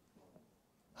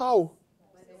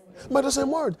 By the same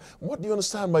word. What do you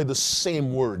understand by the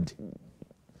same word?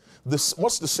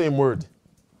 What's the same word?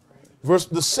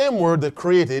 The same word that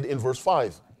created in verse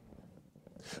 5.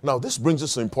 Now this brings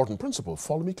us to an important principle.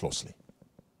 Follow me closely.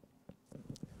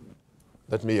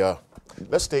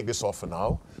 Let's take this off for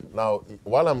now. Now,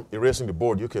 while I'm erasing the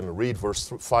board, you can read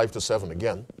verse 5 to 7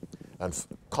 again and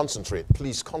concentrate.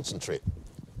 Please concentrate.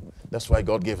 That's why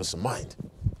God gave us a mind.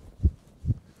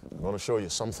 I'm going to show you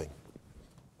something.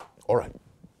 All right.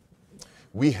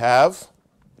 We have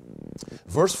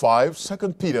verse 5,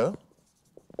 2 Peter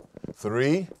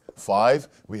 3, 5.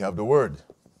 We have the word.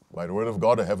 By the word of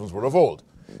God, the heavens were of old.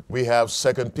 We have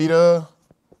 2 Peter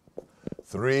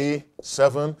 3,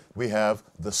 7. We have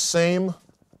the same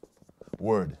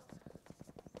word.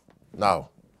 Now,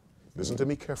 listen to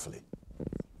me carefully.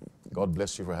 God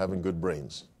bless you for having good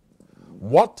brains.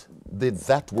 What did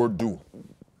that word do?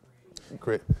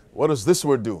 What does this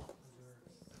word do?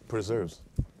 Preserves.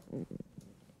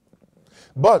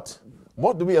 But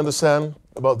what do we understand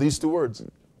about these two words?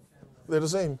 They're the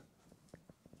same.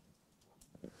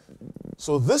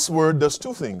 So this word does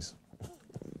two things.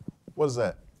 What is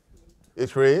that?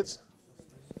 It creates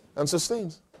and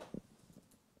sustains.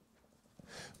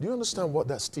 Do you understand what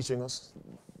that's teaching us?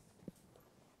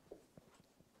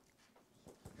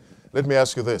 Let me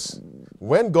ask you this.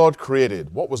 When God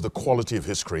created, what was the quality of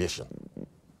his creation?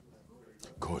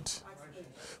 Good.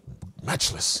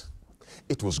 Matchless.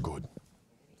 It was good.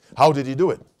 How did he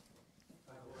do it?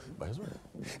 By his word.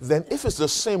 Then if it's the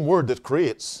same word that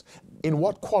creates, in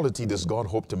what quality does God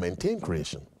hope to maintain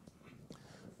creation?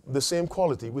 The same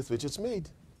quality with which it's made.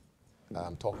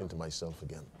 I'm talking to myself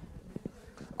again.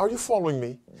 Are you following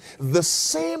me? The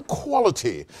same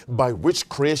quality by which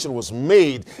creation was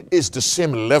made is the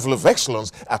same level of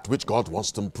excellence at which God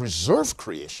wants to preserve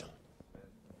creation.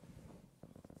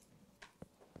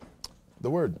 The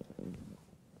word.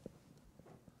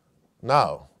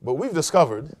 Now, but we've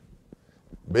discovered,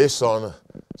 based on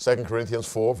 2 Corinthians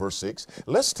 4, verse 6,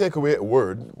 let's take away a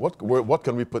word. What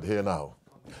can we put here now?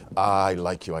 I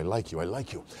like you, I like you, I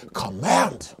like you.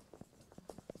 Command.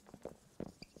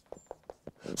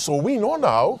 So we know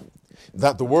now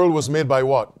that the world was made by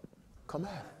what?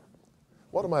 Command.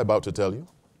 What am I about to tell you?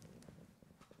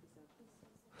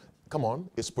 Come on,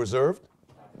 it's preserved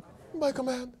by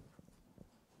command.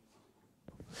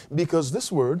 Because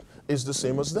this word is the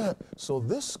same as that. So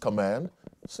this command,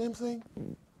 same thing.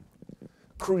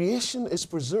 Creation is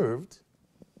preserved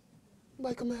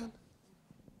by command.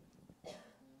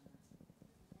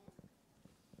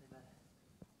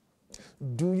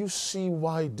 Do you see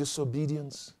why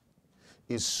disobedience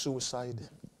is suicide?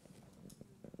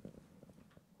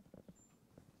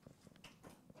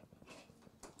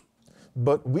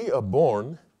 But we are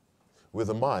born with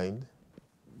a mind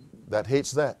that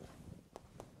hates that.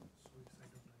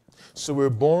 So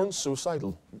we're born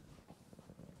suicidal.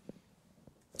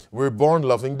 We're born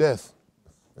loving death.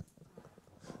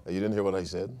 You didn't hear what I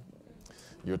said?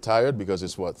 You're tired because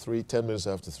it's what? 10 minutes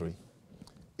after 3.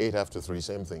 8 after 3,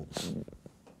 same thing.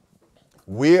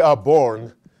 We are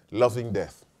born loving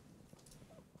death.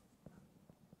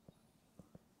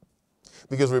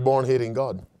 Because we're born hating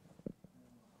God.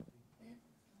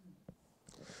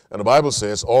 And the Bible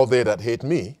says, all they that hate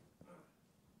me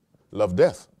love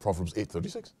death. Proverbs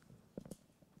 8:36.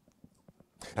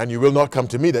 And you will not come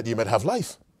to me that you might have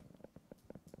life.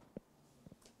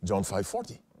 John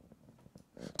 5:40.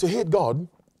 To hate God.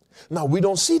 Now, we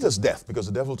don't see it as death because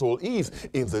the devil told Eve,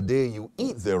 in the day you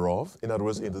eat thereof, in other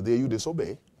words, in the day you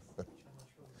disobey,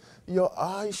 your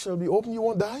eyes shall be open. You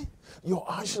won't die. Your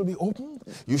eyes shall be open.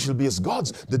 You shall be as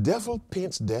gods. The devil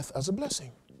paints death as a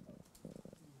blessing.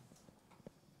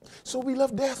 So we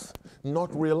love death,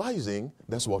 not realizing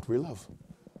that's what we love.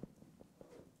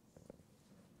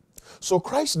 So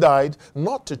Christ died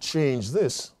not to change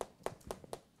this,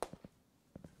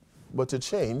 but to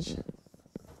change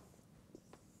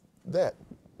that.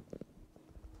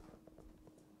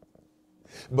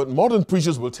 But modern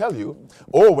preachers will tell you,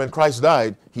 oh, when Christ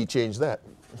died, he changed that.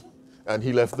 And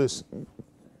he left this.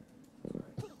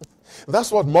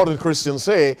 That's what modern Christians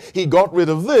say. He got rid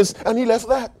of this and he left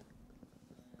that.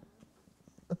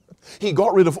 He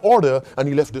got rid of order and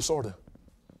he left disorder.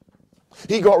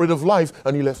 He got rid of life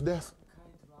and he left death. Can I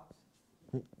interrupt?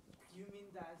 You mean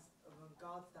that when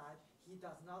God died, he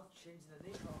does not change the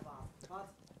nature of us,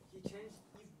 but he changed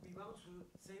if we want to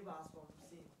save us from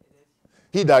sin in it.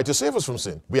 He died to save us from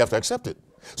sin. We have to accept it.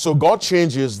 So God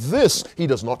changes this. He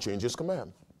does not change his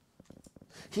command.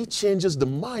 He changes the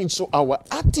mind so our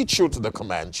attitude to the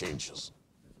command changes.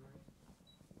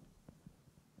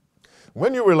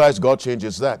 When you realize God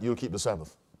changes that, you'll keep the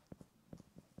Sabbath.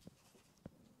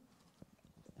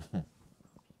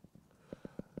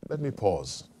 Let me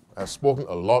pause. I've spoken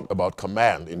a lot about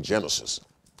command in Genesis.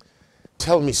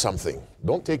 Tell me something.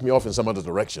 Don't take me off in some other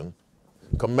direction.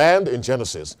 Command in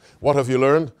Genesis. What have you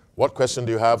learned? What question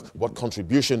do you have? What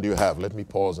contribution do you have? Let me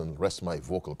pause and rest my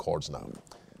vocal cords now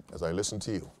as I listen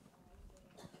to you.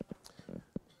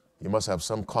 You must have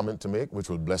some comment to make which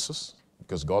will bless us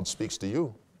because God speaks to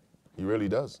you. He really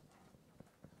does.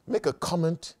 Make a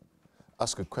comment,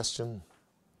 ask a question,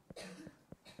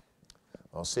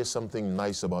 or say something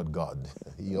nice about God.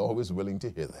 He's always willing to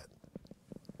hear that.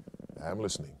 I'm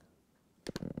listening.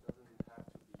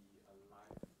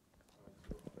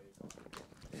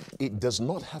 It does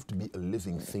not have to be a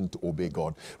living thing to obey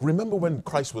God. Remember when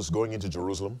Christ was going into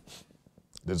Jerusalem?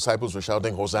 The disciples were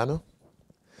shouting, Hosanna.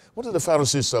 What did the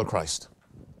Pharisees tell Christ?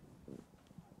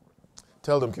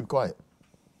 Tell them, keep quiet.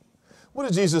 What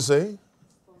did Jesus say?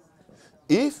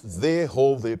 If they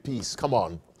hold their peace, come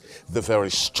on, the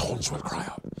very stones will cry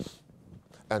out.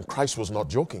 And Christ was not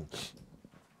joking.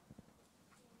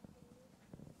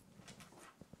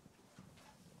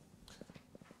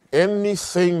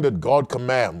 Anything that God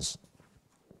commands,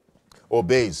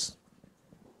 obeys.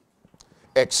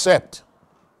 except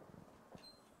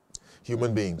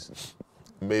human beings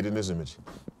made in his image.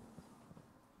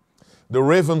 The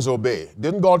ravens obey.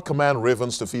 Didn't God command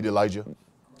ravens to feed Elijah?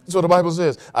 That's what the Bible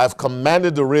says. I've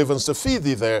commanded the ravens to feed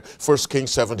thee there. 1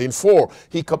 Kings 17:4.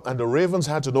 And the ravens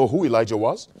had to know who Elijah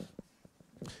was,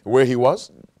 where he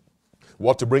was,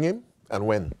 what to bring him, and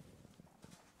when.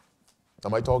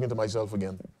 Am I talking to myself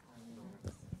again?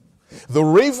 The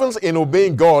ravens, in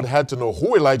obeying God, had to know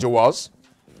who Elijah was,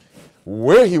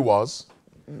 where he was,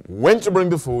 when to bring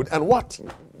the food, and what.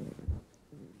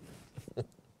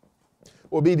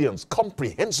 Obedience,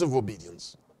 comprehensive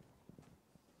obedience.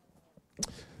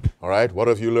 All right, what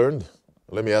have you learned?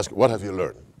 Let me ask you, what have you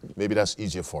learned? Maybe that's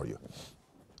easier for you.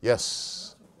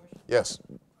 Yes. Yes.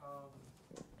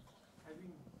 I've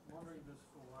been wondering this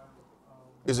for a while.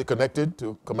 Is it connected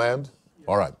to command? Yes.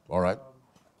 All right, all right.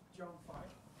 John 5,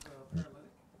 the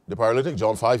paralytic. The paralytic,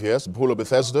 John 5, yes. The pool of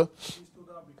Bethesda. He stood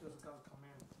up because of God's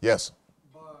command. Yes.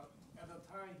 But at the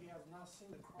time, he has not seen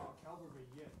the cross of Calvary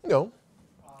yet. No.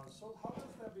 So how is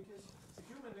that? Because the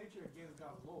human nature against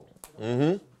God's law. So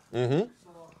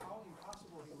how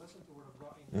impossible he listened to the word of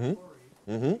God in the story.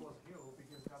 He was healed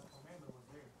because God's commandment was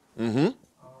there.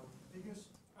 Because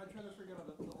I try to figure out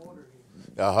the order here.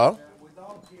 Uh-huh. That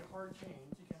without the heart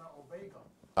change, he cannot obey God.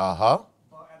 Uh-huh.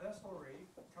 But at that story,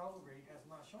 Calvary has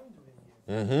not shown to him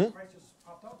yet. Christ just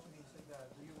popped up to me and said that,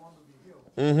 do you want to be healed?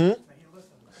 And he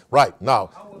listened. Right.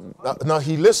 Now, How was it possible? now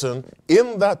he listened.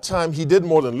 In that time, he did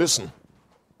more than listen.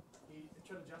 He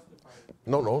tried to justify it.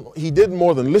 No. He did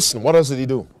more than listen. What else did he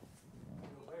do?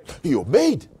 He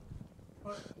obeyed.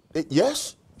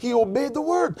 Yes, he obeyed the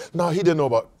word. Now, he didn't know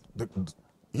about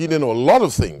he didn't know a lot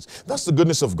of things. That's the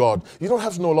goodness of God. You don't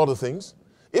have to know a lot of things.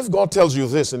 If God tells you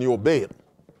this and you obey it,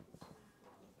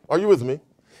 are you with me?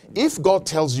 If God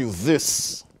tells you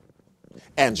this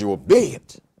and you obey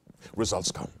it,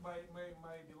 results come. My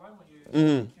dilemma is, if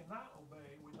you cannot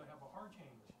obey without have a heart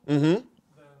change, then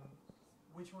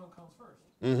which one comes first?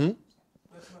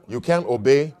 That's my question. You can't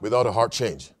obey without a heart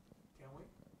change. Can we?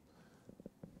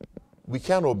 We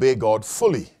can't obey God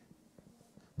fully.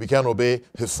 We can't obey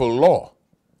his full law.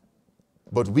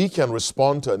 But we can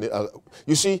respond to,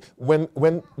 you see, when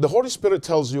the Holy Spirit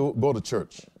tells you, go to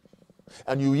church,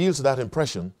 and you yield to that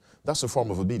impression, that's a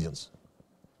form of obedience.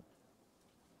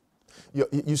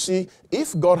 You see,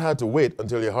 if God had to wait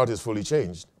until your heart is fully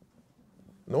changed,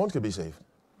 no one could be saved.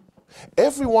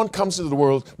 Everyone comes into the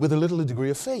world with a little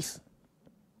degree of faith.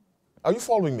 Are you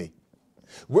following me?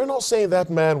 We're not saying that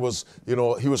man was, he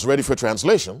was ready for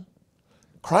translation.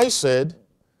 Christ said,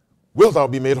 wilt thou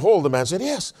be made whole? The man said,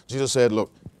 yes. Jesus said,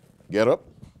 look, get up,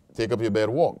 take up your bed,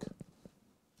 walk.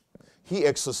 He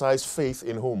exercised faith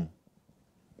in whom?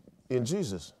 In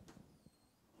Jesus.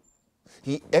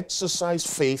 He exercised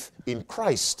faith in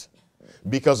Christ.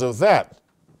 Because of that,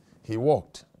 he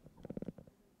walked.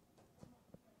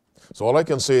 So all I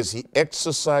can say is he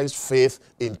exercised faith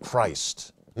in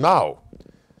Christ. Now,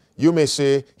 you may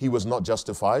say he was not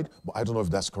justified, but I don't know if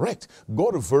that's correct. Go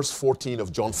to verse 14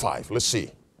 of John 5. Let's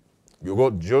see. You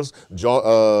go just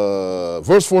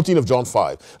verse 14 of John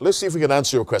 5. Let's see if we can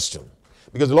answer your question.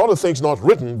 Because a lot of things not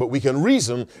written, but we can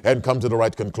reason and come to the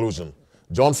right conclusion.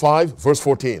 John 5, verse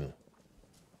 14.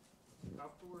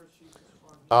 Afterwards, Jesus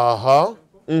found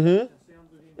him in the temple, and said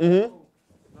unto him, Behold,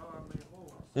 thou art made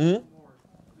whole. Sin no more,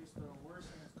 lest the worse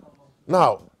things come upon thee.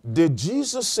 Now, did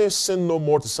Jesus say sin no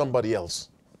more to somebody else?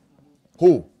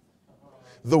 Who?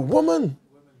 The woman.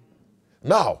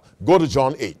 Now, go to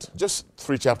John 8. Just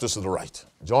 3 chapters to the right.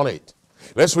 John 8.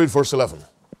 Let's read verse 11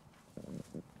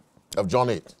 of John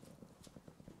 8.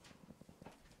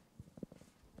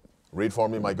 Read for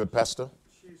me, my good pastor.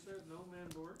 She said, No man,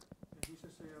 Lord. And Jesus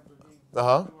said unto him,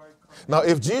 Uh-huh. Do I come Now,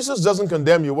 if Jesus doesn't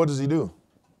condemn you, what does he do?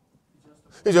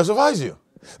 He justifies you.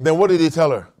 Then what did he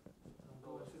tell her?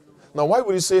 Now, why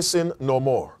would he say sin no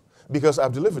more? Because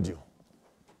I've delivered you.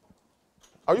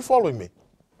 Are you following me?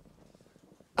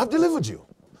 I've delivered you.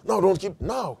 No, don't keep.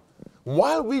 Now,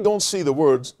 while we don't see the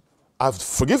words, I've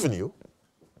forgiven you,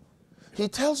 he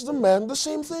tells the man the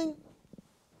same thing.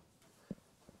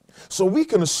 So we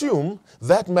can assume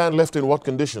that man left in what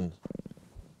condition?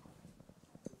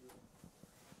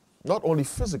 Not only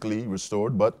physically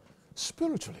restored, but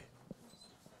spiritually.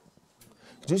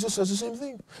 Jesus says the same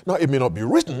thing. Now, it may not be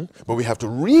written, but we have to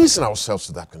reason ourselves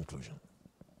to that conclusion.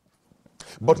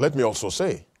 But let me also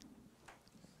say,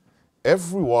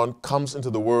 everyone comes into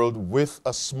the world with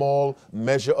a small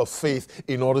measure of faith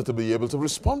in order to be able to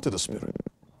respond to the Spirit.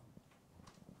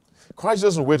 Christ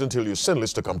doesn't wait until you're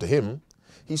sinless to come to him.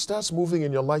 He starts moving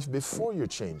in your life before you're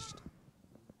changed.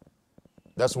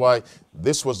 That's why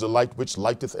this was the light which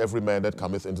lighteth every man that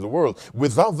cometh into the world.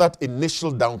 Without that initial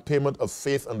down payment of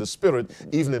faith and the Spirit,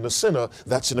 even in a sinner,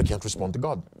 that sinner can't respond to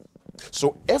God.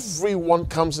 So everyone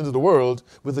comes into the world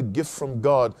with a gift from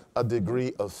God, a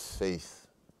degree of faith.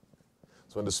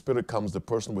 So when the Spirit comes, the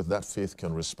person with that faith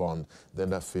can respond. Then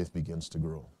that faith begins to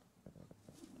grow.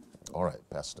 All right,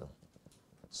 Pastor.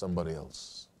 Somebody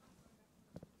else.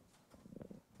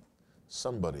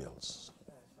 Somebody else.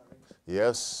 Sorry.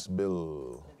 Yes,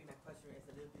 Bill. Maybe my question is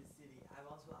a little bit silly. I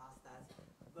want to ask that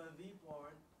when we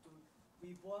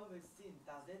born with sin,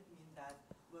 does it mean that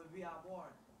when we are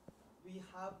born, we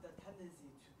have the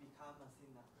tendency to become a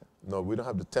sinner? No, we don't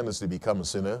have the tendency to become a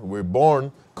sinner. We're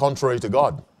born contrary to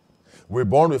God. We're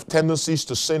born with tendencies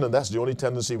to sin, and that's the only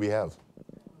tendency we have.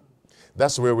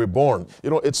 That's where we're born.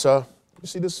 You know, it's you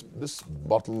see this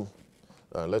bottle.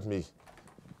 Let me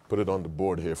put it on the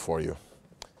board here for you.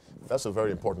 That's a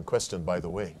very important question, by the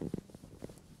way.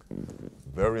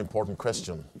 Very important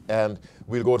question. And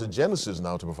we'll go to Genesis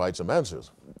now to provide some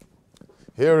answers.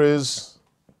 Here is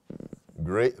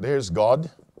there's God.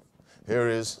 Here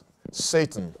is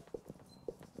Satan.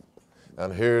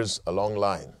 And here's a long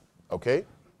line. Okay?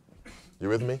 You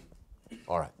with me?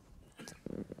 All right.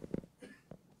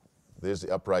 There's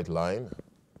the upright line.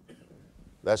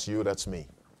 That's you, that's me.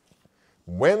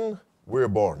 When we're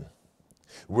born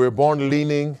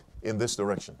leaning in this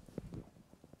direction.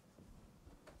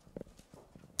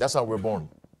 That's how we're born.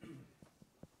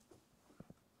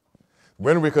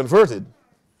 When we're converted,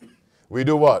 we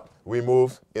do what? We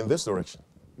move in this direction.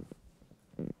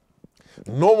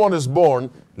 No one is born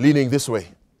leaning this way.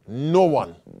 No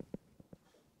one.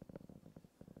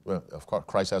 Well, of course,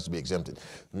 Christ has to be exempted.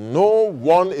 No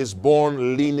one is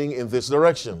born leaning in this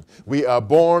direction. We are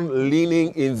born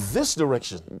leaning in this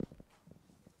direction.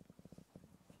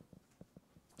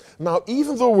 Now,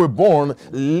 even though we're born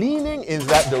leaning in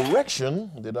that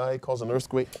direction, did I cause an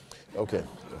earthquake? Okay.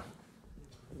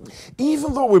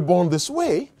 Even though we're born this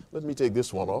way, let me take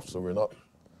this one off so we're not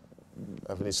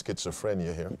having any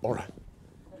schizophrenia here. All right.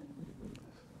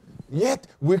 Yet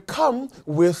we come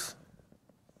with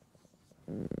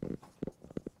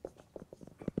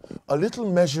a little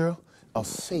measure of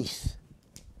faith,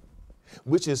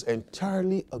 which is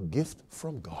entirely a gift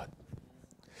from God.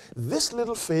 This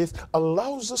little faith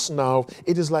allows us now,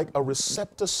 it is like a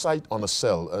receptor site on a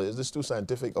cell. Is this too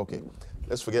scientific? Okay,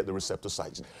 let's forget the receptor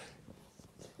sites.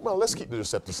 Well, let's keep the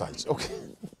receptor sites, okay.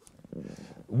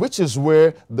 Which is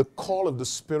where the call of the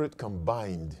Spirit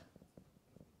combined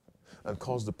and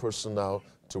caused the person now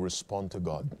to respond to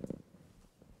God.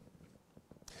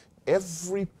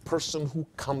 Every person who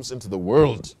comes into the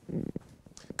world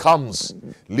comes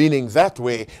leaning that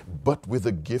way, but with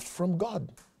a gift from God.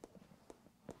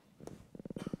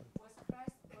 Was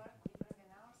Christ's birth different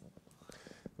than ours?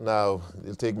 Now,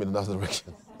 it'll take me in another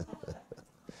direction.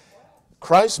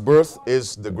 Christ's birth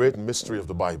is the great mystery of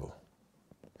the Bible.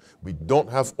 We don't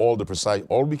have all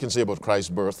we can say about Christ's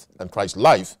birth and Christ's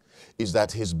life is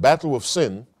that his battle with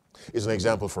sin is an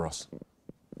example for us.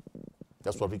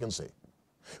 That's what we can say.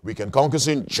 We can conquer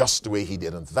sin just the way he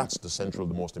did, and that's the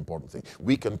most important thing.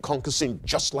 We can conquer sin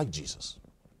just like Jesus.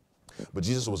 But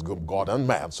Jesus was God and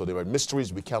man, so there were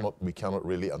mysteries we cannot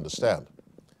really understand.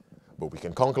 But we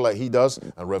can conquer like he does,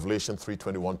 and Revelation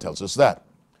 3:21 tells us that.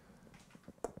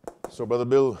 So, Brother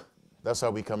Bill, that's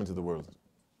how we come into the world.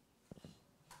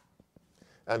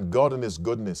 And God in his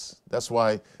goodness. That's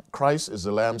why Christ is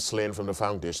the lamb slain from the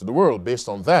foundation of the world. Based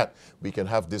on that, we can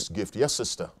have this gift. Yes,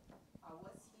 sister?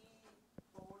 Was he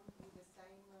born with the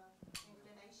same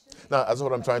inclination? Now, that's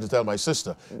what I'm trying to tell my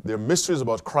sister. There are mysteries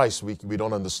about Christ we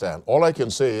don't understand. All I can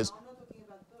say is, I'm not talking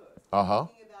about birth. I'm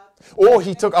talking about oh,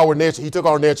 he took our nature. He took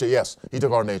our nature, yes. He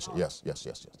took our nature, yes.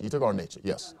 He took our nature,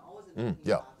 yes. I wasn't talking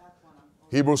Yeah. about that one.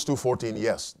 Hebrews 2:14,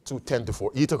 yes.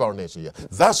 2:10-4. He took our nature, yeah.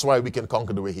 That's why we can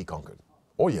conquer the way he conquered.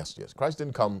 Oh, yes. Christ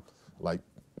didn't come like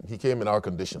he came in our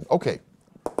condition. Okay.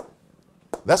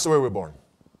 That's the way we're born.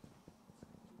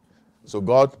 So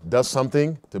God does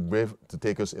something to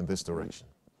take us in this direction.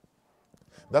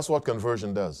 That's what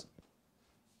conversion does,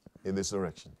 in this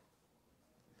direction.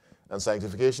 And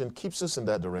sanctification keeps us in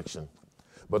that direction.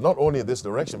 But not only in this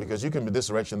direction, because you can be this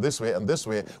direction, this way, and this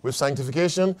way. With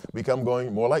sanctification, we come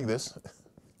going more like this.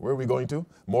 Where are we going to?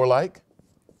 More like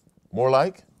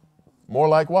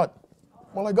what?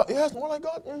 More like God. Yes, more like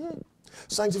God.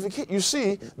 Sanctification. You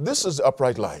see, this is the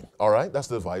upright line. All right? That's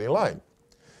the dividing line.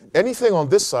 Anything on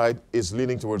this side is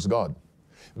leaning towards God.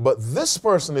 But this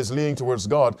person is leaning towards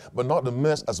God, but not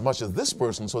as much as this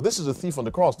person. So this is a thief on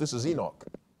the cross. This is Enoch.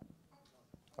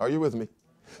 Are you with me?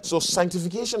 So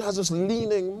sanctification has us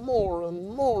leaning more and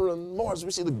more and more as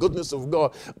we see the goodness of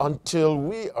God until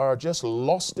we are just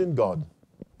lost in God.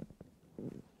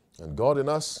 And God in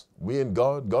us, we in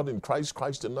God, God in Christ,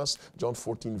 Christ in us. John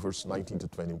 14, verse 19 to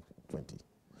 20.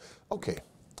 Okay,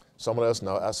 someone else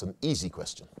now asks an easy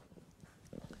question.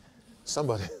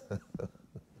 Somebody.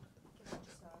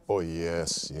 Oh,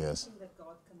 yes, yes. Something that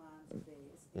God commands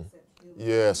obeys is that human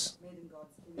Yes. made in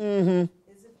God's image.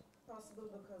 Is it possible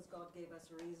because God gave us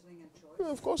reasoning and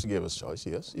choice? Of course he gave us choice,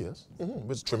 yes, yes.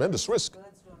 It's tremendous risk.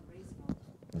 Birds don't reason.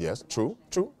 On Yes, true,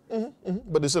 true.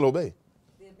 But they still obey.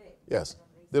 They obey. Yes.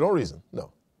 They don't reason.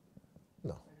 No.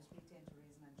 No. Whereas we tend to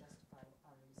reason and justify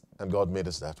our reason. And God made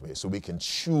us that way so we can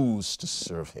choose to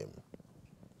serve him.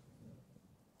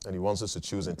 And he wants us to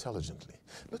choose intelligently.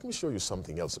 Let me show you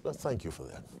something else. Thank you for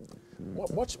that.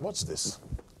 Watch this.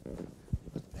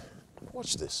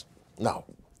 Watch this. Now,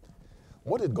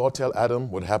 what did God tell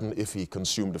Adam would happen if he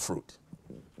consumed the fruit?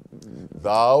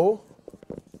 Thou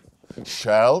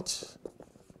shalt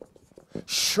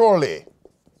surely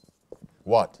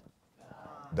what?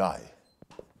 Die.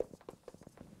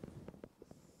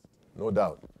 No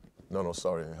doubt. No,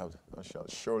 sorry. I shall.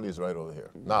 Surely is right over here.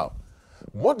 Now,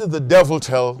 what did the devil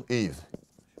tell Eve?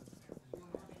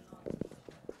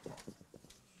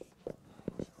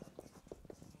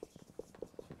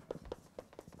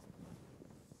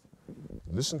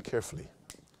 Listen carefully.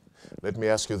 Let me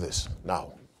ask you this.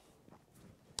 Now,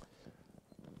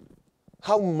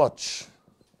 how much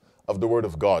of the Word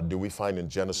of God do we find in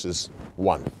Genesis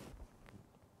 1?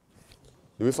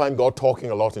 Do we find God talking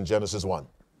a lot in Genesis 1?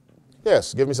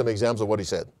 Yes, give me some examples of what he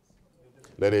said.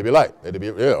 Let it be light. Let it be,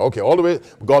 yeah, okay, all the way.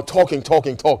 God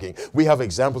talking. We have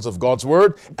examples of God's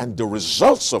Word and the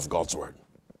results of God's Word.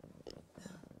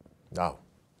 Now,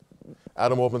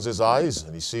 Adam opens his eyes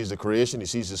and he sees the creation, he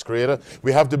sees his creator.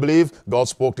 We have to believe God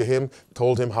spoke to him,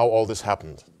 told him how all this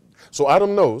happened. So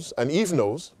Adam knows, and Eve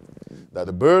knows, that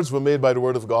the birds were made by the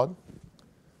word of God,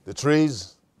 the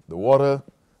trees, the water,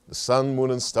 the sun,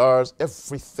 moon, and stars,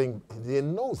 everything. They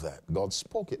know that. God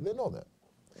spoke it. They know that.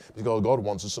 Because God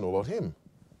wants us to know about him.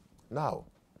 Now,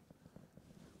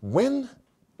 when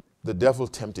the devil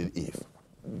tempted Eve,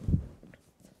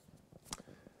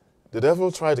 the devil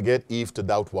tried to get Eve to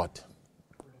doubt what?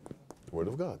 The word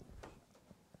of God.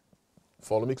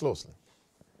 Follow me closely.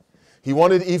 He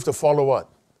wanted Eve to follow what?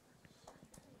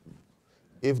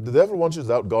 If the devil wants you to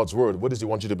doubt God's word, what does he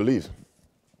want you to believe?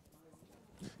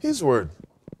 His word.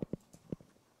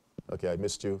 Okay, I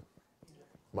missed you.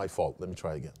 My fault. Let me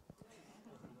try again.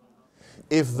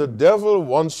 If the devil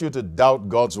wants you to doubt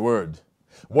God's word,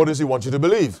 what does he want you to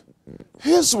believe?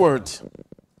 His word.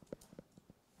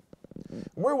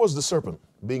 Where was the serpent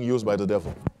being used by the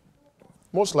devil?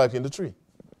 Most likely in the tree.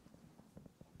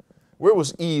 Where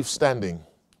was Eve standing?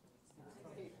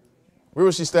 Where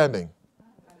was she standing?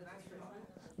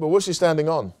 But what's she standing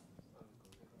on?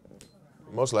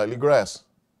 Most likely grass.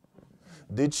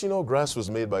 Did she know grass was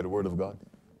made by the word of God?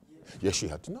 Yes, she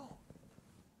had to know.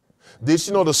 Did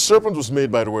she know the serpent was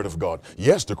made by the word of God?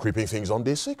 Yes, the creeping things on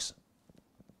day 6.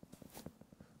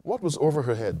 What was over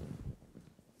her head?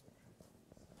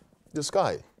 The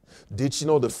sky. Did she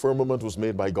know the firmament was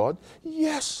made by God?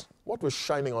 Yes. What was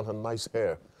shining on her nice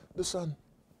hair? The sun.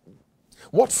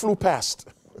 What flew past?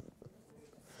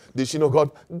 Did she know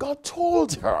God? God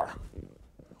told her.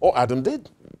 Or Adam did.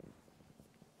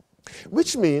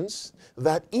 Which means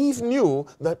that Eve knew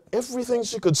that everything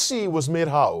she could see was made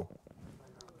how?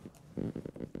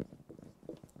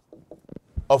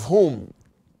 Of whom?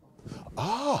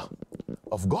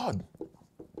 Of God.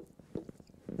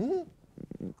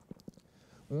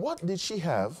 What did she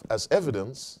have as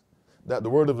evidence that the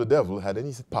word of the devil had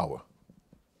any power?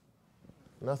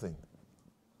 Nothing.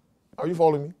 Are you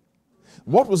following me?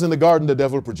 What was in the garden the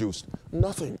devil produced?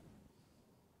 Nothing.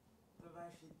 But why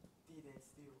she did it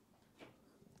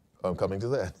still? I'm coming to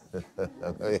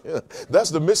that. That's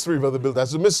the mystery, Brother Bill.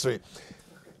 That's the mystery.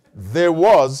 There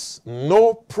was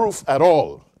no proof at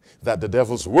all that the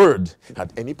devil's word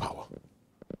had any power.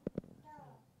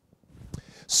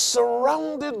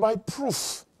 Surrounded by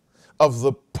proof of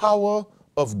the power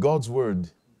of God's word,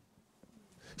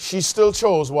 she still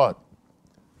chose what?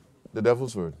 The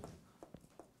devil's word.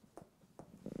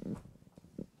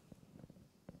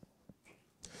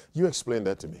 You explain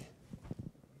that to me.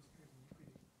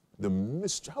 The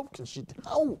mystery. How can she?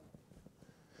 How?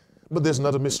 But there's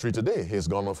another mystery today. It has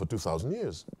gone on for 2,000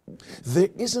 years. There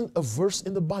isn't a verse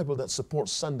in the Bible that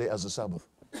supports Sunday as a Sabbath.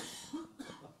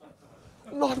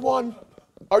 Not one.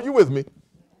 Are you with me?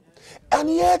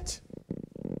 And yet,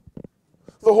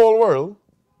 the whole world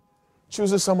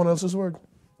chooses someone else's word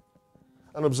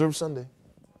and observes Sunday.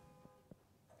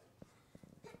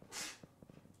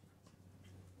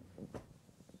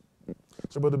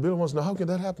 So, but the bill wants to know, how can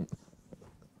that happen?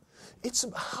 It's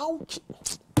how.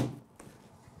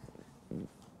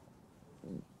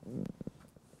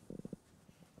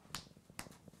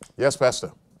 Yes,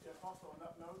 Pastor. Yeah, Pastor, on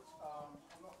that note,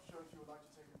 I'm not sure if you would like to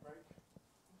take a break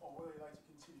or whether you'd like to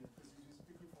continue, because you've been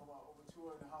speaking for about over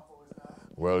 2.5 hours now.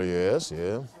 Well, yes,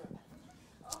 yeah.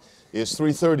 It's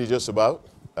 3:30 just about.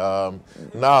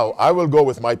 Now, I will go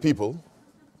with my people,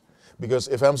 because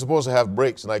if I'm supposed to have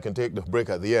breaks, and I can take the break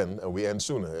at the end, and we end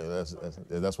sooner.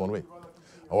 That's one way.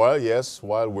 Well, yes,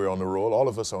 while we're on the roll, all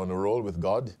of us are on the roll with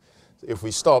God. If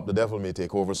we stop, the devil may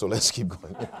take over, so let's keep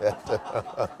going.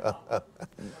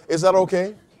 Is that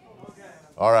okay?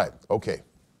 All right, okay.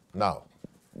 Now,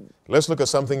 let's look at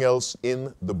something else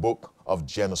in the book of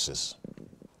Genesis.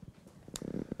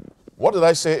 What did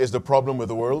I say is the problem with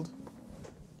the world?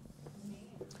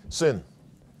 Sin.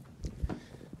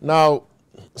 Now,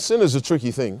 sin is a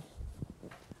tricky thing.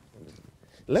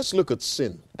 Let's look at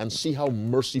sin and see how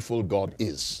merciful God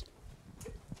is.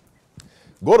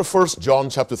 Go to 1 John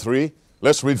chapter 3.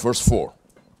 Let's read verse 4.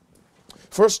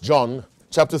 1 John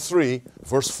chapter 3,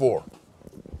 verse 4.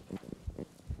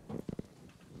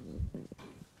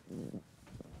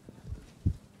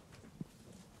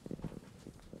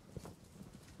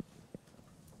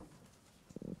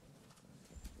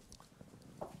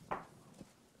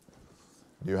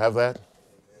 Do you have that?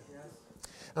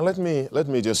 And let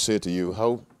me just say to you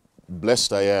how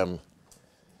blessed I am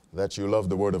that you love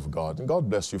the Word of God. And God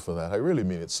bless you for that. I really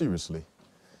mean it, seriously.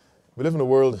 We live in a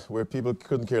world where people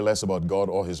couldn't care less about God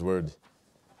or His Word.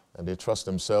 And they trust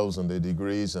themselves and their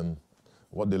degrees and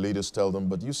what the leaders tell them.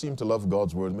 But you seem to love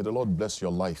God's Word. May the Lord bless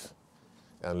your life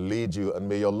and lead you. And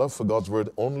may your love for God's Word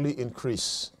only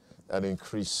increase and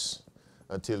increase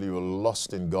until you are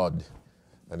lost in God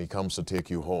and He comes to take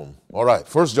you home. All right,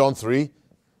 1 John 3,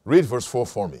 read verse 4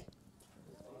 for me.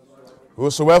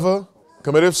 Whosoever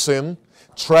committeth sin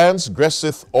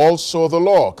transgresseth also the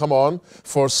law. Come on.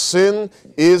 For sin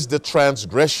is the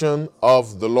transgression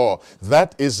of the law.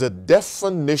 That is the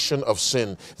definition of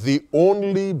sin. The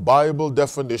only Bible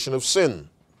definition of sin.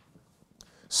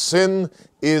 Sin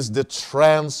is the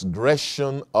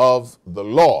transgression of the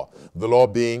law. The law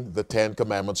being the 10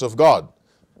 commandments of God.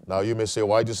 Now you may say,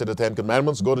 why do you say the 10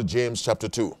 commandments? Go to James chapter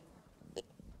 2.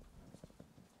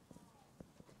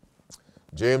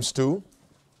 James 2.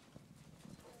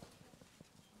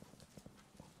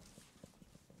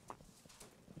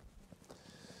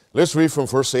 Let's read from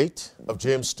verse 8 of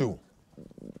James 2.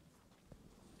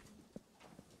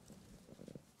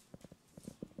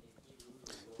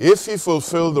 If he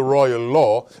fulfill the royal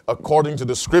law, according to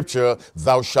the scripture,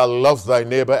 thou shalt love thy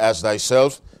neighbor as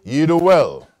thyself, ye do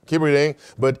well. Keep reading.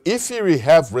 But if ye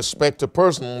have respect to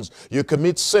persons, you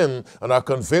commit sin and are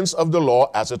convinced of the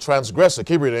law as a transgressor.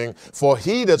 Keep reading. For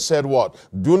he that said what?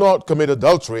 Do not commit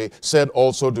adultery, said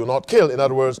also do not kill. In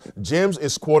other words, James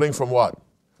is quoting from what?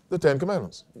 The 10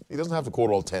 commandments. He doesn't have to quote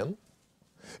all 10.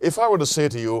 If I were to say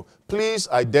to you, please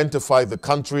identify the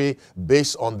country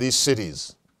based on these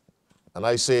cities. And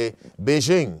I say,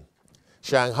 Beijing,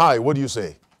 Shanghai, what do you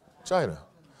say? China.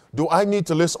 Do I need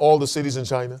to list all the cities in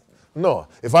China? No.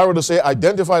 If I were to say,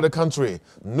 identify the country,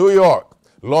 New York,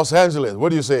 Los Angeles, what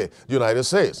do you say? United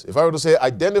States. If I were to say,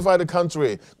 identify the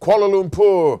country, Kuala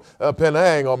Lumpur,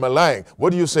 Penang or Malang, what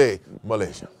do you say?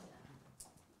 Malaysia.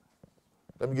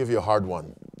 Let me give you a hard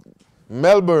one.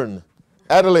 Melbourne,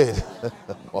 Adelaide,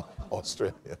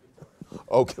 Australia.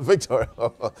 Okay, Victoria,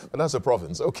 but that's a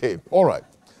province. Okay, all right.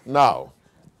 Now,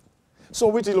 so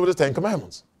we deal with the 10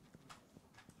 commandments.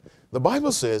 The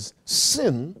Bible says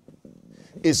sin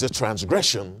is a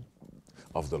transgression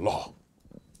of the law.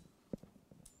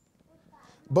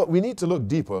 But we need to look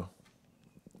deeper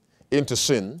into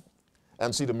sin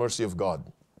and see the mercy of God.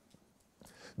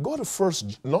 Go to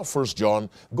not First John,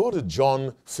 go to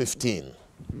John 15.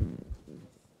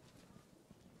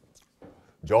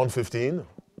 John 15.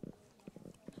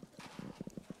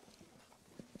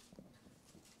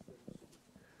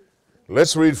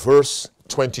 Let's read verse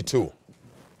 22.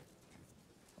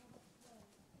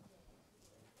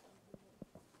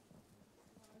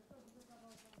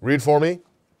 Read for me.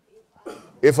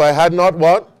 If I had not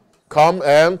what? Come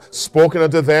and spoken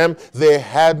unto them, they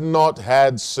had not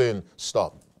had sin.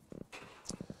 Stop.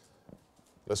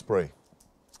 Let's pray.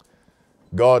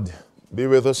 God, be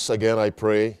with us again, I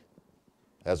pray,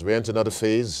 as we enter another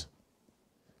phase.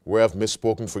 Where I've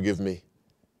misspoken, forgive me.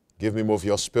 Give me more of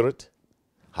your spirit.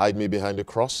 Hide me behind the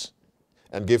cross.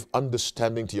 And give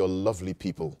understanding to your lovely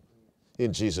people.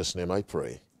 In Jesus' name I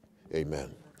pray.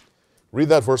 Amen. Read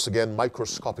that verse again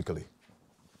microscopically.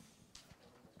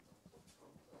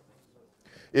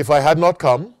 If I had not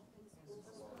come,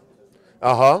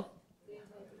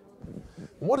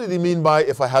 What did he mean by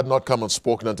if I had not come and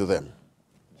spoken unto them?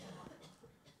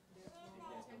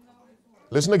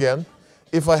 Listen again.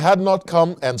 If I had not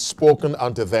come and spoken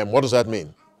unto them, what does that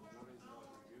mean?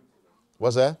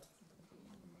 What's that?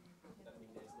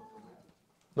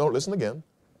 No, listen again.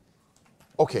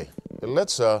 Okay,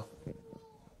 let's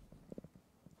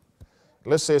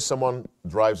say someone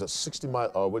drives at 60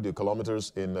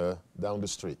 kilometers in down the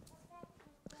street.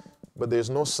 But there's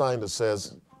no sign that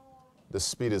says the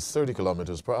speed is 30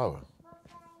 kilometers per hour.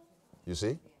 You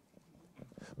see?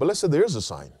 But let's say there is a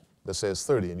sign that says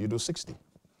 30 and you do 60.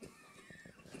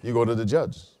 You go to the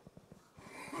judge.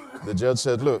 The judge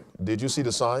said, look, did you see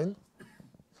the sign?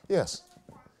 Yes.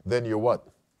 Then you're what?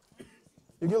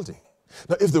 You're guilty.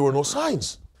 Now, if there were no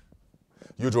signs,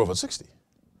 you drove at 60.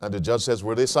 And the judge says,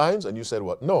 were there signs? And you said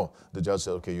what? No. The judge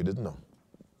said, okay, you didn't know.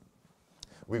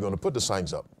 We're going to put the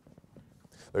signs up.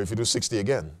 Now, if you do 60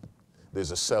 again,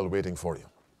 there's a cell waiting for you.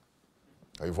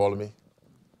 Are you following me?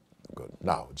 Good.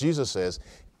 Now, Jesus says,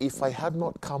 if I had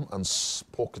not come and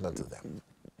spoken unto them,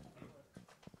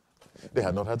 they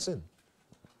had not had sin.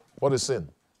 What is sin?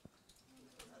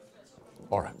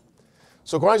 All right.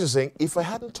 So Christ is saying, if I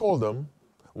hadn't told them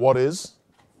what is,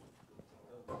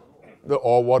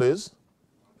 what is,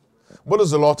 what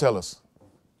does the law tell us?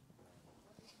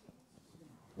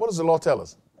 What does the law tell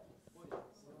us?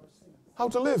 How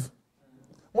to live.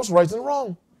 What's right and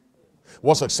wrong.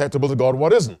 What's acceptable to God,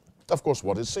 what isn't. Of course,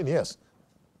 what is sin, yes.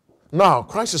 Now,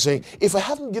 Christ is saying, if I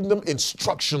hadn't given them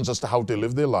instructions as to how to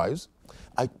live their lives,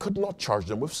 I could not charge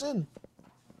them with sin.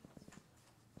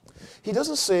 He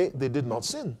doesn't say they did not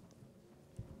sin.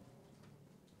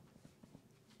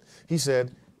 He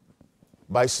said,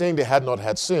 by saying they had not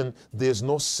had sin, there's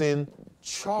no sin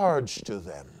charged to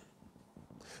them.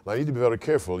 Now, I need to be very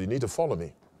careful. You need to follow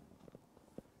me.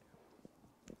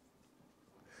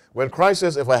 When Christ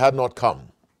says, if I had not come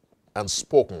and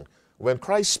spoken, when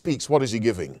Christ speaks, what is he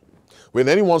giving? When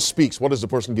anyone speaks, what is the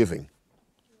person giving?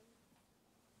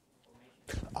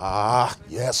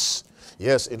 Yes.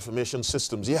 Yes, information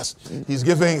systems. Yes, he's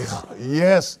giving,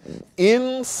 yes,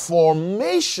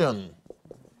 information.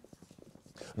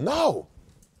 Now,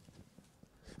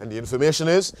 and the information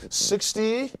is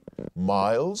 60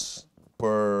 miles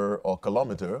per or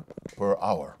kilometer per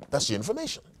hour. That's the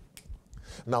information.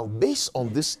 Now, based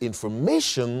on this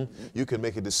information, you can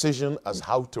make a decision as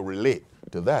how to relate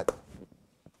to that.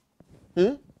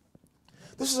 This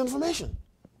is information.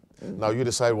 Now you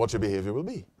decide what your behavior will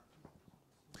be.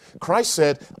 Christ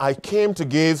said, I came to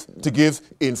give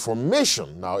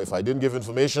information. Now, if I didn't give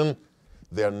information,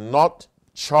 they're not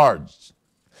charged.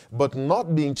 But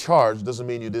not being charged doesn't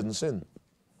mean you didn't sin.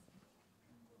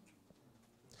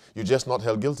 You're just not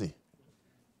held guilty.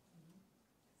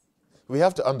 We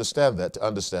have to understand that to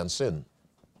understand sin.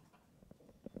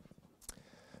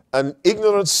 An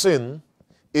ignorant sin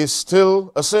is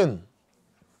still a sin.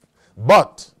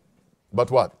 But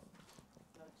what?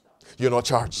 You're not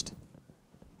charged.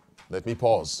 Let me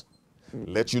pause.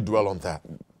 Let you dwell on that.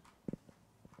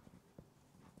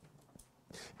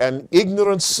 An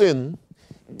ignorant sin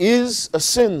is a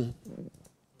sin.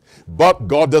 But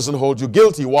God doesn't hold you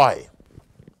guilty. Why?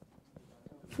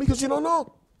 Because you don't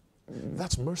know.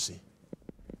 That's mercy.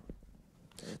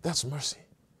 That's mercy.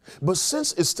 But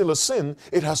since it's still a sin,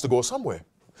 it has to go somewhere.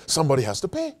 Somebody has to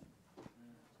pay.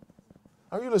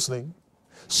 Are you listening?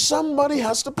 Somebody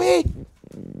has to pay.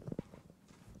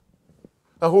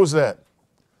 Now, who's that?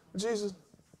 Jesus.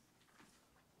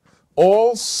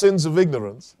 All sins of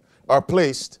ignorance are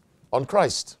placed on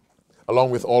Christ,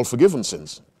 along with all forgiven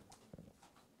sins.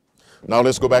 Now,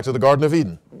 let's go back to the Garden of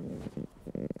Eden.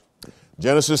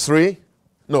 Genesis 3.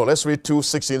 No, let's read 2,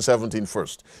 16, 17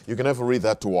 first. You can never read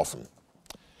that too often.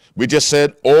 We just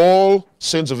said all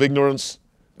sins of ignorance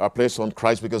are placed on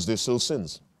Christ because they're still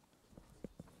sins.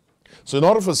 So in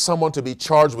order for someone to be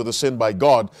charged with a sin by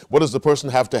God, what does the person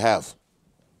have to have?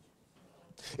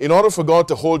 In order for God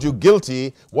to hold you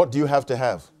guilty, what do you have to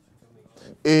have?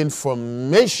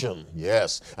 Information.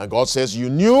 Yes. And God says you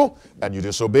knew and you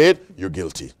disobeyed, you're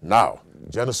guilty. Now,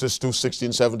 Genesis 2,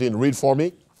 16, 17. Read for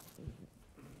me.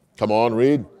 Come on,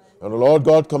 read. And the Lord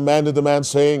God commanded the man,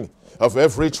 saying, of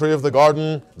every tree of the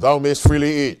garden thou mayest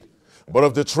freely eat. But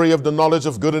of the tree of the knowledge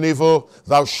of good and evil,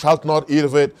 thou shalt not eat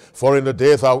of it, for in the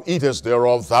day thou eatest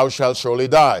thereof, thou shalt surely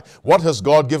die. What has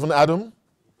God given Adam?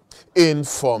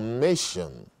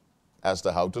 Information as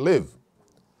to how to live.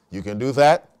 You can do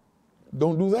that.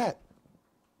 Don't do that.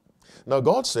 Now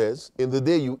God says, in the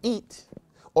day you eat,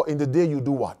 or in the day you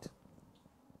do what?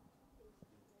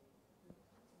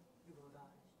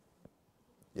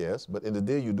 Yes, but in the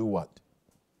day you do what?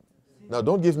 Now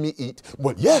don't give me eat.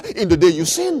 Well, yeah, in the day you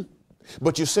sin.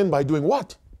 But you sin by doing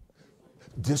what?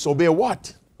 Disobey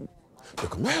what? The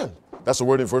command. That's the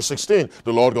word in verse 16.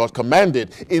 The Lord God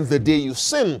commanded, in the day you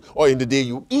sin, or in the day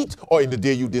you eat, or in the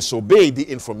day you disobey the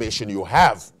information you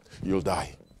have, you'll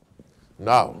die.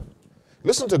 Now,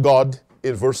 listen to God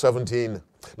in verse 17.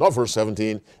 Not verse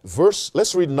 17.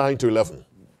 Let's read 9 to 11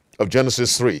 of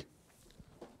Genesis 3.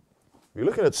 We're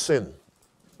looking at sin.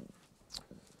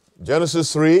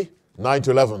 Genesis 3, 9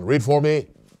 to 11. Read for me.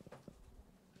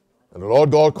 And the Lord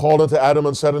God called unto Adam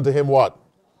and said unto him what?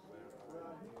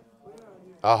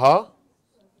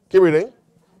 Keep reading.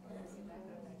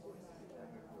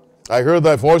 I heard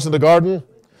thy voice in the garden,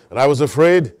 and I was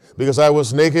afraid because I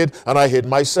was naked, and I hid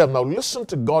myself. Now listen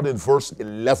to God in verse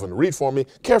 11. Read for me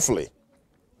carefully.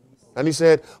 And he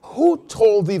said, who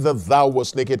told thee that thou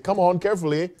wast naked? Come on,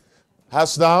 carefully.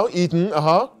 Hast thou eaten,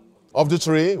 of the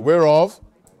tree, whereof?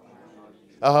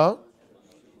 Now,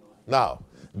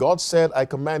 God said, I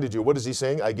commanded you. What is he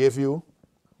saying? I gave you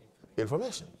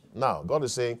information. Now, God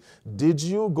is saying, did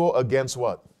you go against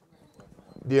what?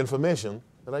 The information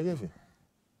that I gave you.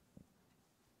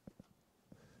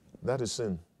 That is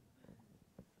sin.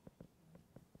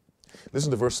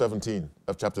 Listen to verse 17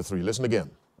 of chapter 3. Listen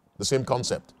again. The same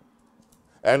concept.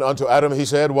 And unto Adam he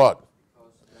said, what?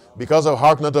 Because thou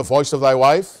hearkened unto the voice of thy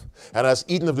wife, and hast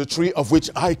eaten of the tree of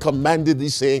which I commanded thee,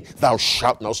 saying, thou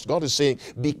shalt not. God is saying,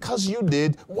 because you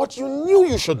did what you knew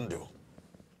you shouldn't do.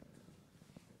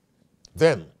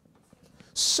 Then,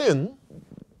 sin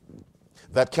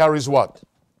that carries what?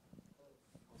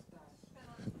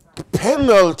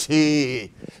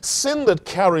 Penalty. Sin that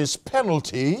carries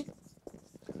penalty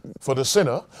for the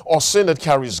sinner, or sin that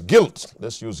carries guilt,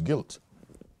 let's use guilt,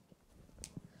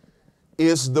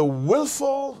 is the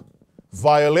willful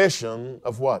violation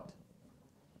of what?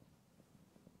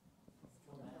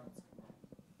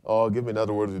 Oh, give me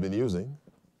another word we've been using.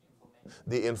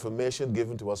 The information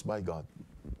given to us by God.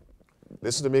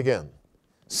 Listen to me again.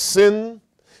 Sin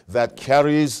that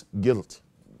carries guilt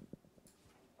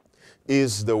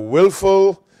is the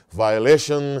willful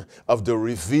violation of the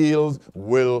revealed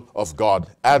will of God.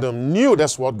 Adam knew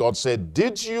that's what God said.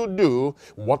 Did you do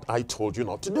what I told you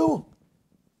not to do?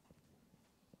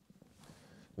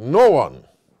 No one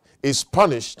is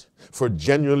punished for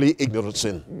genuinely ignorant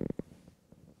sin.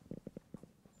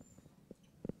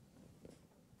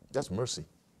 That's mercy.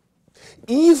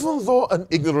 Even though an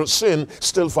ignorant sin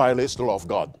still violates the law of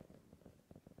God.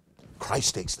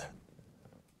 Christ takes that.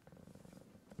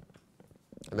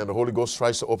 And then the Holy Ghost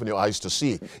tries to open your eyes to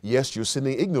see, yes, you're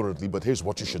sinning ignorantly, but here's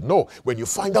what you should know. When you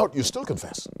find out, you still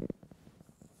confess.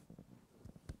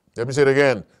 Let me say it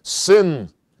again. Sin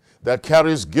that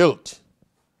carries guilt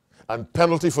and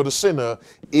penalty for the sinner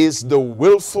is the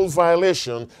willful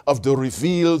violation of the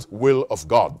revealed will of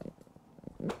God.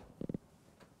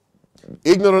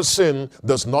 Ignorant sin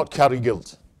does not carry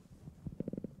guilt.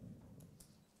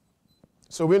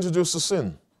 So we introduced the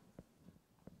sin.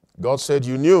 God said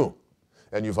you knew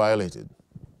and you violated.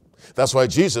 That's why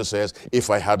Jesus says, if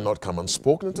I had not come and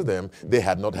spoken to them, they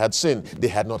had not had sin. They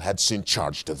had not had sin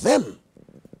charged to them.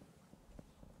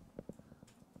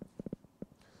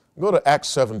 Go to Acts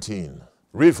 17.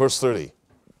 Read verse 30.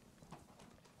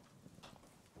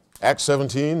 Acts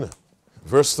 17,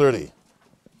 verse 30.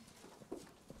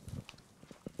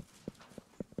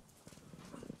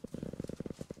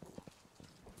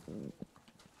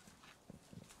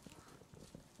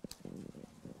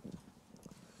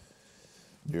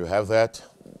 Do you have that?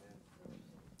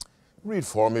 Read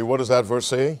for me. What does that verse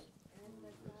say?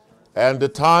 And the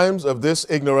times of this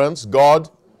ignorance, God,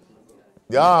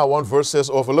 one verse says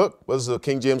overlook. What does the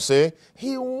King James say?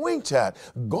 He winked at.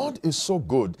 God is so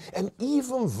good. And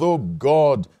even though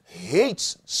God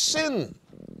hates sin,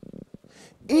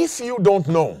 if you don't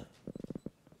know,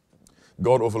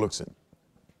 God overlooks it.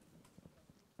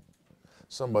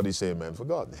 Somebody say amen for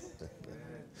God.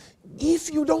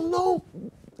 If you don't know.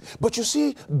 But you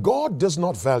see, God does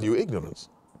not value ignorance.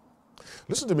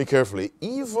 Listen to me carefully.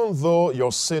 Even though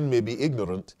your sin may be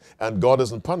ignorant and God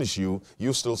doesn't punish you,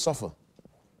 you still suffer.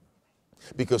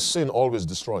 Because sin always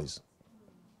destroys.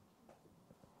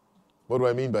 What do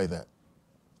I mean by that?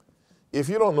 If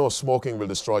you don't know smoking will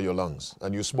destroy your lungs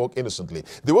and you smoke innocently.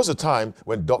 There was a time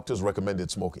when doctors recommended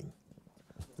smoking.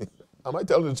 Am I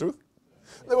telling the truth?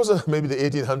 There was maybe the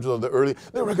 1800s or the early,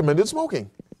 they recommended smoking.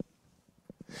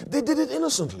 They did it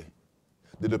innocently.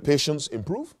 Did the patients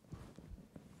improve?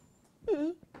 Mm-hmm.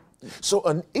 So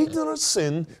an ignorant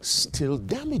sin still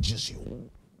damages you.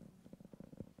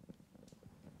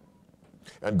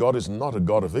 And God is not a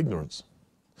God of ignorance.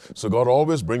 So God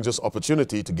always brings us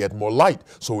opportunity to get more light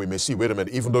so we may see, wait a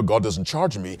minute, even though God doesn't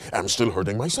charge me, I'm still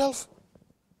hurting myself.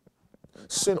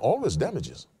 Sin always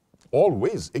damages.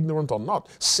 Always, ignorant or not,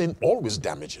 sin always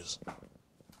damages.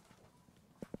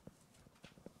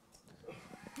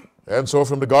 And so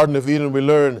from the Garden of Eden, we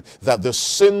learn that the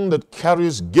sin that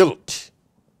carries guilt,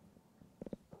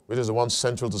 which is the one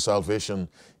central to salvation,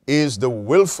 is the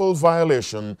willful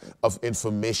violation of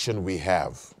information we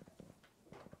have.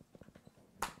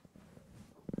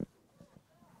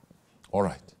 All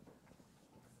right.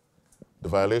 The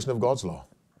violation of God's law.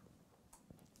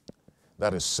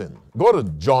 That is sin. Go to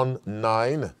John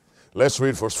 9. Let's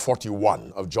read verse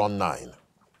 41 of John 9.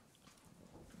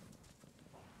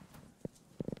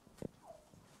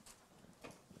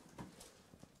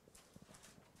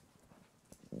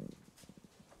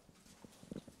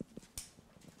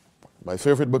 My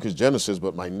favorite book is Genesis,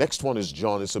 but my next one is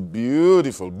John. It's a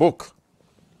beautiful book.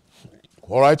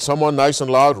 All right, someone nice and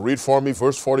loud, read for me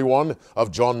verse 41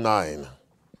 of John 9.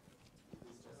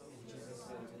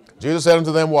 Jesus said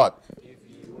unto them what?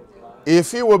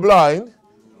 If you were blind.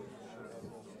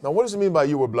 Now what does it mean by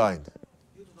you were blind?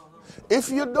 If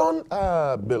you don't,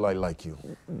 Bill, I like you.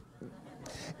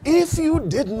 If you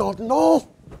did not know.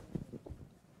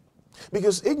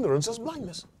 Because ignorance is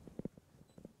blindness.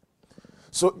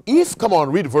 So if, come on,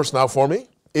 read the verse now for me.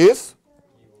 If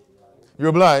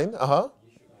you're blind,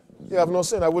 you have no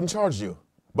sin, I wouldn't charge you.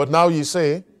 But now you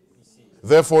say,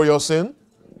 therefore your sin.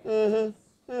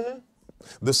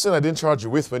 The sin I didn't charge you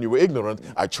with when you were ignorant,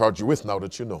 I charge you with now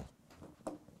that you know.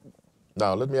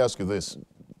 Now, let me ask you this.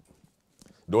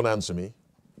 Don't answer me.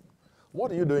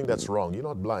 What are you doing that's wrong? You're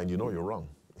not blind, you know you're wrong.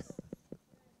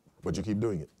 But you keep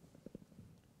doing it.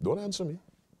 Don't answer me.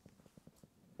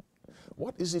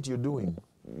 What is it you're doing?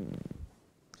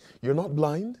 You're not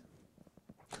blind.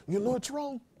 You know it's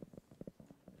wrong.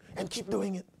 And keep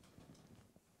doing it.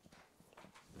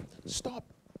 Stop.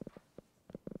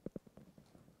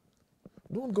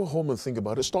 Don't go home and think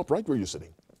about it. Stop right where you're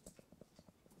sitting.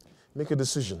 Make a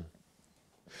decision.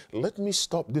 Let me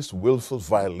stop this willful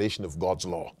violation of God's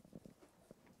law.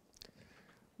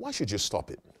 Why should you stop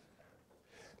it?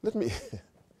 Let me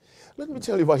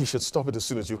tell you why you should stop it as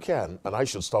soon as you can, and I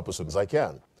should stop as soon as I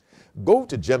can. Go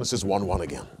to Genesis 1:1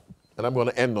 again, and I'm going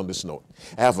to end on this note.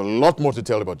 I have a lot more to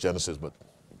tell you about Genesis, but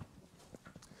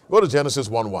go to Genesis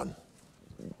 1:1.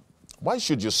 Why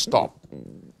should you stop?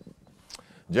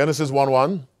 Genesis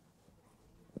 1:1.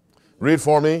 Read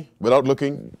for me without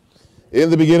looking. In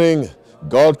the beginning,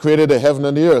 God created the heaven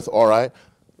and the earth. All right.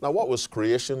 Now, what was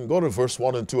creation? Go to verse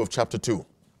 1 and 2 of chapter 2.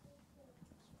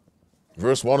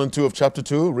 Verse 1 and 2 of chapter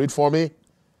 2. Read for me.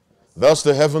 Thus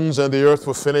the heavens and the earth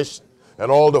were finished,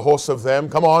 and all the hosts of them.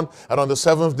 Come on. And on the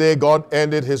seventh day, God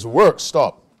ended his work.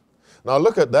 Stop. Now,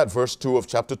 look at that verse 2 of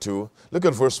chapter 2. Look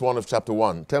at verse 1 of chapter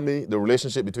 1. Tell me the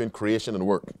relationship between creation and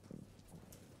work.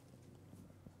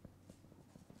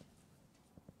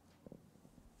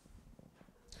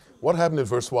 What happened in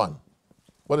verse 1?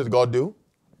 What did God do?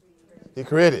 He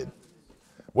created.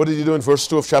 What did he do in verse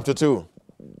 2 of chapter 2?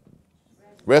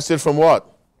 Rested from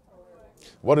what?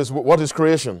 What is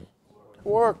creation?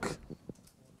 Work.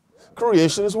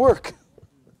 Creation is work.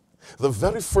 The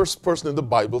very first person in the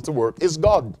Bible to work is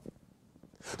God.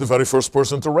 The very first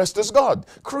person to rest is God.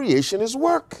 Creation is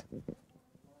work.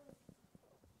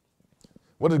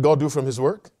 What did God do from his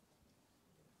work?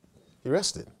 He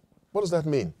rested. What does that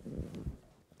mean?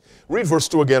 Read verse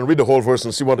 2 again. Read the whole verse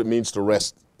and see what it means to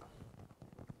rest.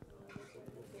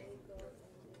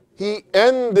 He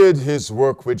ended his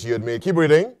work which he had made. Keep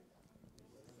reading.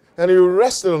 And he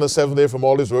rested on the seventh day from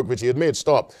all his work which he had made.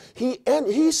 Stop.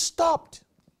 He stopped.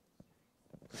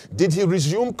 Did he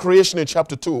resume creation in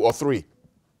chapter 2 or 3?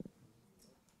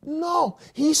 No.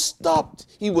 He stopped.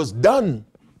 He was done.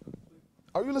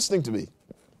 Are you listening to me?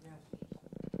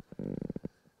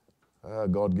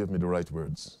 God, give me the right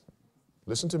words.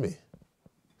 Listen to me.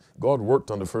 God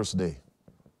worked on the first day.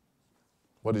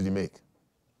 What did he make?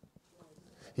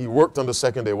 He worked on the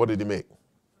second day. What did he make?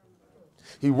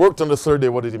 He worked on the third day.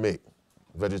 What did he make?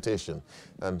 Vegetation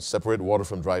and separate water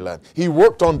from dry land. He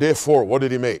worked on day 4. What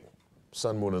did he make?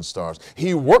 Sun, moon, and stars.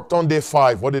 He worked on day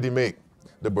 5. What did he make?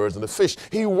 The birds and the fish.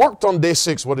 He worked on day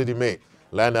 6. What did he make?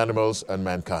 Land animals and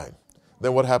mankind.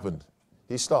 Then what happened?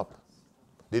 He stopped.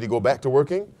 Did he go back to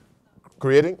working?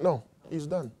 Creating? No. He's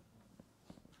done.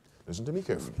 Listen to me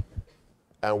carefully.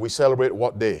 And we celebrate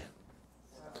what day?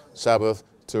 Sabbath,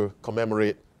 to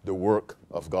commemorate the work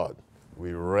of God.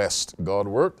 We rest. God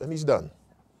worked and he's done.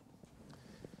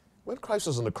 When Christ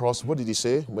was on the cross, what did he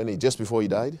say just before he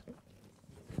died?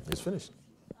 It's finished.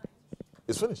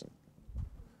 It's finished.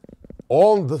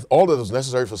 All that was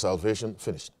necessary for salvation,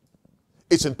 finished.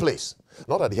 It's in place.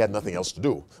 Not that he had nothing else to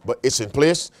do, but it's in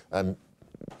place and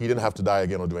he didn't have to die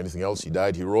again or do anything else. He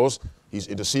died, he rose, he's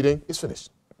interceding, it's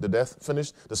finished. the death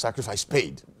finished, the sacrifice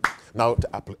paid. Now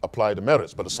to apply the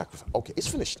merits, but the sacrifice, okay, it's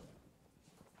finished.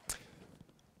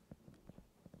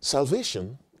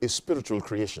 Salvation is spiritual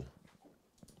creation.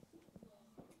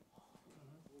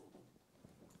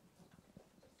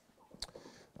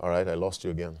 All right, I lost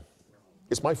you again.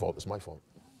 It's my fault, it's my fault.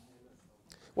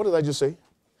 What did I just say?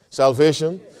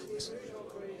 Salvation.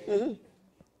 Mm-hmm.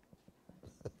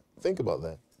 Think about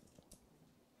that.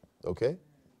 Okay?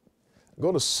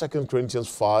 Go to 2 Corinthians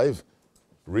 5,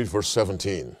 read verse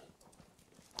 17.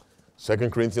 2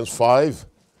 Corinthians 5,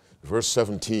 verse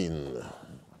 17.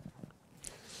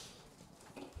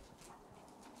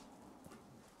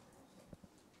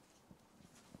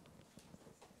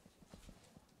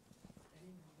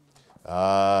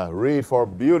 Read for a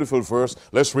beautiful verse.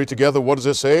 Let's read together. What does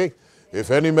it say?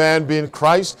 If any man be in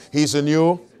Christ, he's a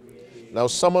new. Now,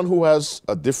 someone who has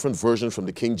a different version from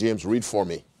the King James, read for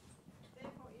me.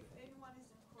 Therefore, if anyone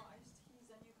is in Christ, he's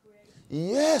a new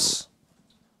creation. Yes.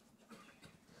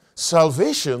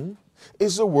 Salvation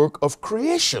is a work of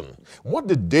creation. What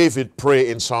did David pray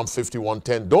in Psalm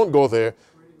 51:10? Don't go there.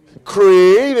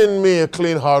 Create in me a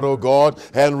clean heart, O God,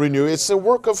 and renew. It's a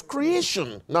work of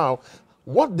creation. Now,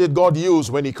 what did God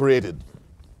use when he created?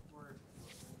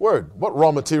 Word. What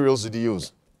raw materials did he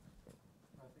use?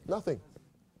 Nothing.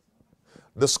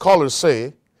 The scholars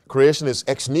say creation is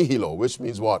ex nihilo, which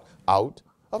means what? Out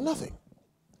of nothing.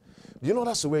 Do you know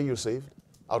that's the way you're saved?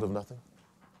 Out of nothing.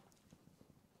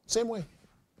 Same way.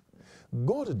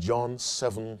 Go to John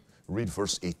 7, read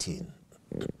verse 18.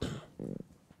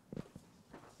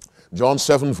 John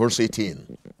 7, verse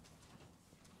 18.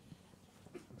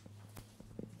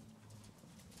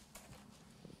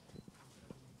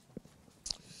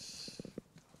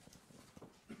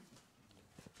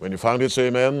 When you found it, say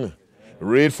amen.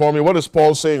 Read for me. What is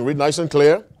Paul saying? Read nice and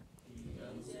clear.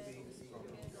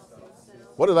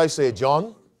 What did I say,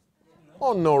 John?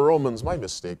 Oh, no, Romans. My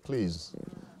mistake, please.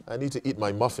 I need to eat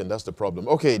my muffin. That's the problem.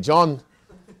 Okay, John.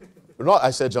 No,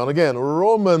 I said John again.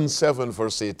 Romans 7,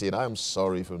 verse 18. I'm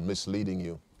sorry for misleading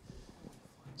you.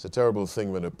 It's a terrible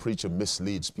thing when a preacher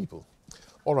misleads people.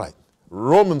 All right.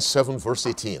 Romans 7, verse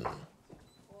 18.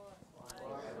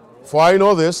 For I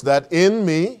know this, that in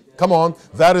me, come on,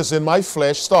 that is in my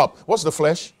flesh. Stop. What's the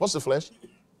flesh? What's the flesh?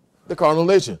 The carnal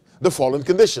nature, the fallen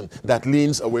condition that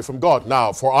leans away from God.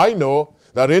 Now, for I know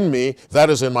that in me,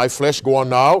 that is in my flesh, go on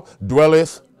now,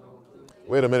 dwelleth.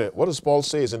 Wait a minute. What does Paul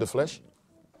say is in the flesh?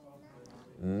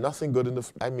 Nothing good in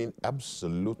the I mean,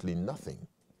 absolutely nothing.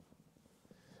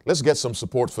 Let's get some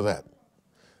support for that.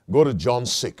 Go to John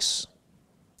 6.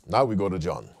 Now we go to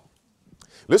John.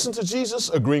 Listen to Jesus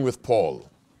agreeing with Paul.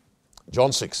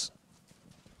 John 6.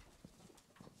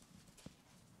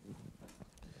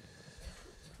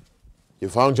 You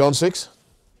found John 6?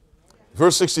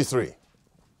 Verse 63.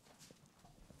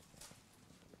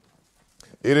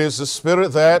 It is the spirit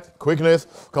that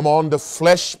quickeneth. Come on, the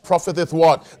flesh profiteth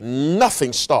what?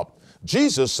 Nothing. Stop.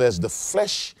 Jesus says the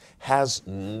flesh has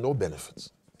no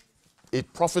benefits.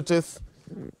 It profiteth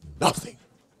nothing.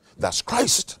 That's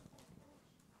Christ.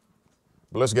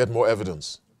 But let's get more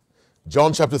evidence.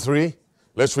 John chapter 3,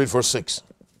 let's read verse 6.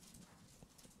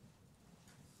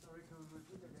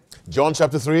 John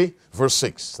chapter 3, verse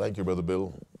 6. Thank you, Brother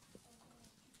Bill.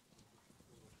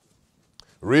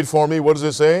 Read for me. What does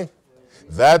it say?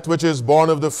 That which is born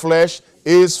of the flesh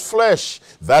is flesh.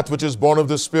 That which is born of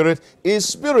the spirit is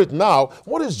spirit. Now,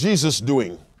 what is Jesus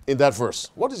doing in that verse?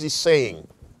 What is he saying?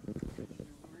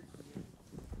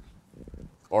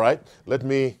 All right, let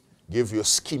me give you a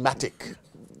schematic.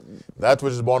 That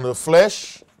which is born of the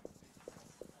flesh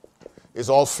is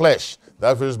all flesh.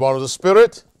 That which is born of the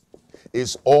spirit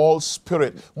is all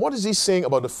spirit. What is he saying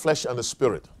about the flesh and the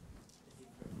spirit?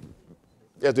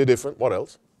 Yeah, they're different. What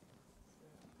else?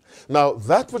 Now,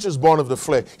 that which is born of the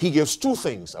flesh, he gives two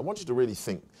things. I want you to really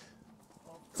think.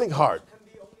 Think hard. Can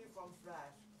be only from flesh.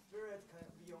 Spirit can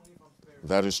be only from spirit.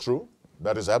 That is true.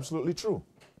 That is absolutely true.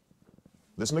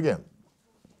 Listen again.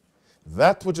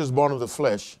 That which is born of the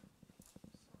flesh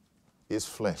is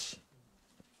flesh.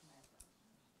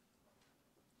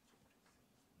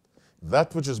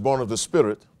 That which is born of the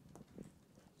spirit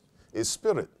is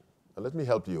spirit. Now, let me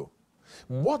help you.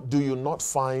 What do you not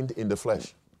find in the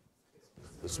flesh?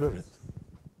 The spirit.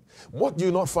 What do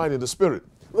you not find in the spirit?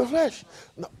 The flesh.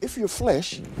 Now, if you're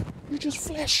flesh, you're just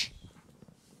flesh.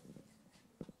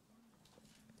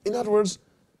 In other words,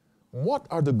 what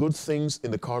are the good things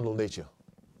in the carnal nature?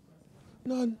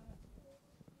 None.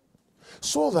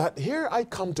 So that here I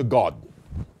come to God.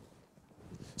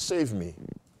 Save me.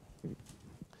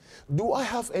 Do I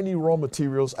have any raw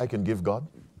materials I can give God?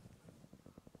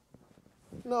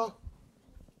 No.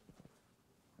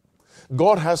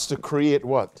 God has to create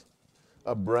what?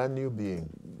 A brand new being.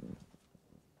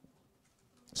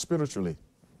 Spiritually.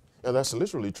 And that's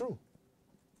literally true.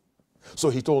 So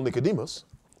he told Nicodemus,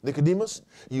 Nicodemus,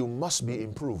 you must be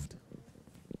improved.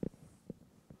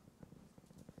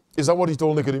 Is that what he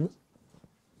told Nicodemus?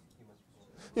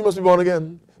 You must be born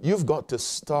again. You've got to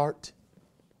start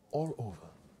all over.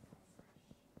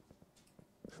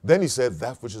 Then he said,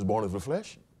 that which is born of the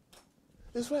flesh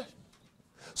is flesh.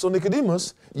 So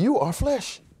Nicodemus, you are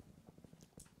flesh.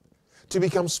 To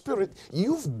become spirit,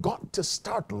 you've got to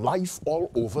start life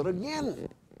all over again.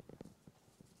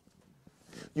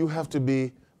 You have to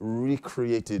be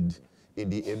recreated in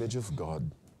the image of God.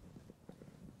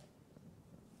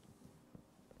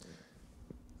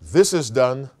 This is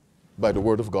done by the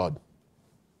word of God.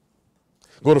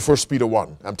 Go to 1 Peter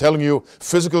 1. I'm telling you,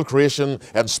 physical creation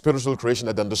and spiritual creation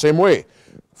are done the same way.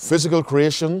 Physical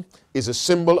creation is a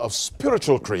symbol of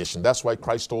spiritual creation. That's why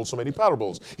Christ told so many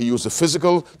parables. He used the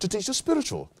physical to teach the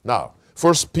spiritual. Now,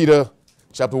 1 Peter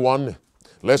chapter 1,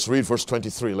 let's read verse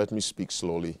 23. Let me speak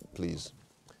slowly, please.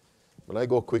 When I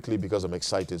go quickly because I'm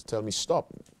excited, tell me stop.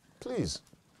 Please,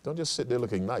 don't just sit there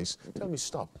looking nice. Tell me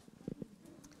stop.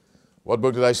 What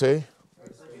book did I say?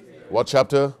 What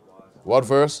chapter? What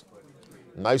verse?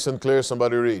 Nice and clear,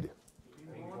 somebody read.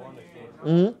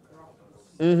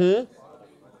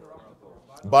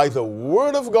 By the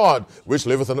word of God, which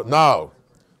liveth in... Now,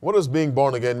 what does being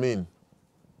born again mean?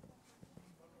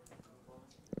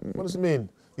 What does it mean?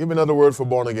 Give me another word for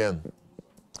born again.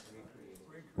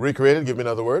 Recreated, give me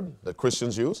another word that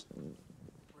Christians use.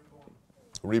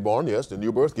 Reborn, yes, the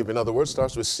new birth. Give me another word,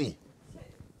 starts with C.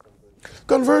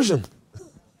 Conversion.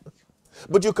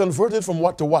 But you converted from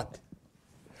what to what?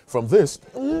 From this.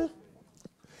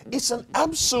 It's an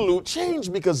absolute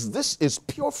change because this is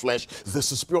pure flesh,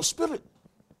 this is pure spirit.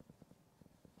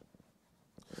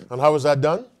 And how is that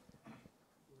done?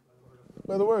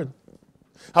 By the word.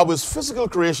 How is physical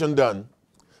creation done?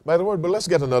 By the word. But let's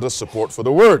get another support for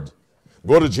the word.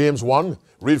 Go to James 1,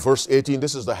 read verse 18.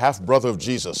 This is the half-brother of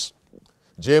Jesus.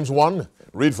 James 1,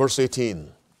 read verse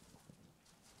 18.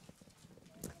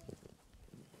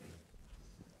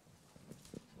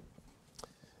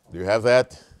 Do you have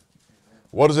that?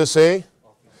 What does it say?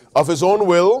 Of his own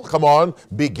will, come on,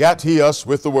 begat he us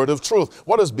with the word of truth.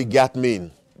 What does begat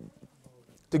mean?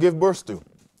 To give birth to.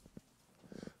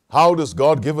 How does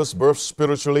God give us birth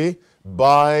spiritually?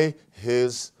 By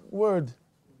his word.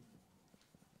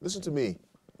 Listen to me.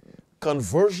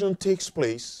 Conversion takes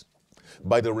place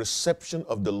by the reception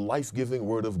of the life-giving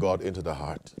word of God into the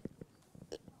heart.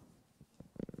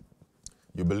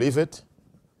 You believe it?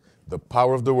 The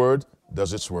power of the word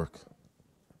does its work.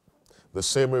 The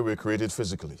same way we're created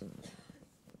physically.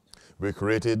 We're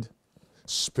created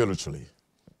spiritually.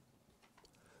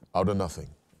 Out of nothing.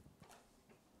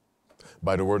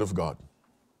 By the word of God.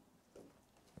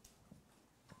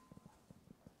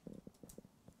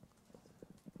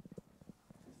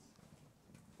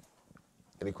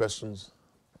 Any questions?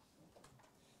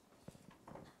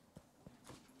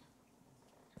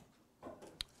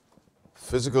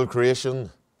 Physical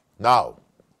creation now.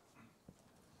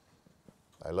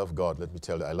 I love God. Let me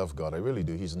tell you, I love God. I really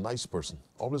do. He's a nice person.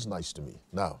 Always nice to me.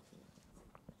 Now,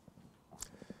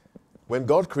 when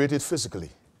God created physically,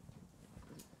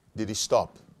 did he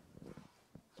stop?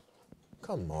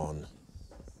 Come on.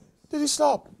 Did he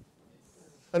stop?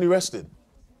 And he rested.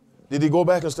 Did he go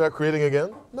back and start creating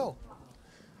again? No.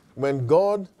 When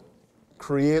God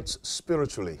creates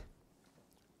spiritually,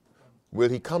 will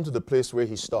he come to the place where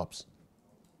he stops?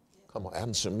 Come on,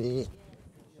 answer me.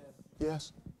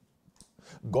 Yes.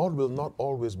 God will not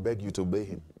always beg you to obey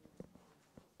him.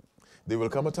 There will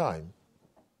come a time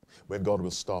when God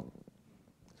will stop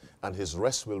and his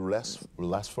rest will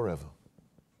last forever.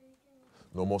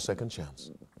 No more second chance.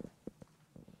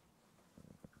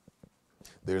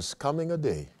 There's coming a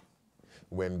day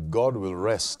when God will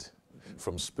rest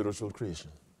from spiritual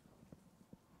creation.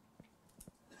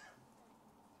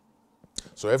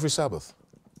 So every Sabbath,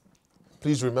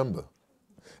 please remember,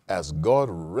 as God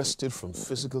rested from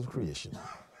physical creation,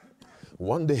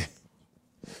 one day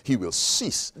he will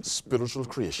cease spiritual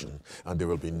creation and there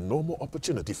will be no more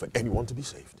opportunity for anyone to be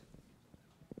saved.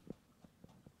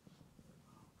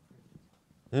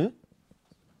 So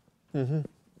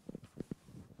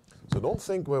don't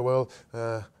think, well,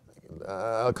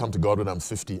 I'll come to God when I'm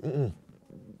 50.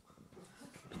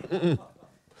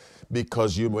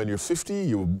 Because when you're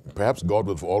 50, perhaps God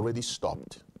will have already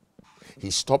stopped. He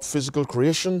stopped physical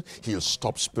creation, he'll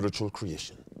stop spiritual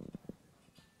creation.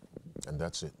 And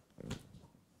that's it.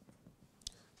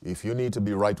 If you need to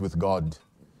be right with God,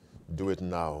 do it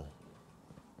now.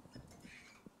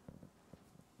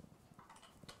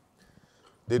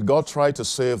 Did God try to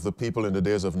save the people in the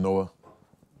days of Noah?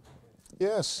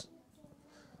 Yes.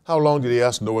 How long did he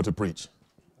ask Noah to preach?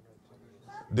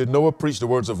 Did Noah preach the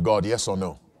words of God, yes or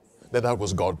no? Then that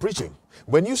was God preaching.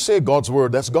 When you say God's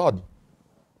word, that's God.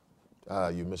 Ah,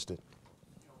 you missed it.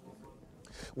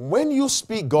 When you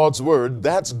speak God's word,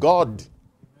 that's God.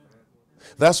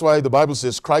 That's why the Bible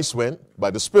says Christ went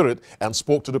by the Spirit and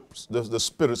spoke to the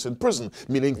spirits in prison,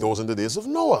 meaning those in the days of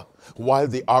Noah, while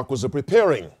the ark was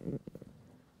preparing.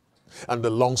 And the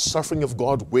long suffering of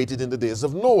God waited in the days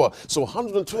of Noah. So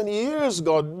 120 years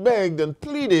God begged and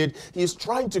pleaded. He's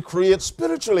trying to create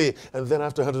spiritually. And then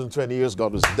after 120 years,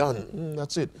 God was done.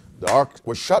 That's it. The ark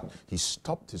was shut. He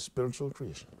stopped his spiritual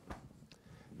creation.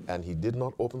 And he did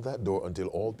not open that door until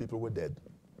all people were dead.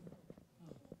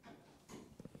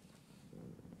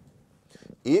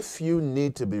 If you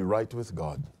need to be right with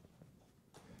God,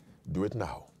 do it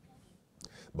now.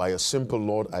 By a simple,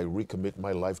 Lord, I recommit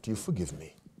my life to you. Forgive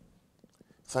me.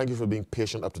 Thank you for being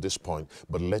patient up to this point,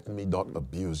 but let me not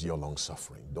abuse your long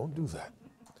suffering. Don't do that.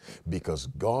 Because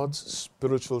God's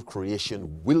spiritual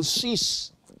creation will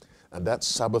cease. And that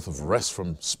Sabbath of rest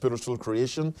from spiritual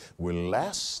creation will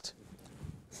last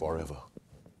forever.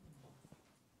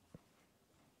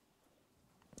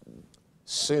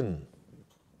 Sin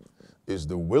is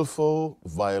the willful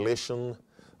violation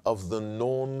of the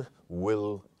known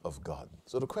will of God.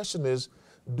 So the question is,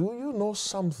 do you know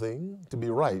something to be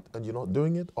right and you're not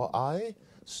doing it? Or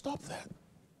stop that.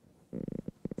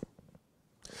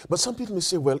 But some people may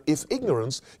say, well, if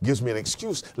ignorance gives me an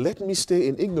excuse, let me stay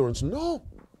in ignorance. No.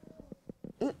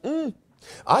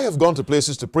 I have gone to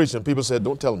places to preach and people said,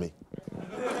 don't tell me.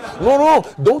 No,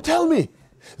 don't tell me.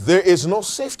 There is no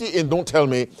safety in don't tell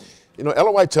me. You know,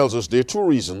 Ellen White tells us there are two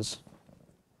reasons,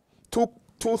 two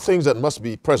things that must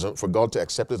be present for God to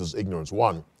accept it as ignorance.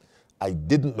 One, I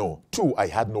didn't know. Two, I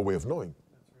had no way of knowing.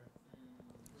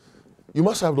 You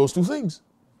must have those two things.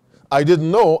 I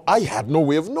didn't know, I had no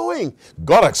way of knowing.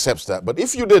 God accepts that. But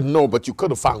if you didn't know, but you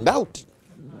could have found out.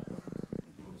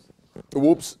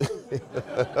 Whoops.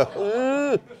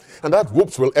 And that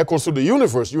whoops will echo through the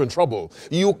universe. You're in trouble.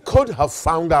 You could have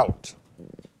found out.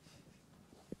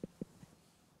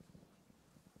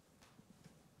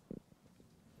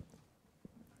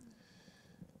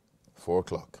 Four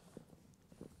o'clock.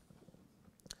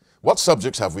 What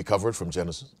subjects have we covered from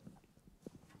Genesis?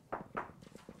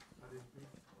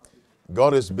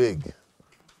 God is big.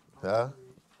 Huh?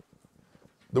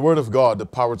 The Word of God, the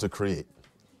power to create.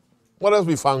 What else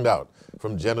we found out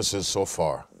from Genesis so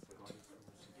far?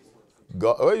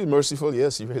 God, oh, he's merciful.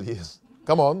 Yes, he really is.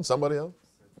 Come on, somebody else.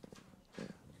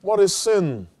 What is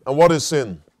sin? And what is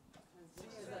sin?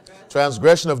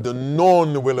 Transgression of the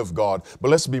known will of God.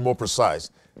 But let's be more precise.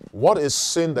 What is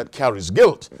sin that carries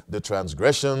guilt? The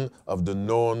transgression of the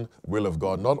known will of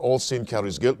God. Not all sin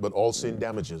carries guilt, but all sin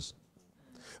damages.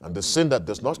 And the sin that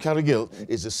does not carry guilt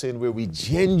is the sin where we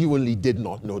genuinely did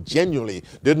not know. Genuinely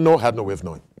didn't know, had no way of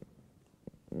knowing.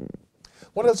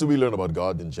 What else did we learn about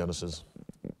God in Genesis?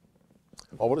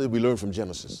 Or what did we learn from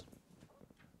Genesis?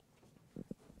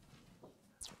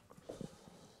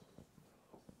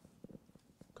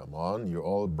 Come on, you're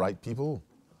all bright people.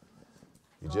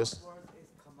 You just...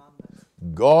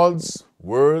 God's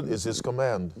word is his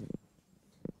command.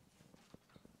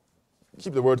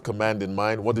 Keep the word command in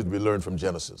mind. What did we learn from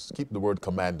Genesis? Keep the word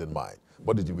command in mind.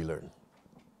 What did we learn?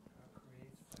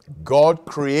 God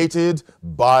created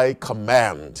by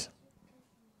command.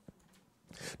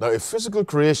 Now, if physical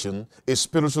creation is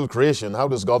spiritual creation, how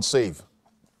does God save?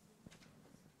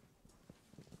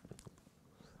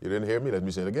 You didn't hear me? Let me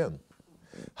say it again.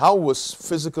 How was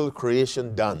physical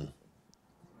creation done?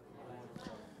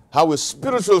 How is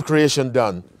spiritual creation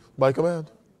done? By command.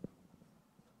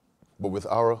 But with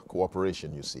our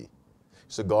cooperation, you see.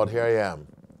 So God, here I am.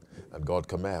 And God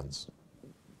commands.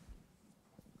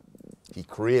 He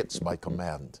creates by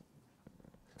command.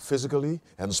 Physically,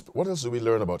 and what else do we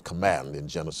learn about command in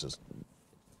Genesis?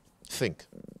 Think.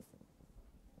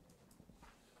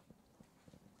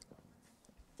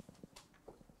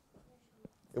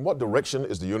 In what direction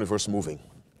is the universe moving?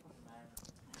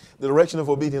 The direction of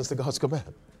obedience to God's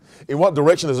command. In what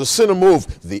direction does a sinner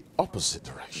move? The opposite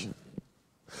direction.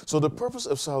 So the purpose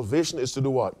of salvation is to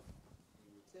do what?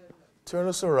 Turn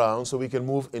us around so we can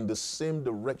move in the same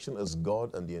direction as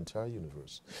God and the entire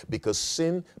universe. Because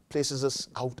sin places us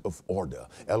out of order.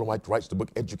 Ellen White writes the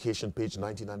book Education, page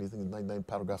 99,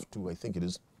 paragraph 2, I think it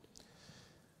is.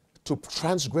 To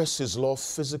transgress his law,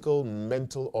 physical,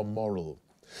 mental, or moral,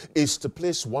 is to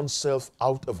place oneself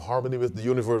out of harmony with the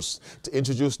universe, to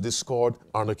introduce discord,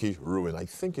 anarchy, ruin. I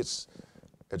think it's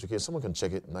Education. Someone can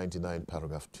check it, 99,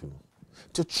 paragraph 2.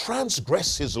 To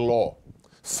transgress his law.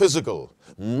 physical,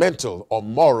 mental, or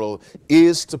moral,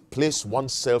 is to place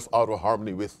oneself out of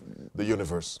harmony with the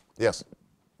universe. Yes?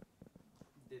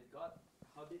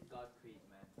 How did God create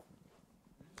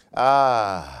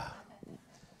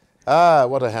man?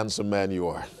 What a handsome man you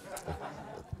are.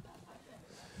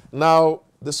 Now,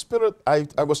 the Spirit, I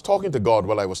was talking to God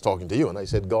while I was talking to you, and I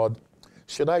said, God,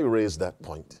 should I raise that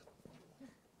point?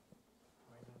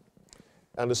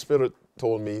 And the Spirit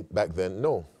told me back then,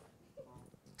 no.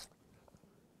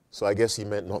 So I guess he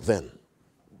meant not then.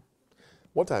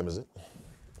 What time is it?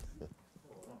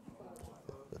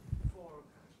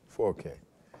 4:00.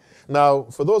 Now,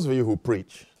 for those of you who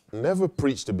preach, never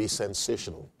preach to be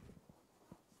sensational.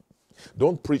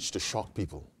 Don't preach to shock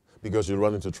people because you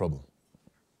run into trouble.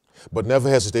 But never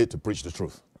hesitate to preach the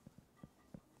truth.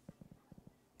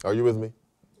 Are you with me?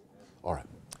 All right,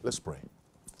 let's pray.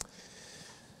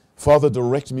 Father,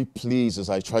 direct me, please, as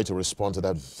I try to respond to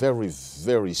that very,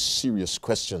 very serious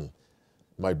question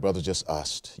my brother just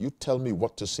asked. You tell me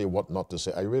what to say, what not to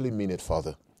say. I really mean it,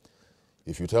 Father.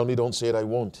 If you tell me don't say it, I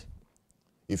won't.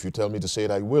 If you tell me to say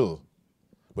it, I will.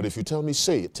 But if you tell me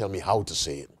say it, tell me how to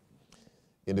say it.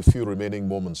 In the few remaining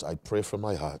moments, I pray from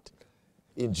my heart.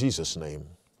 In Jesus' name,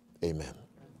 amen.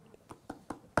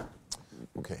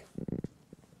 Okay.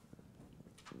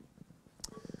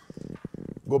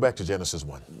 Go back to Genesis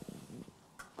 1.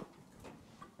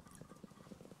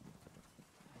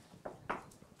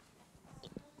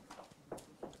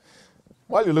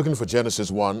 While you're looking for Genesis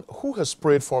 1, who has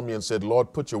prayed for me and said,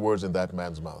 Lord, put your words in that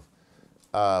man's mouth?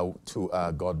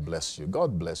 God bless you.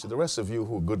 God bless you. The rest of you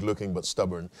who are good looking but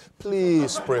stubborn,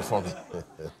 please pray for me.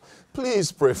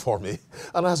 Please pray for me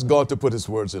and ask God to put his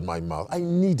words in my mouth. I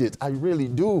need it. I really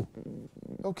do.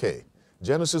 Okay.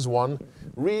 Genesis 1,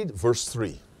 read verse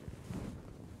 3.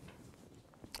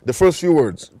 The first few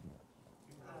words.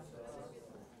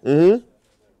 Let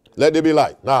there be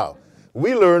light. Now,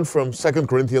 we learned from 2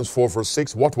 Corinthians 4 verse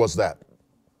 6. What was that?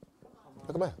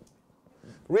 Come on.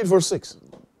 Read verse 6.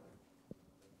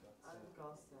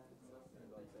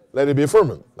 Let it be a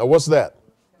firmament. Now what's that?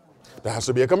 There has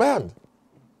to be a command.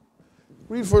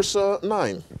 Read verse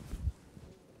 9.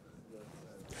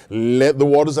 Let the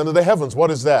waters under the heavens.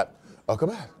 What is that? A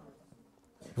command.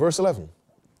 Verse 11.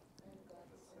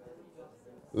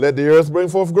 Let the earth bring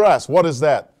forth grass. What is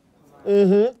that?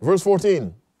 Verse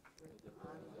 14.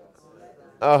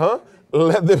 Let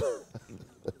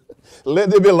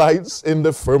there be lights in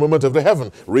the firmament of the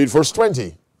heaven. Read verse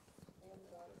 20.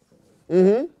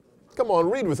 Come on,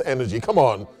 read with energy. Come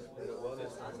on.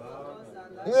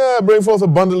 Yeah, bring forth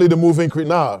abundantly the moving creature.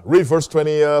 Now, read verse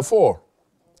 24.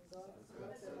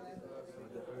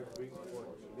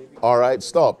 All right,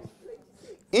 stop.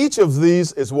 Each of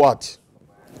these is what?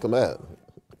 Come on.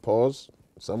 Pause.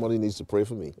 Somebody needs to pray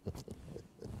for me.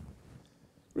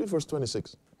 Read verse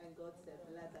 26. And God said,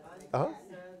 let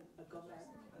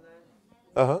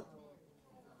us make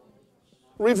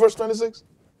Read verse 26.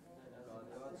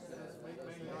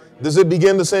 Does it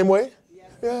begin the same way?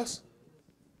 Yes.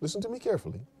 Listen to me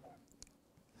carefully.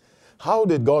 How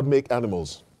did God make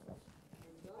animals?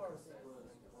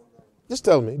 Just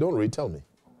tell me. Don't read. Tell me.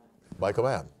 By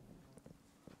command.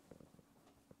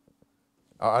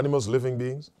 Are animals living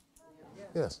beings?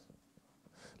 Yes.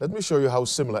 Let me show you how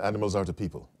similar animals are to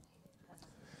people.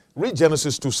 Read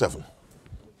Genesis 2:7.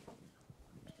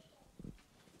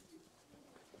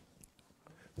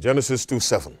 Genesis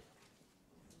 2:7.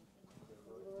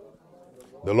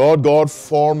 The Lord God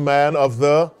formed man of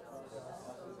the...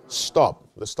 Stop.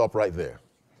 Let's stop right there.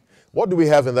 What do we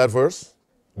have in that verse?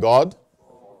 God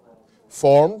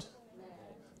formed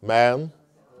man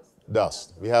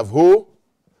dust. We have who,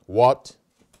 what,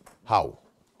 how,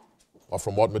 or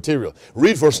from what material.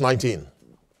 Read verse 19.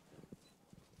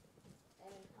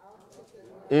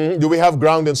 Do we have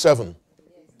ground in 7?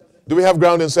 Do we have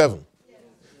ground in 7?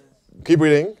 Keep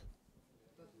reading.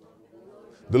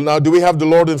 Now, do we have the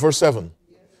Lord in verse 7?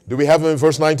 Do we have him in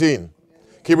verse 19?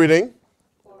 Keep reading.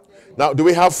 Now, do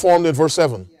we have formed in verse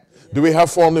 7? Do we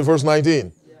have formed in verse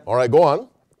 19? All right, go on.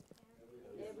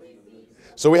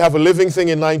 So we have a living thing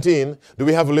in 19. Do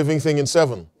we have a living thing in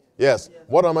 7? Yes.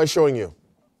 What am I showing you?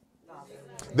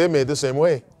 They made the same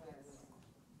way.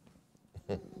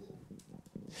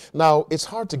 Now, it's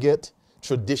hard to get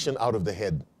tradition out of the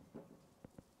head.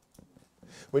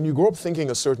 When you grow up thinking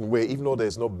a certain way, even though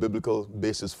there's no biblical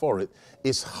basis for it,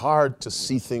 it's hard to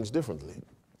see things differently.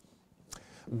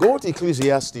 Go to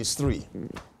Ecclesiastes 3.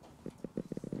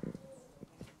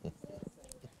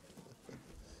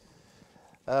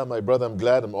 My brother, I'm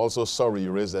glad. I'm also sorry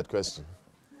you raised that question.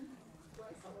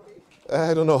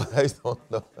 I don't know. I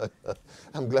don't know.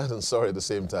 I'm glad and sorry at the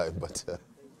same time. But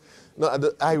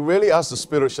No, I really asked the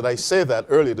Spirit, should I say that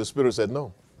earlier? The Spirit said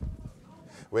no.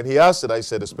 When he asked it, I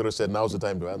said, the Spirit said, now's the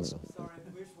time to answer. Sorry,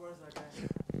 which words again?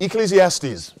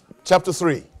 Ecclesiastes, chapter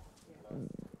 3.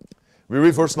 We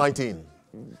read verse 19.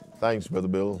 Thanks, Brother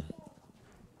Bill.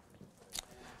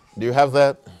 Do you have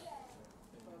that?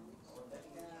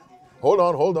 Hold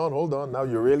on. Now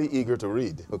you're really eager to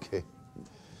read. Okay.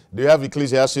 Do you have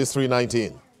Ecclesiastes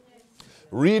 3:19?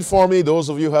 Read for me, those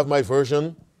of you who have my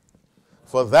version.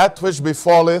 For that which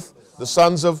befalleth the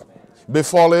sons of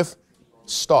befalleth.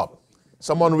 Stop.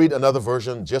 Someone read another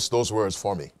version, just those words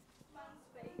for me.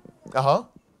 Uh-huh.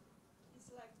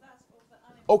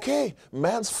 Okay,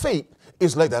 man's fate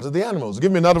is like that of the animals.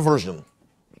 Give me another version.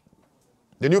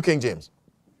 The New King James.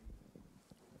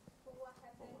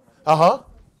 Uh-huh.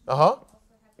 Uh-huh.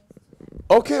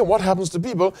 Okay, what happens to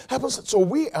people happens. So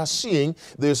we are seeing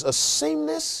there's a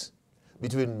sameness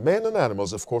between men and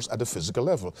animals, of course, at the physical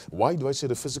level. Why do I say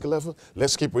the physical level?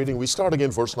 Let's keep reading. We start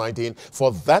again, verse 19.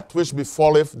 For that which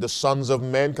befalleth the sons of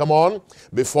men, come on,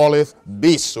 befalleth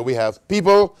beasts. So we have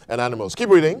people and animals. Keep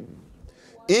reading.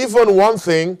 Even one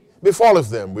thing befalleth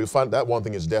them. We'll find that one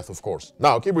thing is death, of course.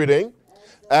 Now, keep reading.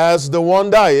 As the one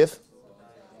dieth,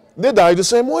 they die the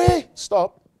same way.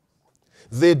 Stop.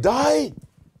 They die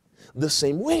the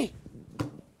same way.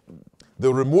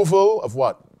 The removal of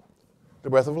what? The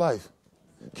breath of life.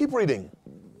 Keep reading.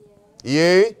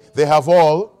 Yea, they have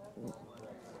all.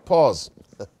 Pause.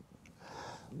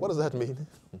 What does that mean?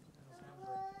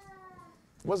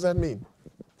 What does that mean?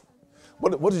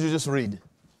 What did you just read?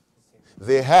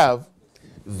 They have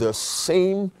the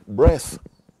same breath.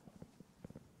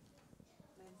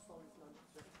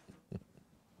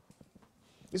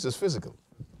 This is physical.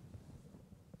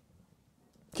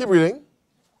 Keep reading.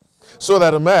 So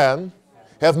that a man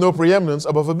hath no preeminence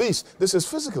above a beast. This is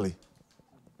physically.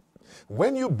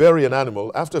 When you bury an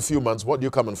animal, after a few months, what do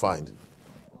you come and find?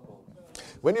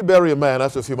 When you bury a man,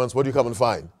 after a few months, what do you come and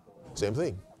find? Same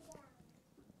thing.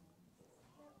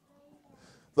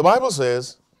 The Bible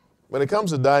says, when it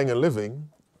comes to dying and living,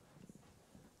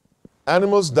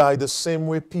 animals die the same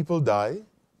way people die.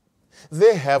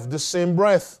 They have the same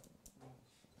breath.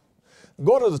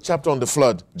 Go to the chapter on the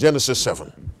flood, Genesis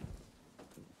 7.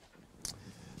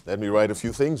 Let me write a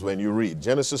few things when you read.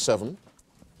 Genesis 7.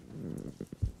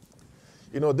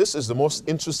 You know, this is the most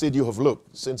interested you have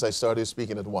looked since I started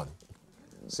speaking at 1.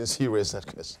 Since he raised that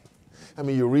question. I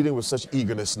mean, you're reading with such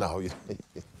eagerness now.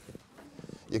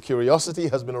 Your curiosity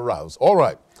has been aroused. All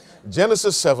right.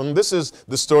 Genesis 7, this is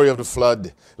the story of the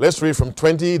flood. Let's read from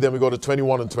 20, then we go to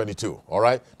 21 and 22. All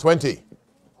right? 20.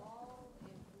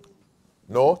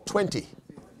 No, 20.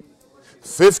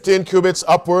 15 cubits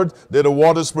upward did the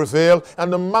waters prevail,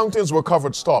 and the mountains were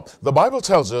covered. Stop. The Bible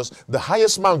tells us the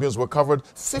highest mountains were covered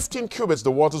 15 cubits,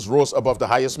 the waters rose above the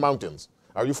highest mountains.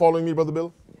 Are you following me, Brother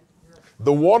Bill?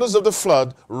 The waters of the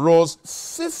flood rose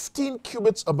 15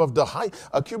 cubits above the high.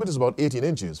 A cubit is about 18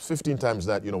 inches. 15 times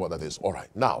that, you know what that is. All right.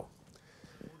 Now,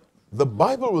 the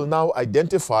Bible will now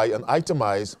identify and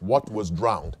itemize what was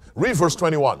drowned. Read verse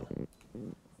 21.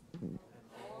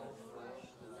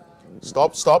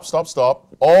 Stop.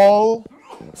 All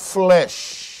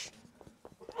flesh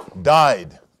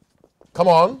died. Come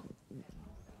on.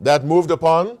 That moved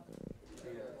upon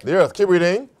the earth. Keep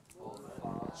reading.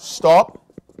 Stop.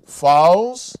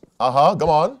 Fowls. Come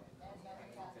on.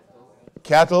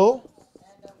 Cattle.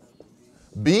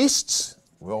 Beasts.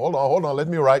 Well, hold on. Let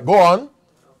me write. Go on.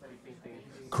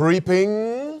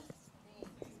 Creeping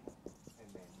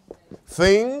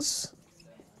things.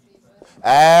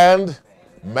 And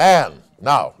man.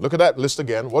 Now, look at that list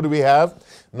again. What do we have?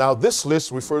 Now, this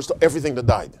list refers to everything that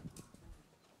died.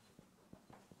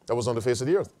 That was on the face of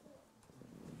the earth.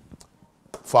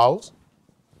 Fowls,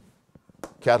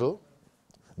 cattle,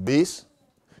 beasts,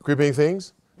 creeping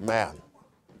things, man.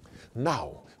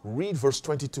 Now, read verse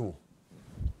 22.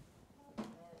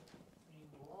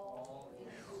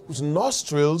 Whose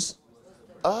nostrils,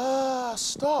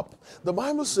 stop. The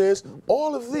Bible says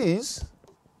all of these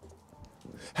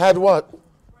had what?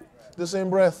 The same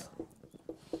breath.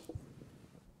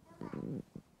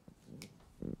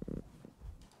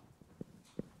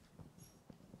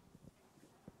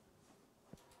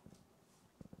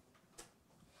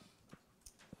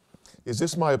 Is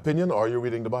this my opinion, or are you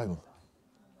reading the Bible?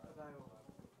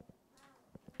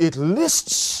 It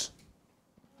lists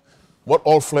what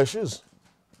all flesh is.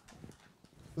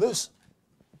 This.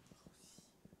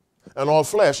 And all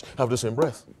flesh have the same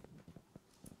breath.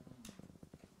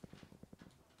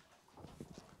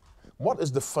 What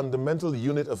is the fundamental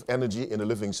unit of energy in a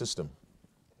living system?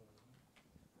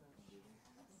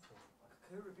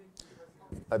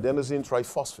 Adenosine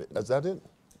triphosphate. Is that it?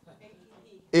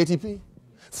 ATP.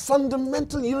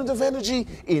 Fundamental unit of energy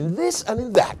in this and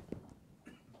in that.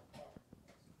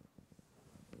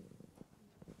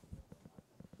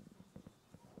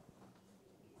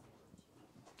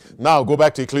 Now go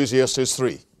back to Ecclesiastes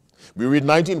 3. We read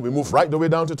 19, we move right the way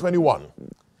down to 21.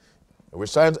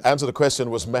 Which answer the question,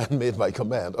 was man made by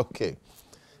command? Okay.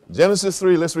 Genesis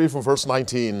 3, let's read from verse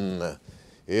 19.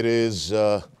 It is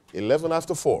 11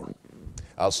 after 4.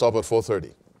 I'll stop at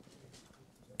 4:30.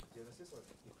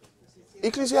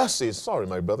 Ecclesiastes, sorry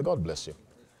my brother, God bless you.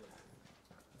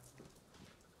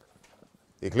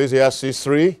 Ecclesiastes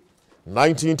 3,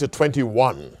 19 to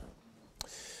 21.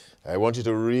 I want you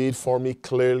to read for me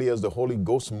clearly as the Holy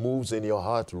Ghost moves in your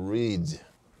heart. Read.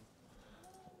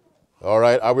 All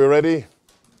right, are we ready?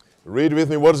 Read with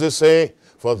me. What does it say?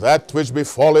 For that which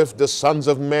befalleth the sons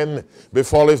of men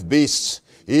befalleth beasts,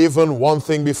 even one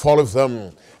thing befalleth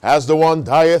them. As the one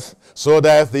dieth, so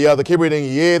dieth the other. Keep reading.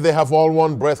 Yea, they have all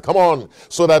one breath. Come on.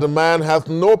 So that a man hath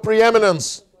no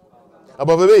preeminence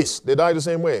above the beast. They die the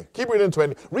same way. Keep reading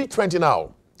 20. Read 20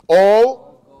 now. All.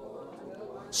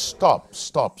 Stop.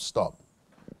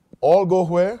 All go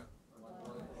where?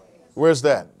 Where's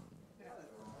that?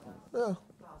 Yeah.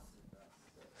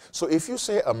 So if you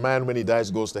say a man when he dies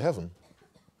goes to heaven,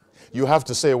 you have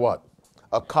to say what?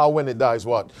 A cow when it dies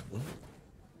what?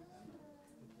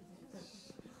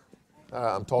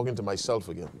 I'm talking to myself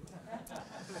again.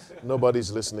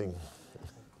 Nobody's listening.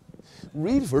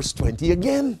 Read verse 20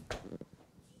 again.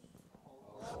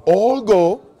 All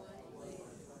go.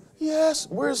 Yes,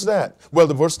 where's that? Well,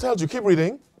 the verse tells you. Keep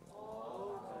reading.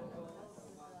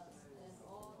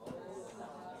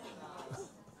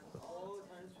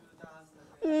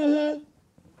 Mm-hmm.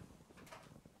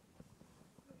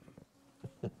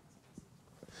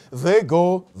 They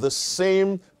go the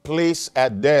same place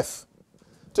at death,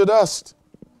 to dust.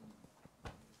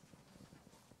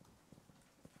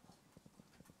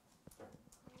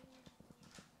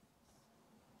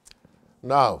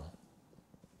 Now,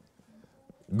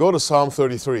 go to Psalm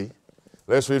 33.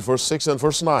 Let's read verse 6 and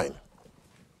verse 9.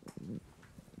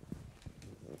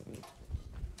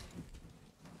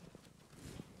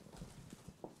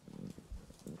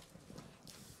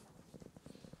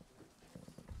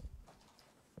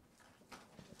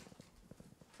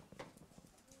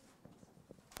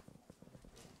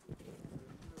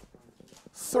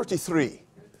 (33)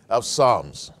 of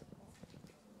Psalms.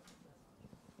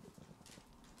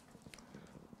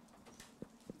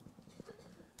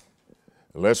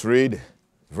 Let's read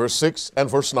verse 6 and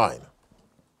verse 9.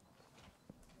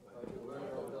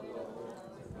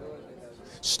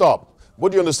 Stop.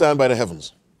 What do you understand by the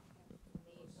heavens?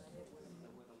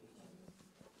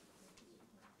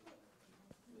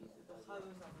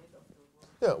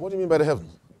 Yeah, what do you mean by the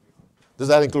heavens? Does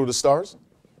that include the stars?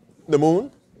 The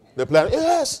moon? The planet?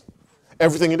 Yes.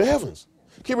 Everything in the heavens.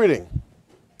 Keep reading.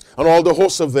 And all the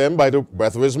hosts of them by the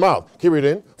breath of his mouth. Keep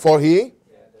reading. For he,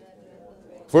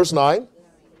 verse 9.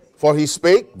 For he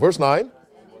spake, verse 9.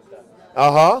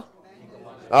 Now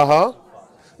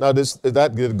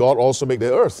did God also make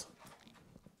the earth?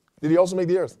 Did he also make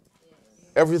the earth?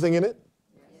 Everything in it?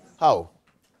 How?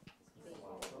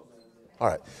 All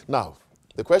right. Now,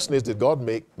 the question is, did God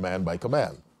make man by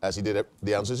command? As he did,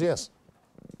 the answer is yes.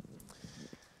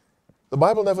 The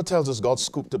Bible never tells us God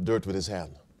scooped up dirt with his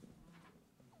hand.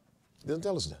 It doesn't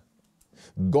tell us that.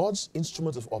 God's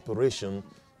instrument of operation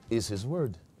is his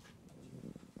word.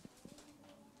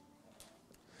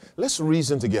 Let's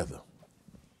reason together.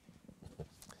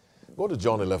 Go to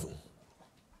John 11.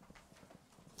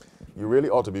 You really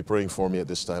ought to be praying for me at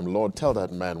this time. Lord, tell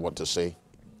that man what to say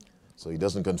so he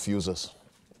doesn't confuse us.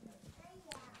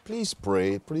 Please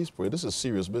pray. Please pray. This is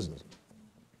serious business.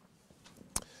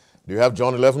 Do you have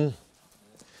John 11?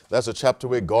 That's a chapter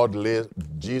where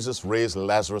Jesus raised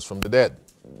Lazarus from the dead.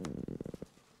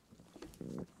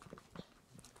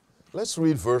 Let's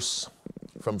read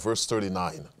from verse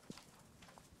 39.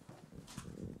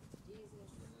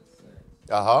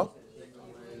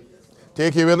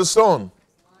 Take away the stone.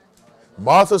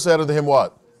 Martha said unto him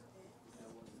what?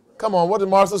 Come on, what did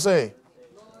Martha say?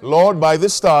 Lord, by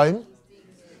this time,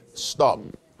 stop.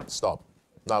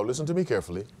 Now listen to me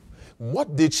carefully.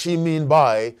 What did she mean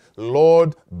by,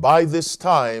 Lord, by this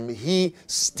time he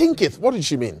stinketh? What did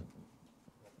she mean?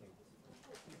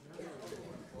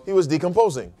 He was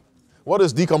decomposing. What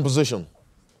is decomposition?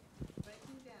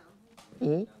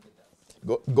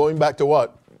 Going back to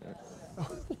what?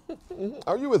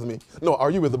 Are you with me? No,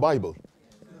 are you with the Bible?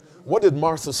 What did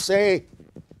Martha say?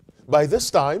 By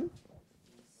this time?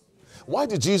 Why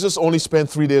did Jesus only spend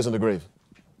 3 days in the grave?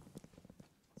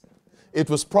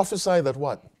 It was prophesied that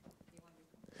what?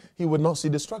 He would not see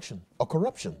destruction or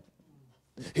corruption.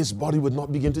 his body would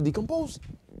not begin to decompose.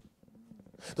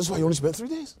 That's why he only spent 3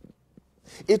 days.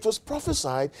 It was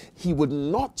prophesied he would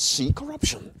not see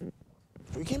corruption.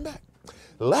 So he came back.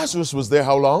 Lazarus was there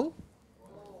how long?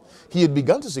 He had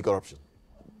begun to see corruption.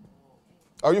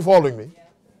 Are you following me?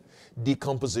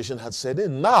 Decomposition had set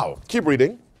in. Now, keep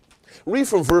reading. Read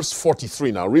from verse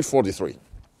 43 now. Read 43.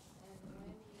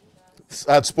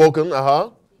 Had spoken,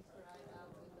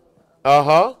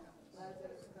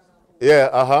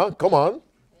 Yeah, come on.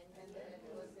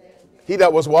 He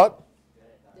that was what?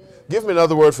 Give me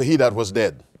another word for he that was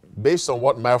dead. Based on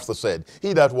what Martha said.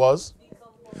 He that was?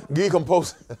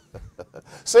 Decomposed.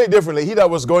 Say it differently. He that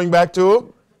was going back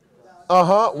to?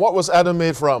 What was Adam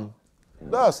made from?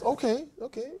 Dust. Okay.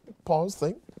 Pause,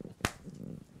 think.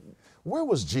 Where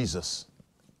was Jesus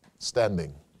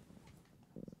standing?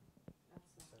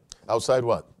 Outside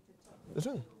what? The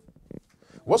tomb.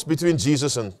 What's between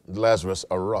Jesus and Lazarus?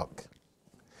 A rock.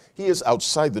 He is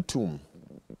outside the tomb.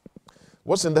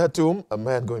 What's in that tomb? A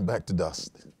man going back to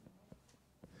dust.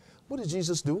 What did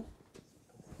Jesus do?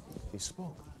 He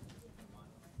spoke.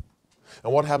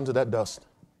 And what happened to that dust?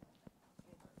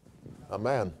 A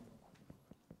man.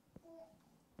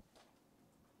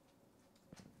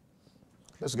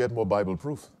 Let's get more Bible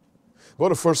proof. Go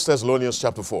to 1 Thessalonians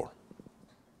chapter 4.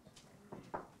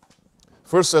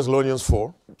 1 Thessalonians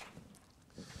 4.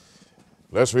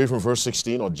 Let's read from verse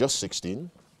 16 or just 16.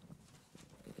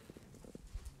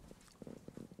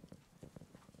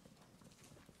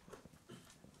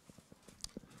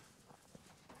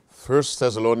 First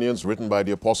Thessalonians, written by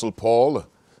the Apostle Paul,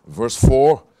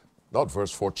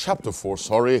 chapter 4,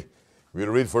 sorry. We'll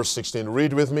read verse 16.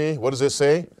 Read with me. What does it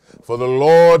say? For the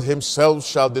Lord himself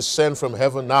shall descend from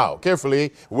heaven now.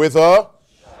 Carefully, with a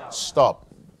stop.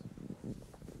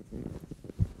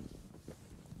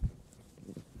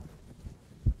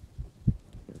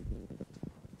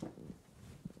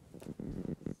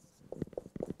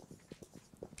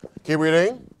 Keep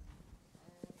reading.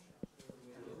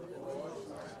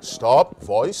 Stop.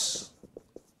 Voice.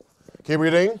 Keep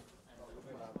reading.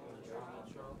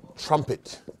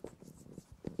 Trumpet.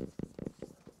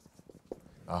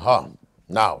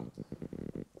 Now.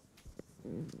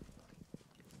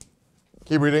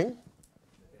 Keep reading.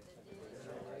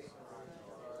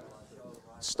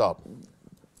 Stop.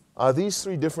 Are these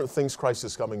 3 different things Christ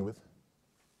is coming with?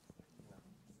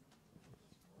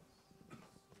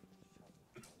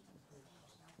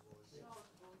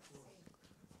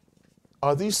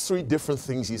 Are these 3 different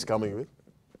things he's coming with?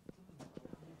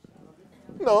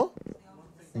 No.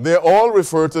 They all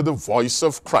refer to the voice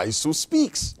of Christ who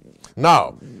speaks.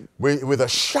 Now, with a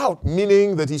shout,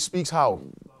 meaning that he speaks how?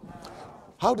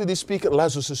 How did he speak at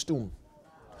Lazarus' tomb?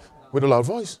 With a loud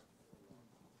voice.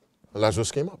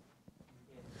 Lazarus came up.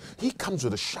 He comes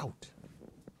with a shout.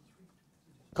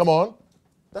 Come on.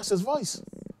 That's his voice.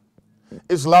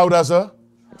 It's loud as a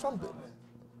trumpet.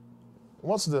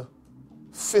 What's the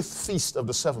 5th feast of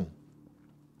the 7?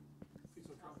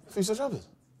 Feast of Trumpets.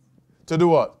 To do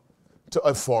what? To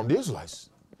inform the Israelites.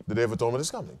 The Day of Atonement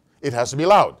is coming. It has to be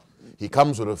loud. He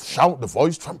comes with a shout, the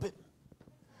voice, trumpet.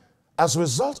 As a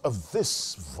result of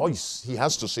this voice, he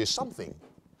has to say something.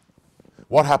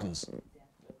 What happens?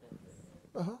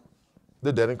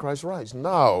 The dead in Christ rise.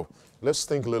 Now, let's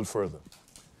think a little further.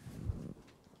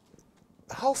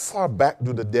 How far back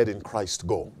do the dead in Christ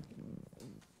go?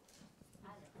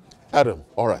 Adam.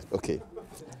 All right, okay.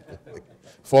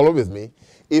 Follow with me.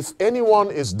 If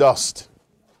anyone is dust,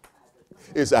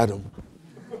 it's Adam.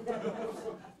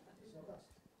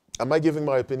 Am I giving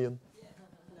my opinion?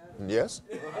 Yes?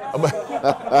 Am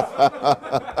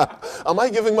I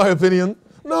giving my opinion?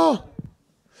 No.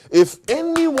 If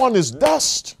anyone is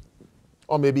dust,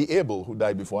 or maybe Abel, who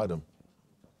died before Adam.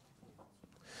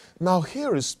 Now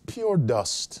here is pure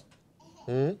dust.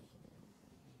 The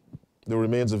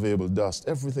remains of Abel, dust.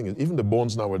 Everything, even the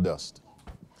bones now are dust.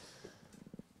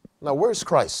 Now where's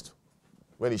Christ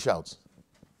when he shouts?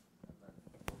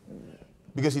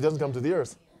 Because he doesn't come to the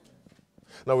earth.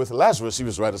 Now with Lazarus, he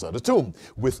was right outside the tomb.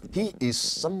 He is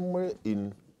somewhere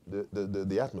in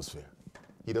the atmosphere.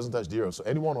 He doesn't touch the earth. So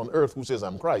anyone on earth who says,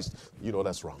 I'm Christ, you know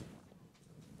that's wrong.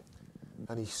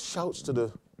 And he shouts to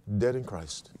the dead in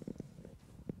Christ.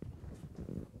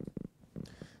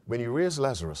 When he raised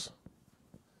Lazarus,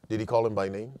 did he call him by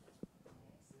name?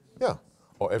 Yeah.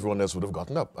 Or everyone else would have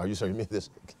gotten up. Are you saying me this?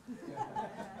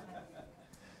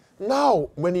 Now,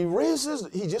 when he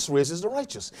just raises the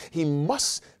righteous. He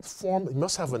must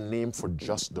have a name for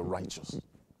just the righteous.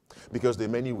 Because there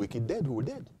are many wicked dead who were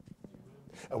dead.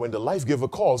 And when the life giver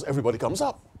calls, everybody comes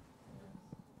up.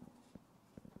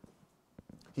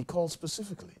 He called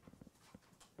specifically.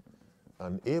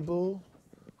 And Abel,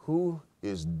 who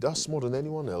is dust more than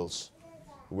anyone else,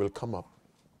 will come up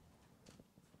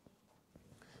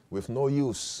with no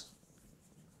use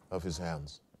of his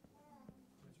hands.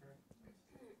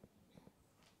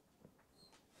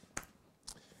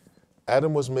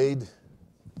 Adam was made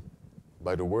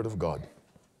by the word of God.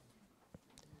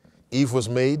 Eve was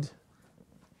made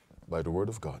by the word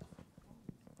of God.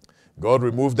 God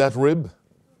removed that rib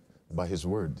by his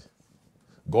word.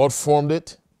 God formed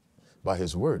it by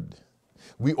his word.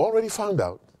 We already found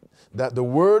out that the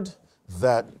word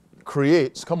that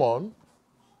creates, come on,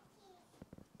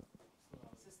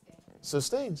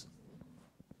 sustains.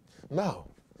 Now,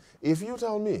 if you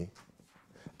tell me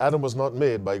Adam was not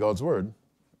made by God's word,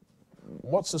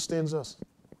 what sustains us?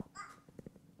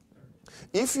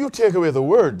 If you take away the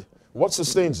word, what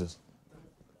sustains us?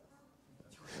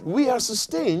 We are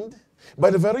sustained by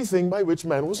the very thing by which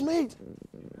man was made.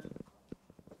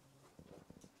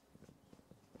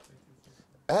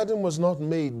 Adam was not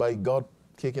made by God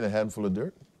taking a handful of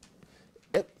dirt.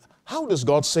 How does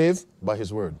God save? By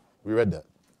his word. We read that.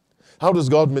 How does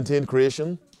God maintain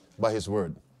creation? By his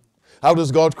word. How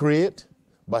does God create?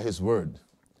 By his word.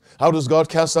 How does God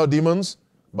cast out demons?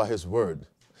 By his word.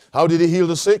 How did he heal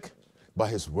the sick? By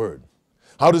his word.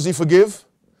 How does he forgive?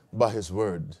 By his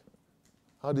word.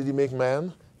 How did he make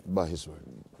man? By his word.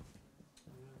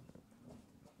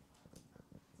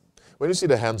 When you see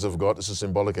the hands of God, it's a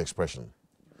symbolic expression.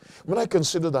 When I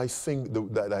consider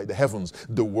the heavens,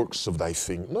 the works of thy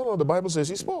finger. No, the Bible says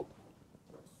he spoke.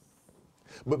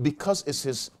 But because it's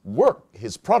his work,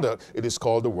 his product, it is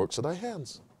called the works of thy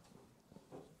hands.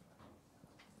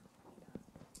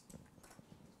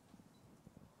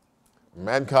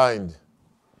 Mankind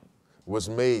was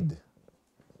made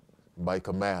by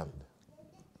command.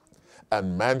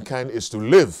 And mankind is to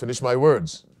live, finish my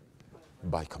words,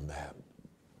 by command.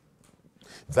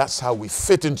 That's how we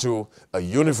fit into a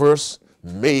universe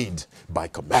made by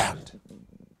command.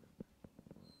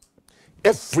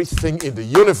 Everything in the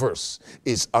universe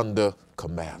is under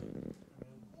command,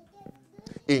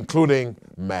 including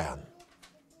man.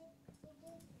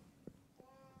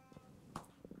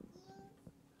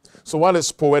 So while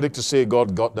it's poetic to say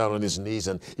God got down on his knees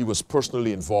and he was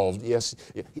personally involved, yes,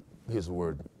 his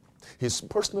word. His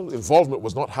personal involvement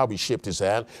was not how he shaped his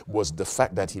hand, was the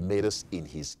fact that he made us in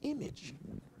his image.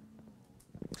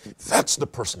 That's the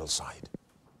personal side.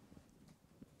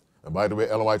 And by the way,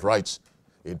 Ellen White writes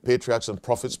in Patriarchs and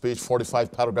Prophets, page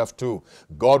 45, paragraph 2,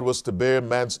 God was to bear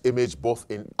man's image both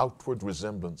in outward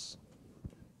resemblance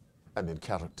and in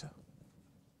character.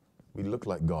 We look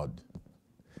like God.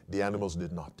 The animals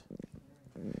did not.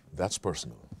 That's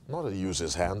personal. Not that he used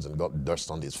his hands and got dust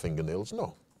on his fingernails.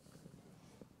 No.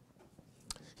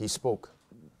 He spoke.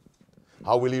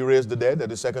 How will he raise the dead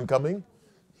at his second coming?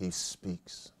 He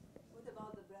speaks. What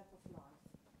about the breath of life?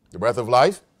 The breath of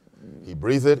life, he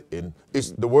breathed it in.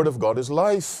 The word of God is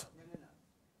life. No.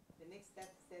 The next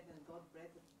step said, and God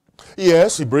breathed.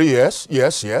 Yes, he breathed.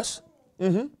 Yes.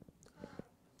 Mm-hmm.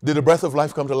 Did the breath of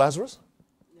life come to Lazarus?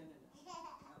 No.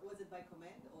 Was it by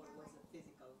command or was it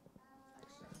physical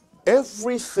action?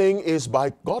 Everything is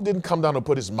by, God didn't come down and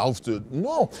put his mouth to it.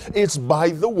 No, it's by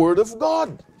the word of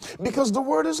God. Because the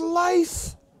word is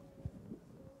life.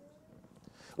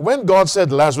 When God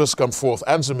said, Lazarus, come forth,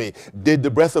 answer me, did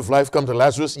the breath of life come to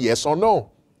Lazarus? Yes or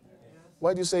no?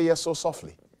 Why do you say yes so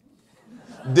softly?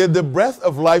 Did the breath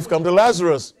of life come to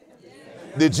Lazarus?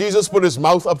 Did Jesus put his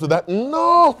mouth up to that?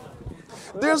 No.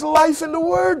 There's life in the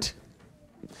word.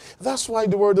 That's why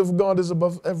the word of God is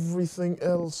above everything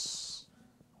else.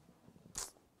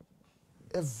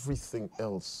 Everything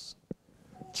else.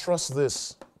 Trust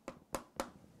this.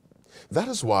 That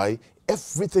is why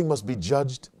everything must be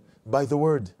judged by the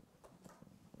word.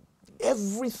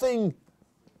 Everything.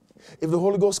 If the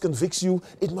Holy Ghost convicts you,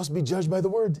 it must be judged by the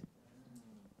word.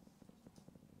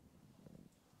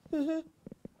 Mm-hmm.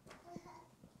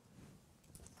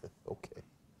 Okay.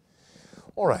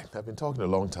 All right. I've been talking a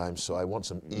long time, so I want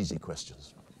some easy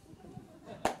questions.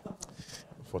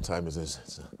 What time is this?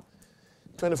 It's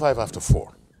 25 after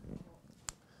 4.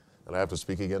 And I have to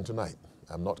speak again tonight.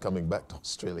 I'm not coming back to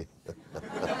Australia.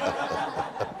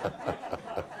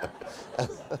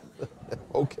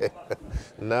 Okay.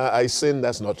 Nah, I sin,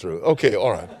 that's not true. Okay,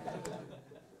 all right.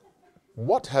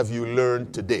 What have you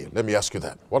learned today? Let me ask you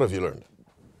that. What have you learned?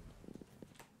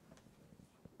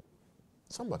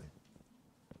 Somebody.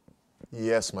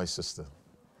 Yes, my sister. I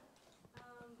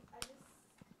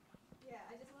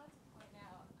just wanted to point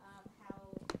out how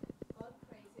God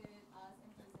created us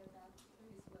and preserved us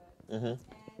through His Word. Mm-hmm.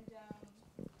 And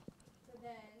so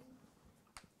then,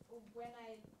 when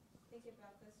I think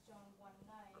about 1 John 1:9,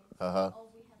 Uh-huh. all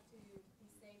we have to be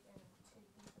saved and to be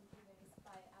forgiven is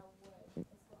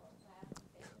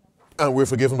And we're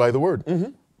forgiven by the word.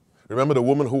 Remember the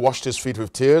woman who washed his feet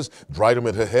with tears, dried them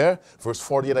with her hair? Verse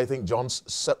 48, I think,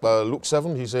 Luke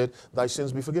 7, he said, thy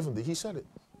sins be forgiven thee. He said it.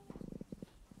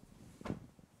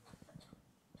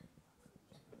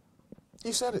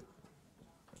 He said it.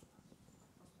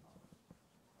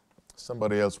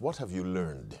 Somebody else, what have you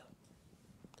learned?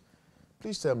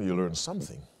 Please tell me you learned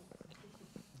something.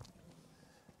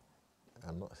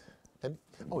 I'm not.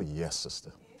 Oh, yes,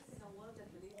 sister. In a world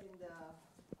that believes in the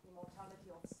immortality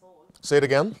of soul. Say it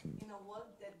again. In a world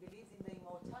that believes in the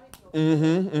immortality of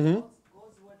soul,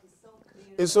 God's word is so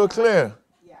clear. It's so clear.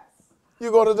 Yes.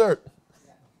 You go to dirt.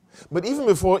 But even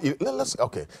before, let's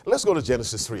go to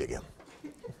Genesis 3 again.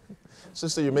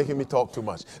 Sister, you're making me talk too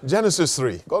much. Genesis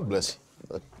 3. God bless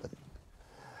you.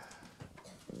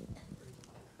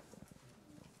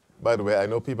 By the way, I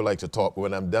know people like to talk, but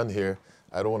when I'm done here,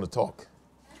 I don't want to talk.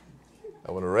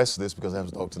 I want to rest this because I have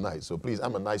to talk tonight. So please,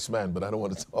 I'm a nice man, but I don't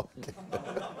want to talk.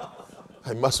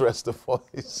 I must rest the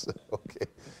voice. Okay.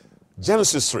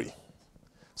 Genesis 3.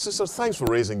 Sister, thanks for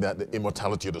raising that, the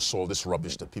immortality of the soul, this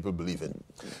rubbish that people believe in.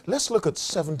 Let's look at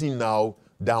 17 now,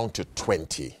 down to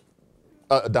 20.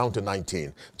 Down to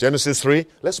 19. Genesis 3.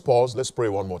 Let's pause. Let's pray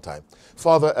one more time.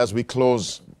 Father, as we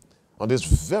close on this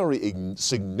very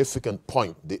significant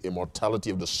point, the immortality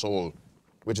of the soul,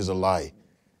 which is a lie,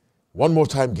 one more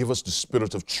time, give us the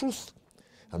spirit of truth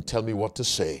and tell me what to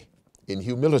say in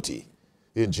humility.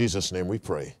 In Jesus' name we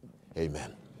pray.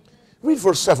 Amen. Read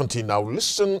verse 17 now.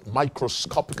 Listen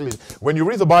microscopically. When you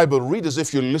read the Bible, read as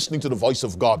if you're listening to the voice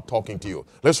of God talking to you.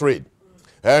 Let's read.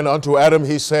 And unto Adam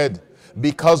he said,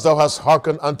 because thou hast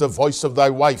hearkened unto the voice of thy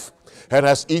wife, and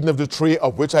hast eaten of the tree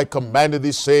of which I commanded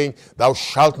thee, saying, thou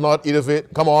shalt not eat of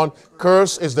it. Come on.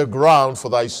 Curse is the ground for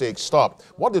thy sake. Stop.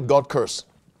 What did God curse?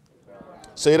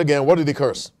 Say it again. What did he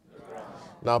curse?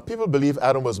 Now, people believe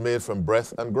Adam was made from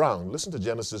breath and ground. Listen to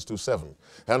Genesis 2:7.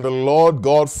 And the Lord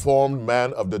God formed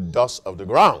man of the dust of the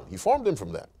ground. He formed him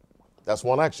from that. That's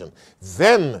one action.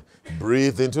 Then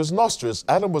breathed into his nostrils.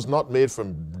 Adam was not made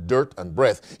from dirt and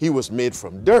breath. He was made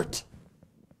from dirt.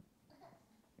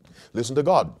 Listen to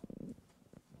God.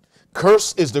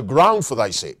 Curse is the ground for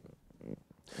thy sake.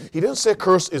 He didn't say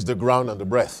curse is the ground and the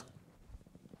breath.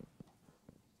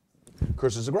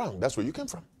 Curse is the ground. That's where you came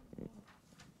from.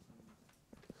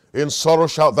 In sorrow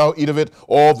shalt thou eat of it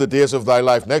all the days of thy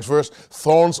life. Next verse.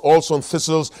 Thorns also and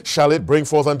thistles shall it bring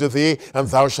forth unto thee, and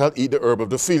thou shalt eat the herb of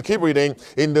the field. Keep reading.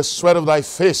 In the sweat of thy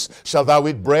face shalt thou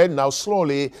eat bread. Now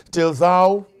slowly till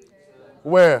thou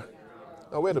where?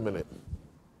 Now wait a minute.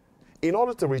 In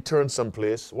order to return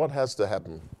someplace, what has to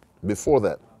happen before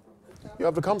that? You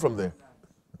have to come from there.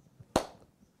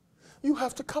 You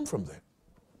have to come from there.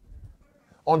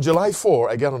 On July 4,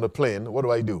 I get on the plane. What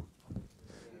do?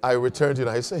 I return to the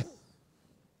United States.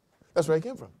 That's where I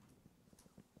came from.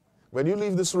 When you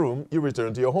leave this room, you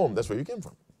return to your home. That's where you came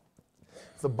from.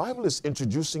 The Bible is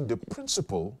introducing the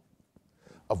principle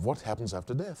of what happens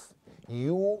after death.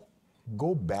 You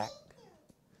go back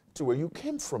to where you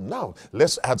came from. Now,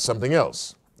 let's add something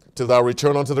else. Till thou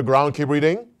return unto the ground, keep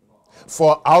reading.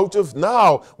 For out of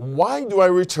now, why do I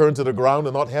return to the ground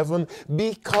and not heaven?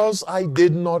 Because I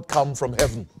did not come from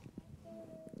heaven.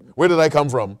 Where did I come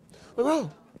from? The ground.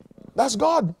 That's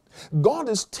God. God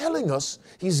is telling us,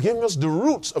 he's giving us the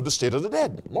roots of the state of the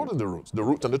dead. More than the roots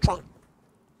and the trunk.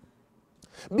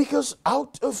 Because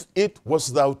out of it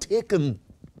was thou taken.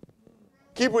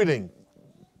 Keep reading.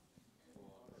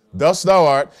 Dust thou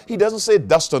art. He doesn't say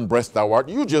dust and breath thou art.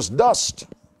 You just dust.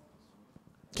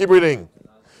 Keep reading.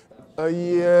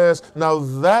 Yes. Now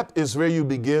that is where you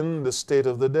begin the state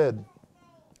of the dead.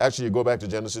 Actually, you go back to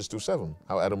Genesis 2:7,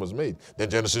 how Adam was made. Then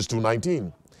Genesis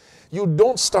 2:19. You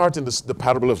don't start in the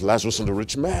parable of Lazarus and the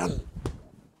rich man.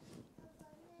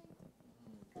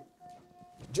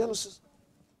 Genesis.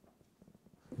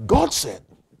 God said,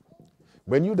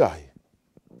 when you die,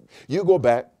 you go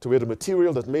back to where the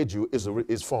material that made you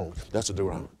is found. That's the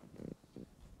ground.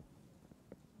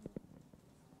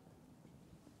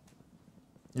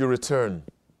 You return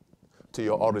to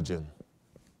your origin.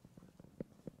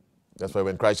 That's why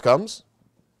when Christ comes,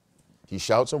 he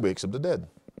shouts and wakes up the dead.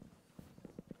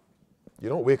 You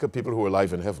don't wake up people who are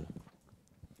alive in heaven.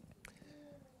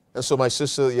 And so my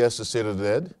sister, yes, the state of the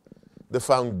dead, the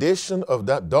foundation of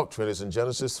that doctrine is in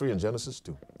Genesis 3 and Genesis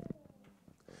 2.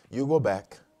 You go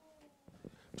back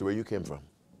to where you came from.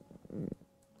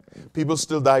 People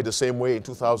still die the same way in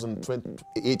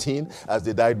 2018 as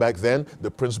they died back then.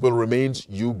 The principle remains,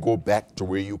 you go back to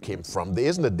where you came from. There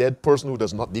isn't a dead person who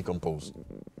does not decompose.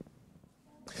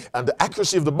 And the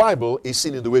accuracy of the Bible is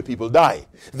seen in the way people die.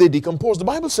 They decompose. The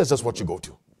Bible says that's what you go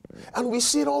to. And we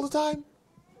see it all the time.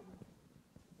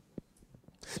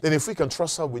 then if we can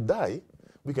trust how we die,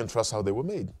 we can trust how they were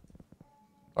made.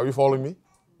 Are you following me?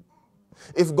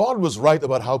 If God was right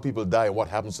about how people die and what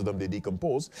happens to them, they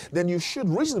decompose, then you should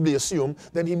reasonably assume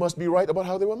that he must be right about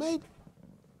how they were made.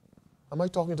 Am I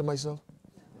talking to myself?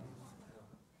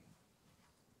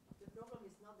 The problem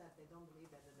is not that they don't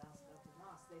believe that the dust doesn't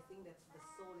last. They think that the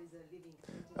soul is a living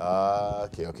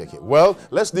entity. Okay. Well,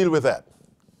 let's deal with that.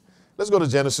 Let's go to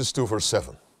Genesis 2, verse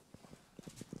 7.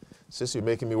 Since you're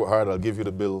making me work hard, I'll give you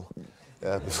the bill.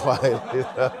 Before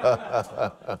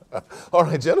all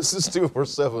right, Genesis 2,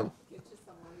 verse 7.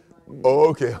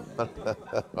 Okay.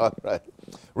 All right.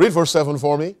 Read verse 7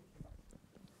 for me.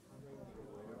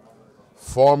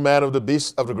 Formed man of the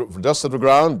beast of the dust of the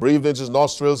ground, breathed into his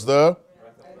nostrils there,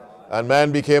 and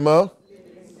man became a.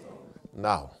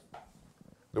 Now,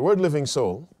 the word living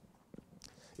soul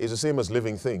is the same as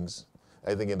living things.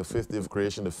 I think in the fifth day of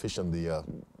creation, the fish and the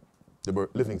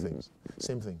bird, living things.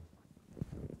 Same thing.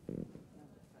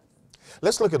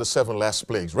 Let's look at the 7 last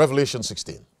plagues. Revelation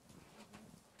 16.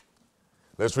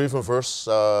 Let's read from verse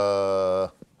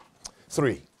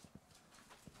 3.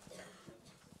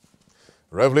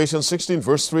 Revelation 16,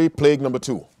 verse 3, plague number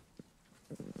 2.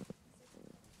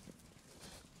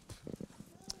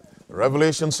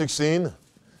 Revelation 16,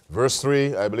 verse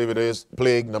 3, I believe it is,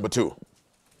 plague number 2.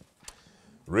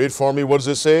 Read for me, what does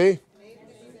it say?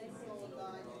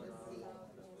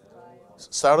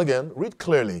 Start again. Read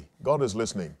clearly. God is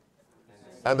listening.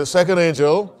 And the second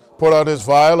angel poured out his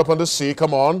vial upon the sea.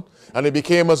 Come on. And it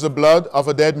became as the blood of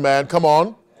a dead man. Come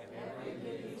on.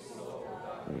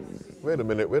 Wait a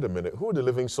minute. Who are the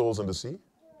living souls in the sea?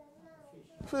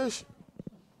 Fish.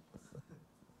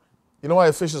 You know why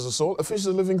a fish is a soul? A fish is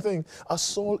a living thing. A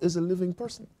soul is a living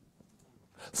person.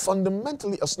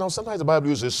 Fundamentally, now sometimes the Bible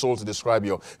uses soul to describe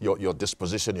your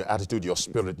disposition, your attitude, your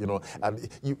spirit, and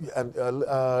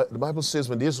the Bible says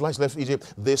when the Israelites left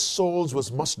Egypt, their souls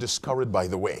was much discouraged by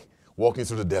the way, walking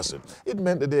through the desert. It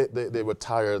meant that they were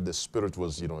tired, the spirit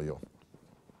was,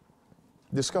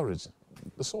 discouraged,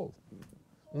 the soul.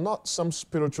 Not some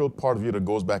spiritual part of you that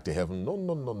goes back to heaven.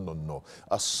 No.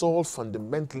 A soul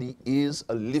fundamentally is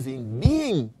a living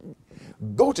being.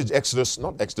 Go to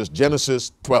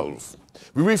Genesis 12.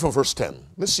 We read from verse 10.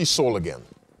 Let's see soul again.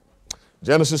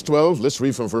 Genesis 12, let's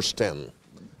read from verse 10.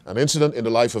 An incident in the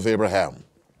life of Abraham.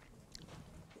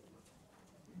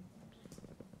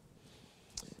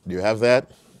 Do you have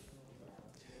that?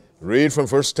 Read from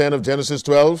verse 10 of Genesis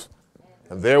 12.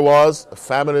 And there was a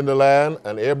famine in the land,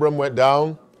 and Abram went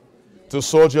down to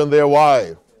sojourn there.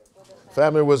 Why?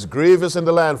 Famine was grievous in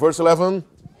the land. Verse 11.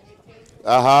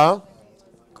 Come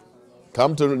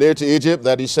to near to Egypt,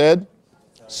 that he said,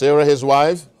 Sarah his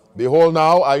wife, behold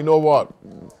now, I know what?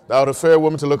 Thou art a fair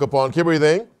woman to look upon. Keep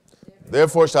reading.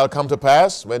 Therefore shall come to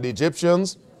pass, when the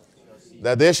Egyptians,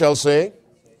 that they shall say,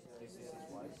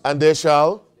 and they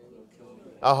shall,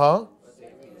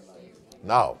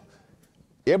 Now,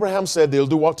 Abraham said they'll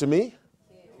do what to me?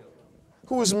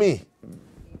 Who is me?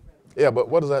 Yeah, but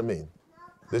what does that mean?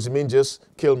 Does it mean just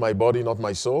kill my body, not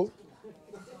my soul?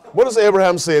 What does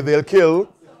Abraham say? They'll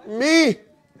kill me.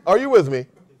 Are you with me?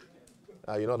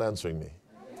 You're not answering me.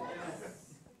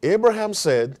 Abraham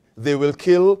said they will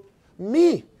kill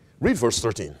me. Read verse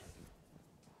 13.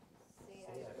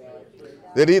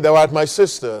 That thou art my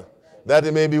sister, that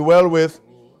it may be well with.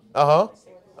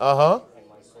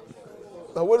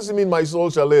 Now what does it mean my soul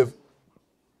shall live?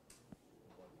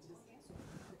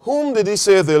 Whom did he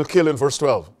say they'll kill in verse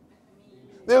 12?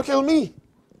 They'll kill me.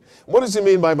 What does he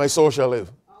mean by my soul shall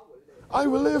live? I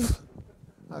will live.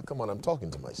 Come on, I'm talking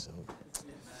to myself.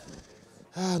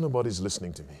 Nobody's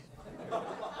listening to me.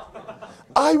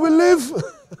 I will live.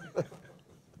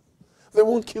 They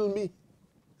won't kill me.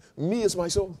 Me is my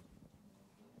soul.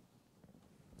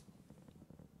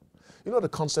 You know the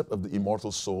concept of the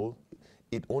immortal soul?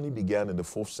 It only began in the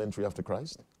 4th century after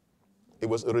Christ. It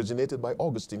was originated by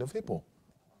Augustine of Hippo.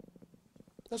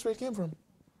 That's where it came from.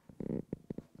 He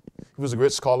was a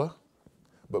great scholar,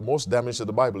 but most damage to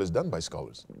the Bible is done by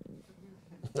scholars.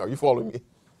 Are you following me?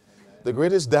 The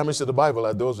greatest damage to the Bible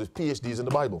are those with PhDs in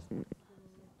the Bible.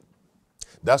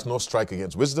 That's no strike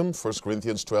against wisdom. 1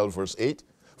 Corinthians 12, verse 8.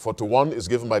 For to one is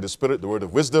given by the Spirit the word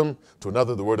of wisdom, to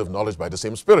another the word of knowledge by the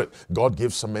same Spirit. God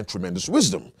gives some men tremendous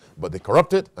wisdom, but they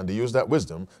corrupt it and they use that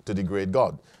wisdom to degrade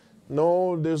God.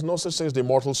 No, there's no such thing as the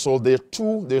immortal soul.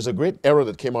 There's a great error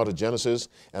that came out of Genesis,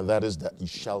 and that is that you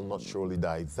shall not surely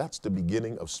die. That's the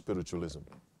beginning of spiritualism.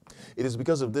 It is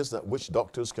because of this that witch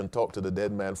doctors can talk to the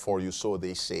dead man for you, so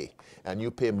they say. And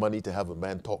you pay money to have a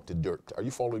man talk to dirt. Are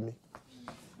you following me?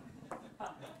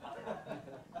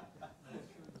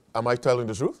 Am I telling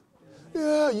the truth?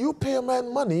 Yeah, you pay a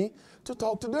man money to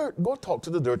talk to dirt. Go talk to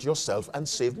the dirt yourself and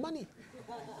save money.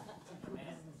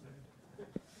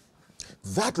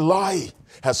 That lie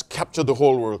has captured the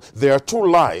whole world. There are two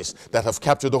lies that have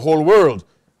captured the whole world.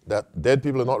 That dead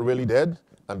people are not really dead,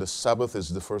 and the Sabbath is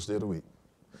the first day of the week.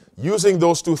 Using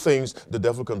those two things, the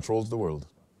devil controls the world.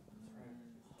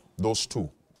 Those two.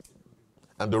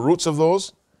 And the roots of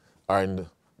those are in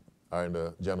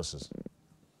the Genesis.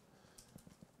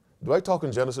 Do I talk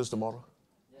in Genesis tomorrow?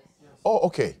 Yes. Oh,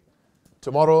 okay.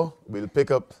 Tomorrow we'll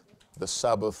pick up the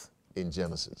Sabbath in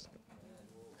Genesis.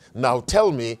 Now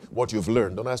tell me what you've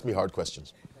learned. Don't ask me hard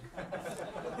questions.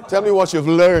 Tell me what you've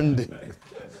learned.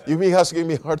 You've been asking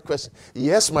me hard questions.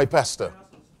 Yes, my pastor.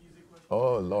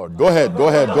 Oh, Lord. Go ahead.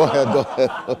 Very easy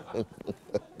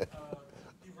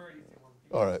one.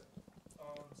 All right.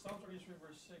 Psalm 33,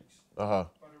 verse 6. Uh-huh.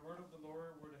 By the word of the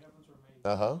Lord were the heavens were made.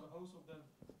 Uh-huh. The host of them.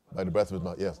 By the breath of his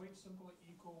mouth, yes. Wait, simple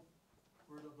equal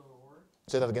word of the Lord.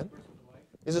 Say that again. Breath of the life.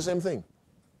 It's the same thing.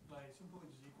 Like simple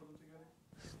is equal them together.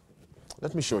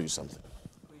 Let me show you something.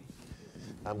 Please.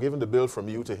 I'm giving the bill from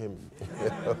you to him.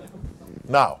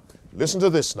 Now, listen to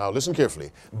this now. Listen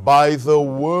carefully. By the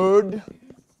word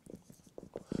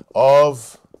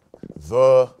of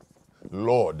the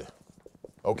Lord.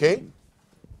 Okay?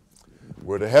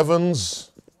 Were the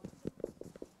heavens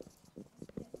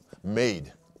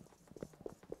made.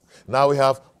 Now we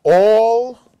have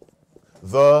all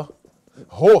the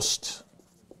host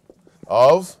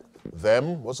of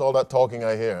them. What's all that talking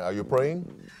I hear? Are you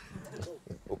praying?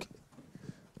 Okay.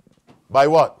 By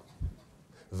what?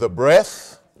 The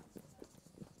breath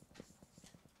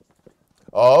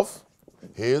of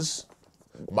his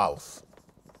mouth.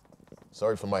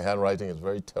 Sorry for my handwriting, it's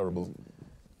very terrible.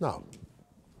 Now,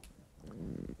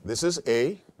 this is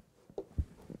A.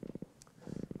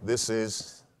 This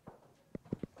is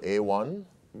A1.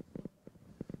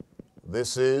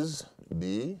 This is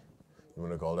B. You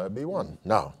want to call that B1.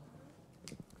 Now,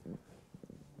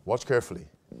 watch carefully.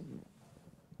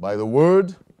 By the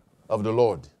word of the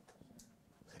Lord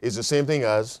is the same thing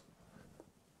as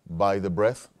by the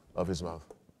breath of his mouth.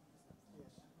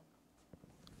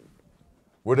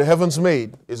 Were the heavens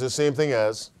made is the same thing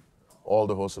as all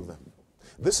the hosts of them.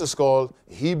 This is called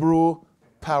Hebrew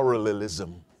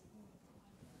parallelism.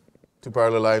 Two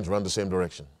parallel lines run the same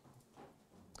direction.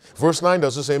 Verse 9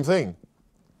 does the same thing.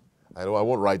 I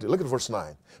won't write it. Look at verse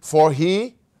 9. For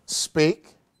he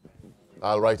spake,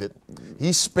 I'll write it.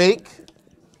 He spake,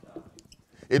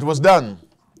 it was done.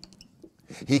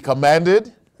 He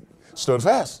commanded, stood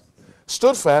fast.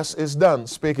 Stood fast is done.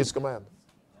 Spake his command.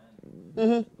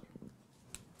 Mm-hmm.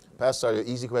 Pastor, are your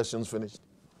easy questions finished?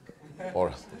 All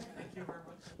right.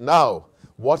 Now,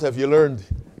 what have you learned?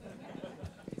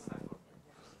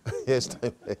 Yes.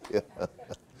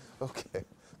 Okay.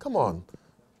 Come on.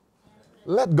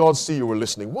 Let God see you were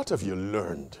listening. What have you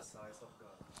learned?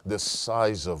 The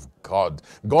size of God.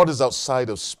 God is outside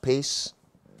of space,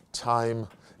 time,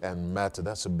 and matter.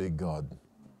 That's a big God.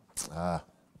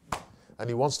 And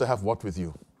he wants to have what with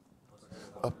you?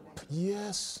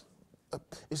 Yes.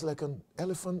 It's like an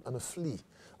elephant and a flea.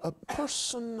 A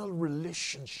personal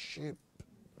relationship.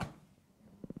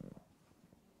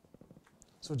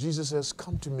 So Jesus says,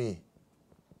 come to me.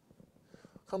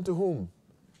 Come to whom?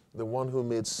 The one who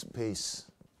made space,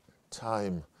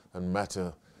 time, and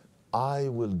matter. I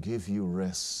will give you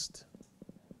rest.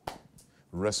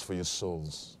 Rest for your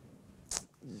souls.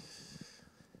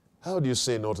 How do you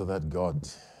say no to that God?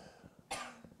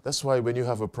 That's why when you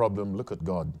have a problem, look at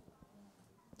God.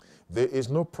 There is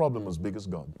no problem as big as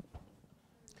God.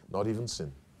 Not even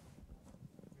sin.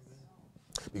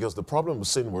 Because the problem with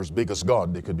sin was as big as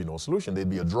God, there could be no solution. There'd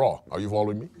be a draw. Are you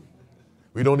following me?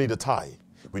 We don't need a tie.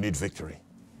 We need victory.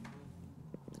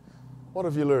 What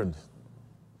have you learned?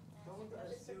 Don't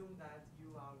assume that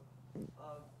you are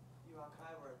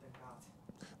clever than God.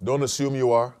 Don't assume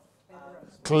you are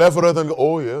cleverer than God.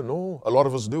 Oh, yeah, no. A lot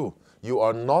of us do. You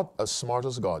are not as smart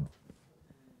as God.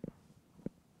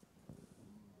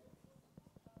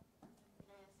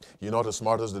 You're not as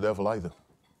smart as the devil either.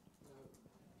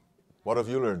 What have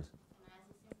you learned?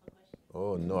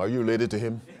 Oh, no. Are you related to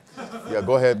him? Yeah,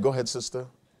 go ahead. Go ahead, sister.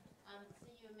 So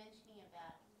you were mentioning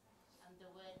about the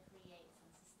word creates and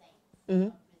sustains,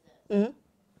 Mm-hmm. preserves. Mm-hmm.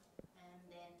 And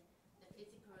then the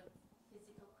physical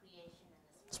creation and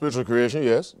the Spiritual creation,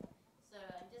 yes. So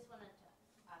I just wanted to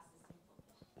ask a simple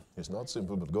question. It's not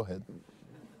simple, but go ahead. So in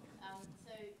the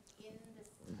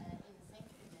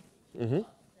sanctuary message, Mm-hmm.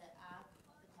 the Ark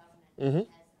of the Covenant Mm-hmm.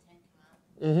 has the 10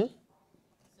 Commandments. Mm-hmm.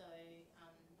 So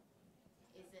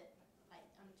is it like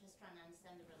I'm just trying to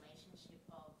understand the relationship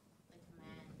of the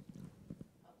command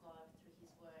of God through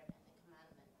His Word and the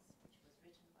commandments which was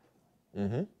written by God.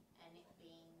 Mm-hmm. And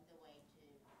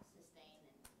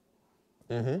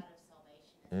God of salvation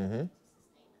and to sustain us.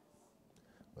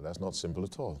 But that's not simple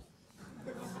at all.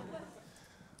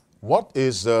 What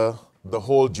is the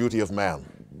whole duty of man?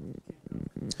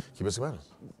 Keep his commandments.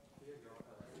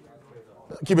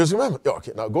 Keep his commandments. Yeah,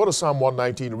 okay, now go to Psalm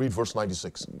 119 and read verse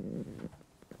 96.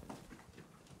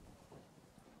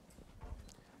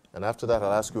 And after that,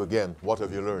 I'll ask you again, what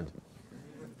have you learned?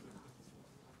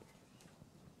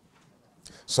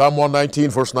 Psalm 119,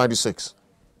 verse 96.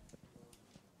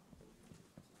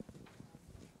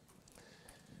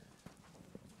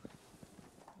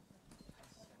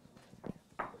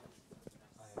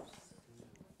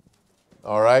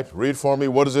 All right, read for me.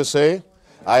 What does it say?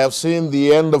 I have seen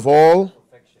the end of all.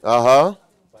 All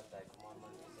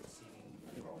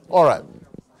right.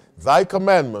 Thy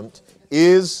commandment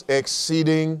is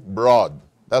exceeding broad.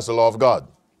 That's the law of God.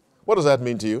 What does that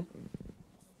mean to you?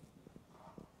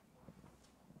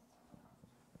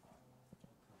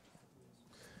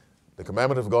 The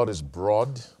commandment of God is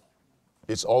broad.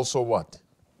 It's also what?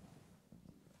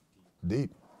 Deep.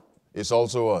 It's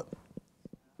also what?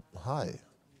 High.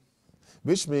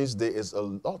 Which means there is a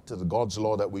lot to God's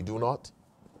law that we do not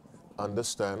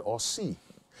understand or see.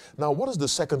 Now, what is the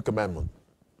second commandment?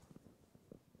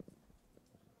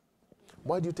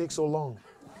 Why do you take so long?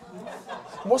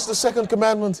 What's the second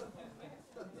commandment?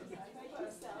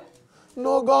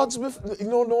 No gods,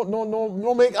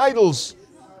 no make idols.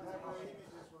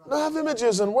 No have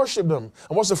images and worship them.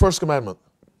 And what's the first commandment?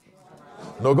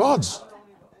 No gods.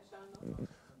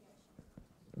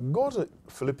 Go to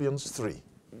Philippians 3.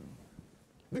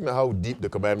 Look at how deep the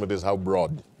commandment is, how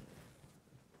broad.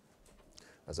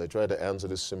 As I try to answer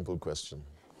this simple question.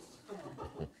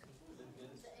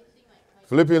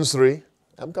 Philippians 3.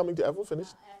 I'm coming to, have we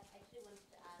finished?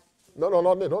 No,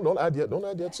 don't add yet. Don't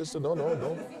add yet, sister. No.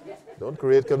 Don't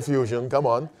create confusion. Come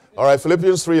on. All right,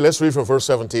 Philippians 3, let's read from verse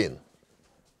 17.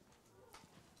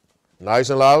 Nice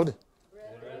and loud.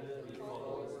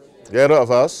 Get of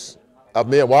us, of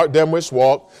me, and mark them which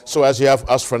walk, so as ye have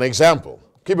us for an example.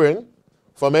 Keep reading.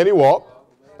 For many walk,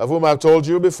 of whom I have told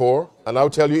you before, and I'll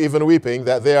tell you even weeping,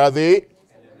 that they are the...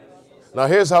 Now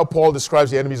here's how Paul describes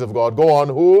the enemies of God. Go on,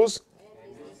 whose?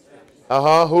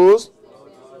 Whose?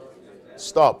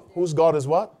 Stop. Whose God is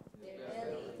what?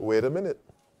 Wait a minute.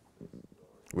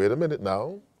 Wait a minute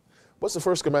now. What's the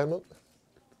first commandment?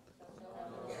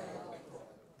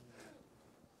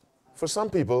 For some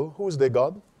people, who is their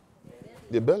God?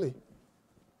 Their belly.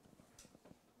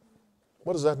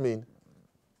 What does that mean?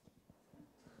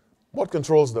 What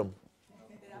controls them?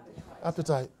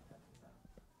 Appetite.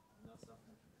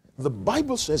 The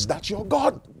Bible says that's your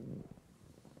God.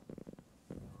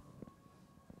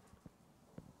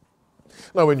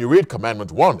 Now, when you read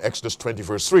Commandment 1, Exodus 20,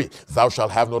 verse 3, thou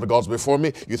shalt have no other gods before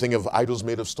me, you think of idols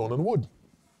made of stone and wood.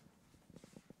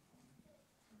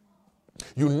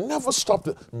 You never stop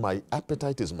to, my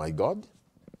appetite is my God,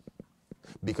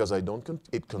 because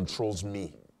it controls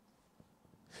me.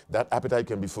 That appetite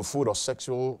can be for food or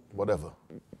sexual, whatever.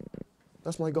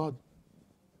 That's my God.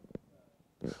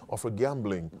 Or for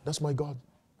gambling, that's my God.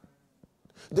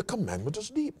 The commandment is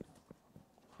deep.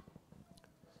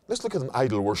 Let's look at an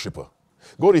idol worshiper.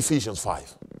 Go to Ephesians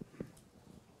 5.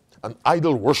 An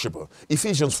idol worshiper.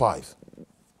 Ephesians 5.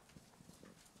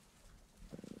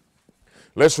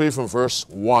 Let's read from verse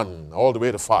 1 all the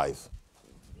way to 5.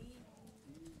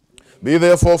 Be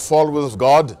therefore followers of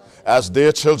God as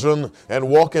dear children, and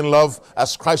walk in love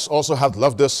as Christ also hath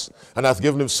loved us, and hath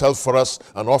given himself for us,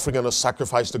 an offering and a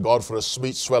sacrifice to God for a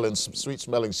sweet-smelling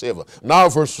savor. Now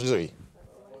verse 3.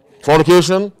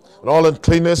 Fornication, and all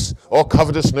uncleanness, or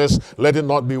covetousness, let it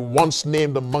not be once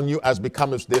named among you as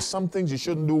becometh. There's some things you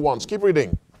shouldn't do once. Keep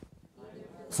reading.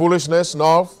 Foolishness,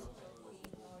 nor.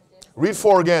 Read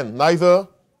 4 again. Neither.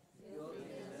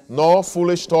 Nor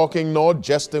foolish talking, nor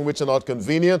jesting, which are not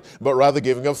convenient, but rather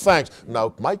giving of thanks.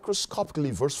 Now,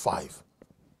 microscopically, verse 5.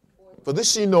 For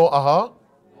this ye know,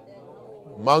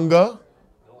 manga,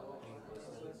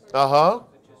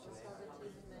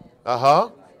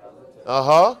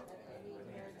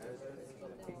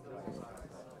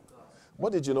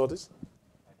 What did you notice?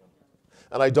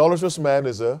 An idolatrous man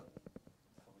is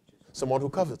someone who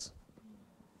covets.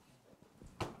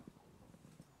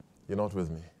 You're not with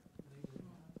me.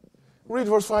 Read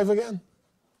verse 5 again.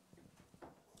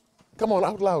 Come on,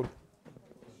 out loud.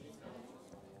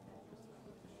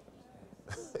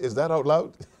 Is that out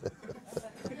loud?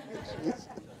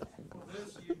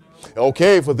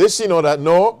 Okay, for this you know that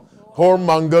no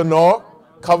whoremonger nor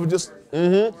covetous.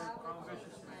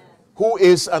 Who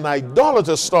is an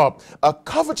idolater, stop. A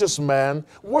covetous man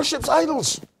worships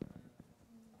idols.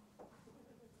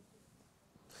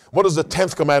 What does the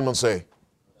 10th commandment say?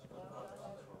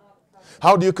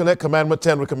 How do you connect commandment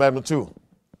 10 with commandment 2?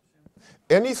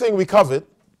 Anything we covet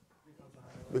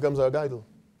becomes our idol.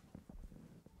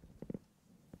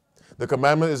 The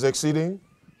commandment is exceeding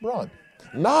broad.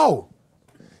 Now,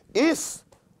 if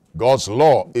God's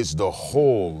law is the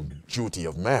whole duty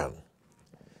of man,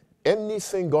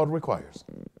 anything God requires,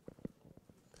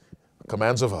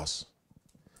 commands of us,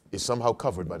 is somehow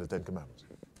covered by the Ten Commandments.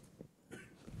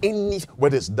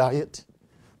 Whether it's diet,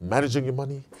 managing your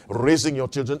money, raising your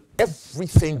children,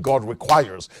 everything God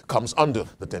requires comes under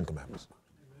the Ten Commandments.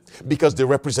 Because they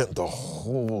represent the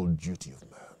whole duty of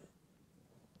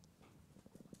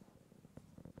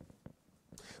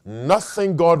man.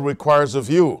 Nothing God requires of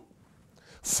you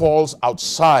falls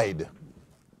outside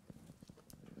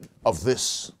of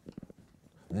this.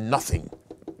 Nothing.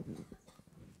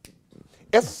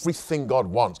 Everything God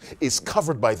wants is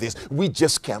covered by this. We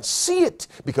just can't see it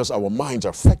because our minds are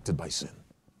affected by sin.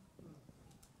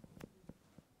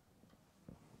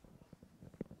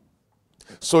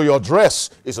 So your dress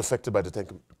is affected by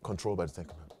controlled by the Ten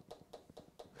Commandments.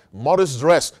 Modest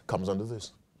dress comes under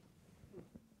this.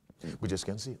 We just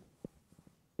can't see it.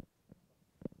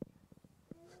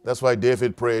 That's why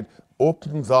David prayed,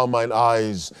 open thou mine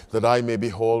eyes that I may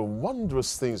behold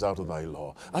wondrous things out of thy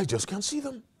law. I just can't see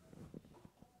them.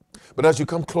 But as you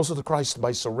come closer to Christ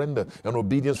by surrender and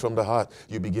obedience from the heart,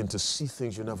 you begin to see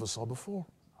things you never saw before.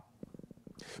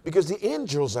 Because the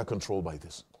angels are controlled by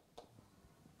this.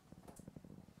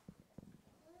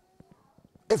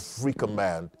 Every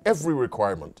command, every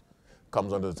requirement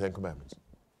comes under the Ten Commandments.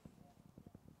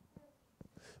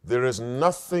 There is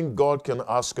nothing God can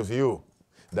ask of you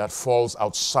that falls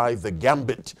outside the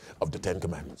gambit of the Ten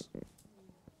Commandments.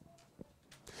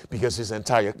 Because his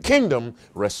entire kingdom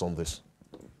rests on this.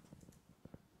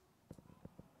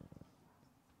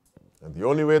 And the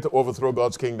only way to overthrow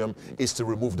God's kingdom is to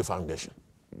remove the foundation.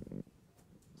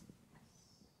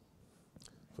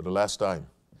 For the last time,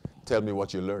 tell me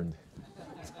what you learned.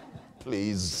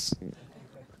 Please.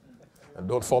 And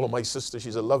don't follow my sister.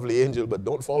 She's a lovely angel, but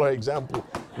don't follow her example,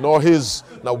 nor his.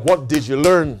 Now, what did you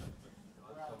learn?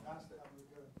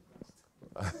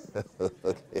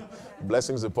 Okay.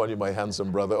 Blessings upon you, my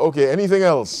handsome brother. Okay, anything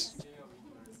else?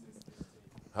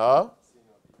 Huh?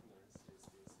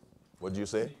 What did you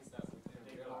say?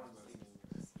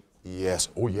 Yes.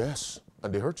 Oh, yes.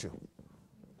 And they hurt you.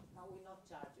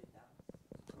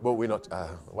 But we're not,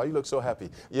 why you look so happy?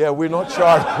 Yeah, we're not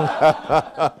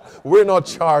charged. We're not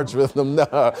charged with them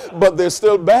now, but they're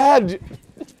still bad.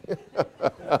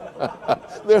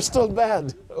 They're still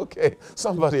bad. Okay,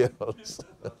 somebody else.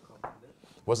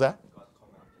 What's that?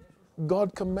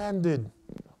 God commanded.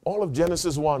 All of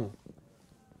Genesis 1.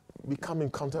 We come in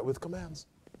contact with commands.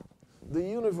 The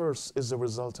universe is a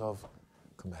result of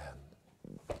command.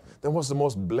 Then what's the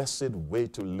most blessed way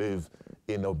to live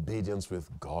in obedience with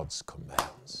God's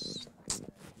commands?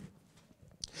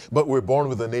 But we're born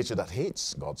with a nature that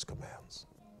hates God's commands.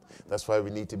 That's why we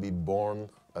need to be born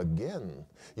again.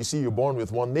 You see, you're born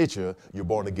with one nature, you're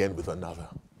born again with another.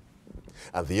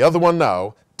 And the other one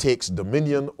now takes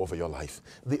dominion over your life.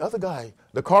 The other guy,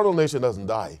 the carnal nature doesn't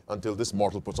die until this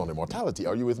mortal puts on immortality.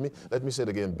 Are you with me? Let me say it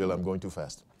again, Bill, I'm going too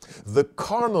fast. The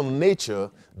carnal nature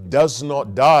does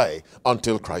not die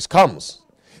until Christ comes.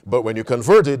 But when you're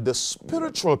converted, the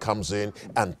spiritual comes in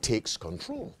and takes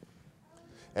control.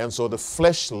 And so the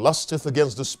flesh lusteth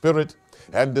against the spirit,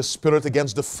 and the spirit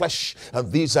against the flesh.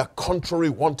 And these are contrary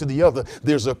one to the other.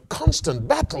 There's a constant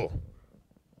battle.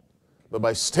 But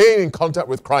by staying in contact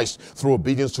with Christ through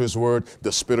obedience to his word,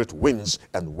 the spirit wins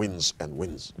and wins and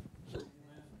wins.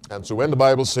 And so when the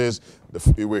Bible says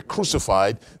we're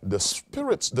crucified, the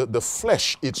spirits, the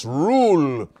flesh, its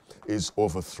rule is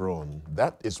overthrown.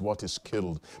 That is what is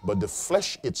killed. But the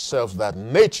flesh itself, that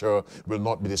nature, will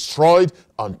not be destroyed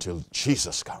until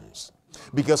Jesus comes.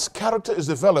 Because character is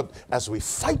developed as we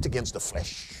fight against the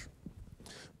flesh.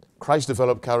 Christ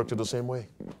developed character the same way.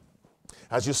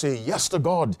 As you say yes to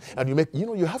God, and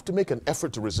you have to make an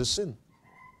effort to resist sin.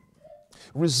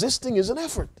 Resisting is an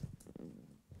effort.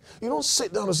 You don't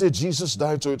sit down and say, Jesus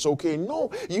died, so it's okay.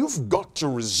 No, you've got to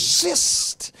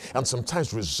resist. And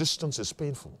sometimes resistance is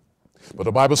painful. But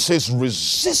the Bible says,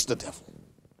 resist the devil.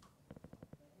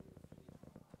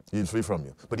 He'll flee from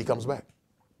you. But he comes back.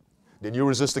 Then you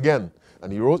resist again.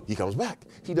 And he comes back.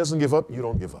 He doesn't give up, you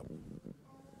don't give up.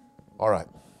 All right.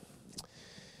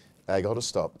 I got to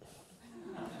stop.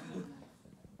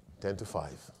 10 to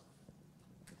 5.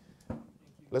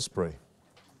 Let's pray.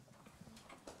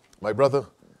 My brother,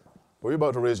 were you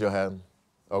about to raise your hand?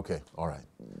 Okay, all right.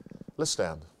 Let's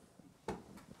stand.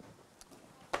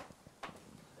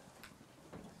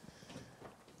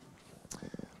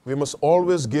 We must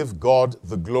always give God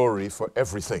the glory for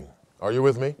everything. Are you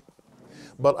with me?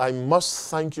 But I must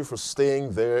thank you for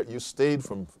staying there. You stayed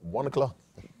from 1 o'clock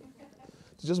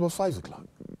to just about 5 o'clock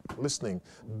listening.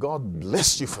 God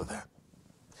bless you for that.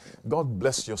 God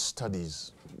bless your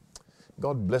studies.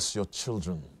 God bless your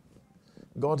children.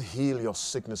 God heal your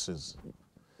sicknesses.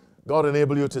 God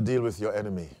enable you to deal with your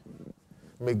enemy.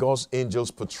 May God's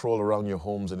angels patrol around your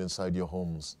homes and inside your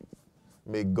homes.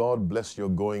 May God bless your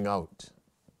going out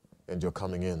and your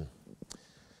coming in.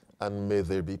 And may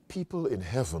there be people in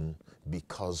heaven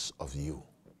because of you.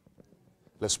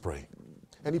 Let's pray.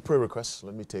 Any prayer requests?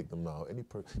 Let me take them now. Any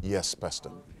prayer? Yes, Pastor.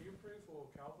 Can you pray for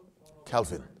Calvin?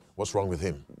 Calvin, what's wrong with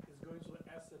him? He's going to the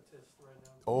acid test right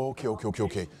now.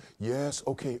 Okay. Yes,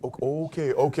 okay.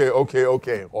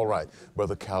 All right.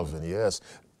 Brother Calvin, yes.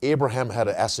 Abraham had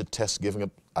an acid test giving up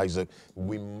Isaac.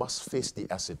 We must face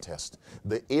the acid test.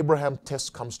 The Abraham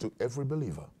test comes to every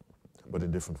believer, but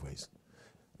in different ways.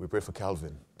 We pray for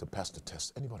Calvin to pass the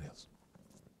test. Anybody else?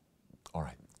 All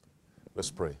right. Let's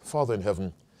pray. Father in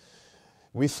heaven,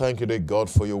 we thank you, dear God,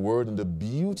 for your word and the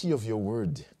beauty of your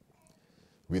word.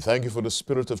 We thank you for the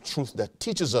spirit of truth that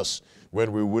teaches us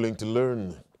when we're willing to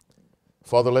learn.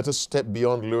 Father, let us step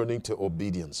beyond learning to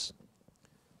obedience.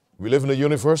 We live in a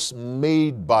universe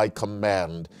made by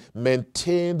command,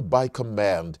 maintained by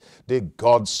command. Dear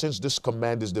God, since this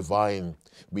command is divine,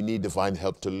 we need divine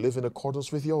help to live in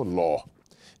accordance with your law.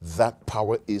 That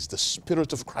power is the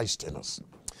Spirit of Christ in us.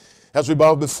 As we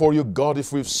bow before you, God,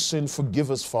 if we've sinned, forgive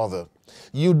us, Father.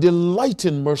 You delight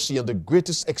in mercy, and the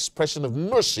greatest expression of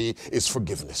mercy is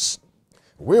forgiveness.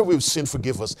 Where we've sinned,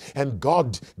 forgive us. And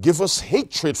God, give us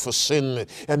hatred for sin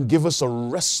and give us a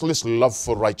restless love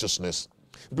for righteousness.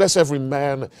 Bless every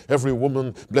man, every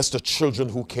woman. Bless the children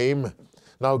who came.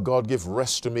 Now, God, give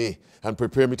rest to me and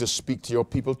prepare me to speak to your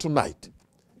people tonight.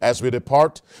 As we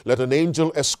depart, let an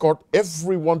angel escort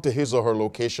everyone to his or her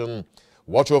location.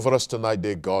 Watch over us tonight,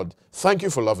 dear God. Thank you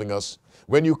for loving us.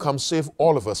 When you come, save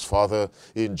all of us, Father.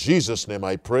 In Jesus' name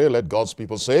I pray. Let God's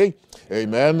people say,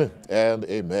 amen and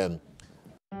amen.